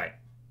 All right.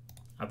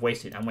 I'm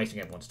wasting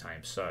everyone's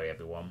time. Sorry,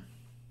 everyone.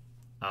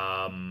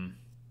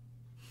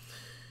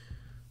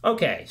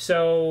 Okay.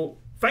 So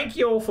thank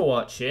you all for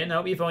watching. I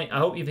hope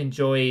you've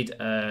enjoyed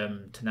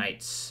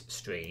tonight's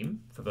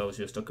stream. For those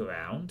who have stuck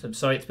around, I'm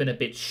sorry it's been a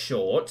bit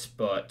short,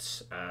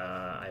 but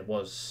I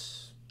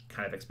was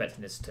kind of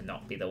expecting this to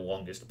not be the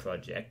longest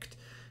project.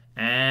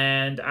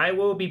 And I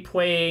will be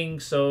playing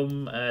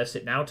some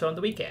Sit Nouter on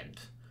the weekend.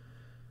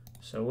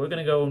 So we're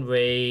going to go and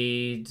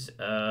raid...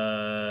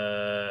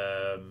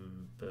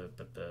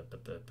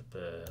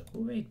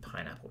 we'll raid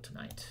Pineapple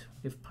tonight.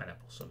 Give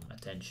Pineapple some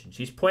attention.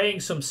 She's playing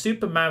some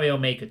Super Mario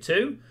Maker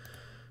 2.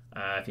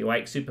 If you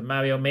like Super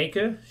Mario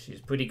Maker,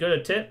 she's pretty good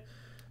at it.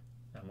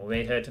 And we'll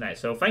raid her tonight.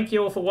 So thank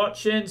you all for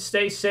watching.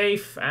 Stay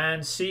safe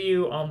and see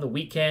you on the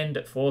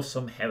weekend for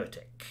some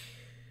Heretic.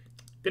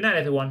 Good night,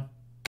 everyone.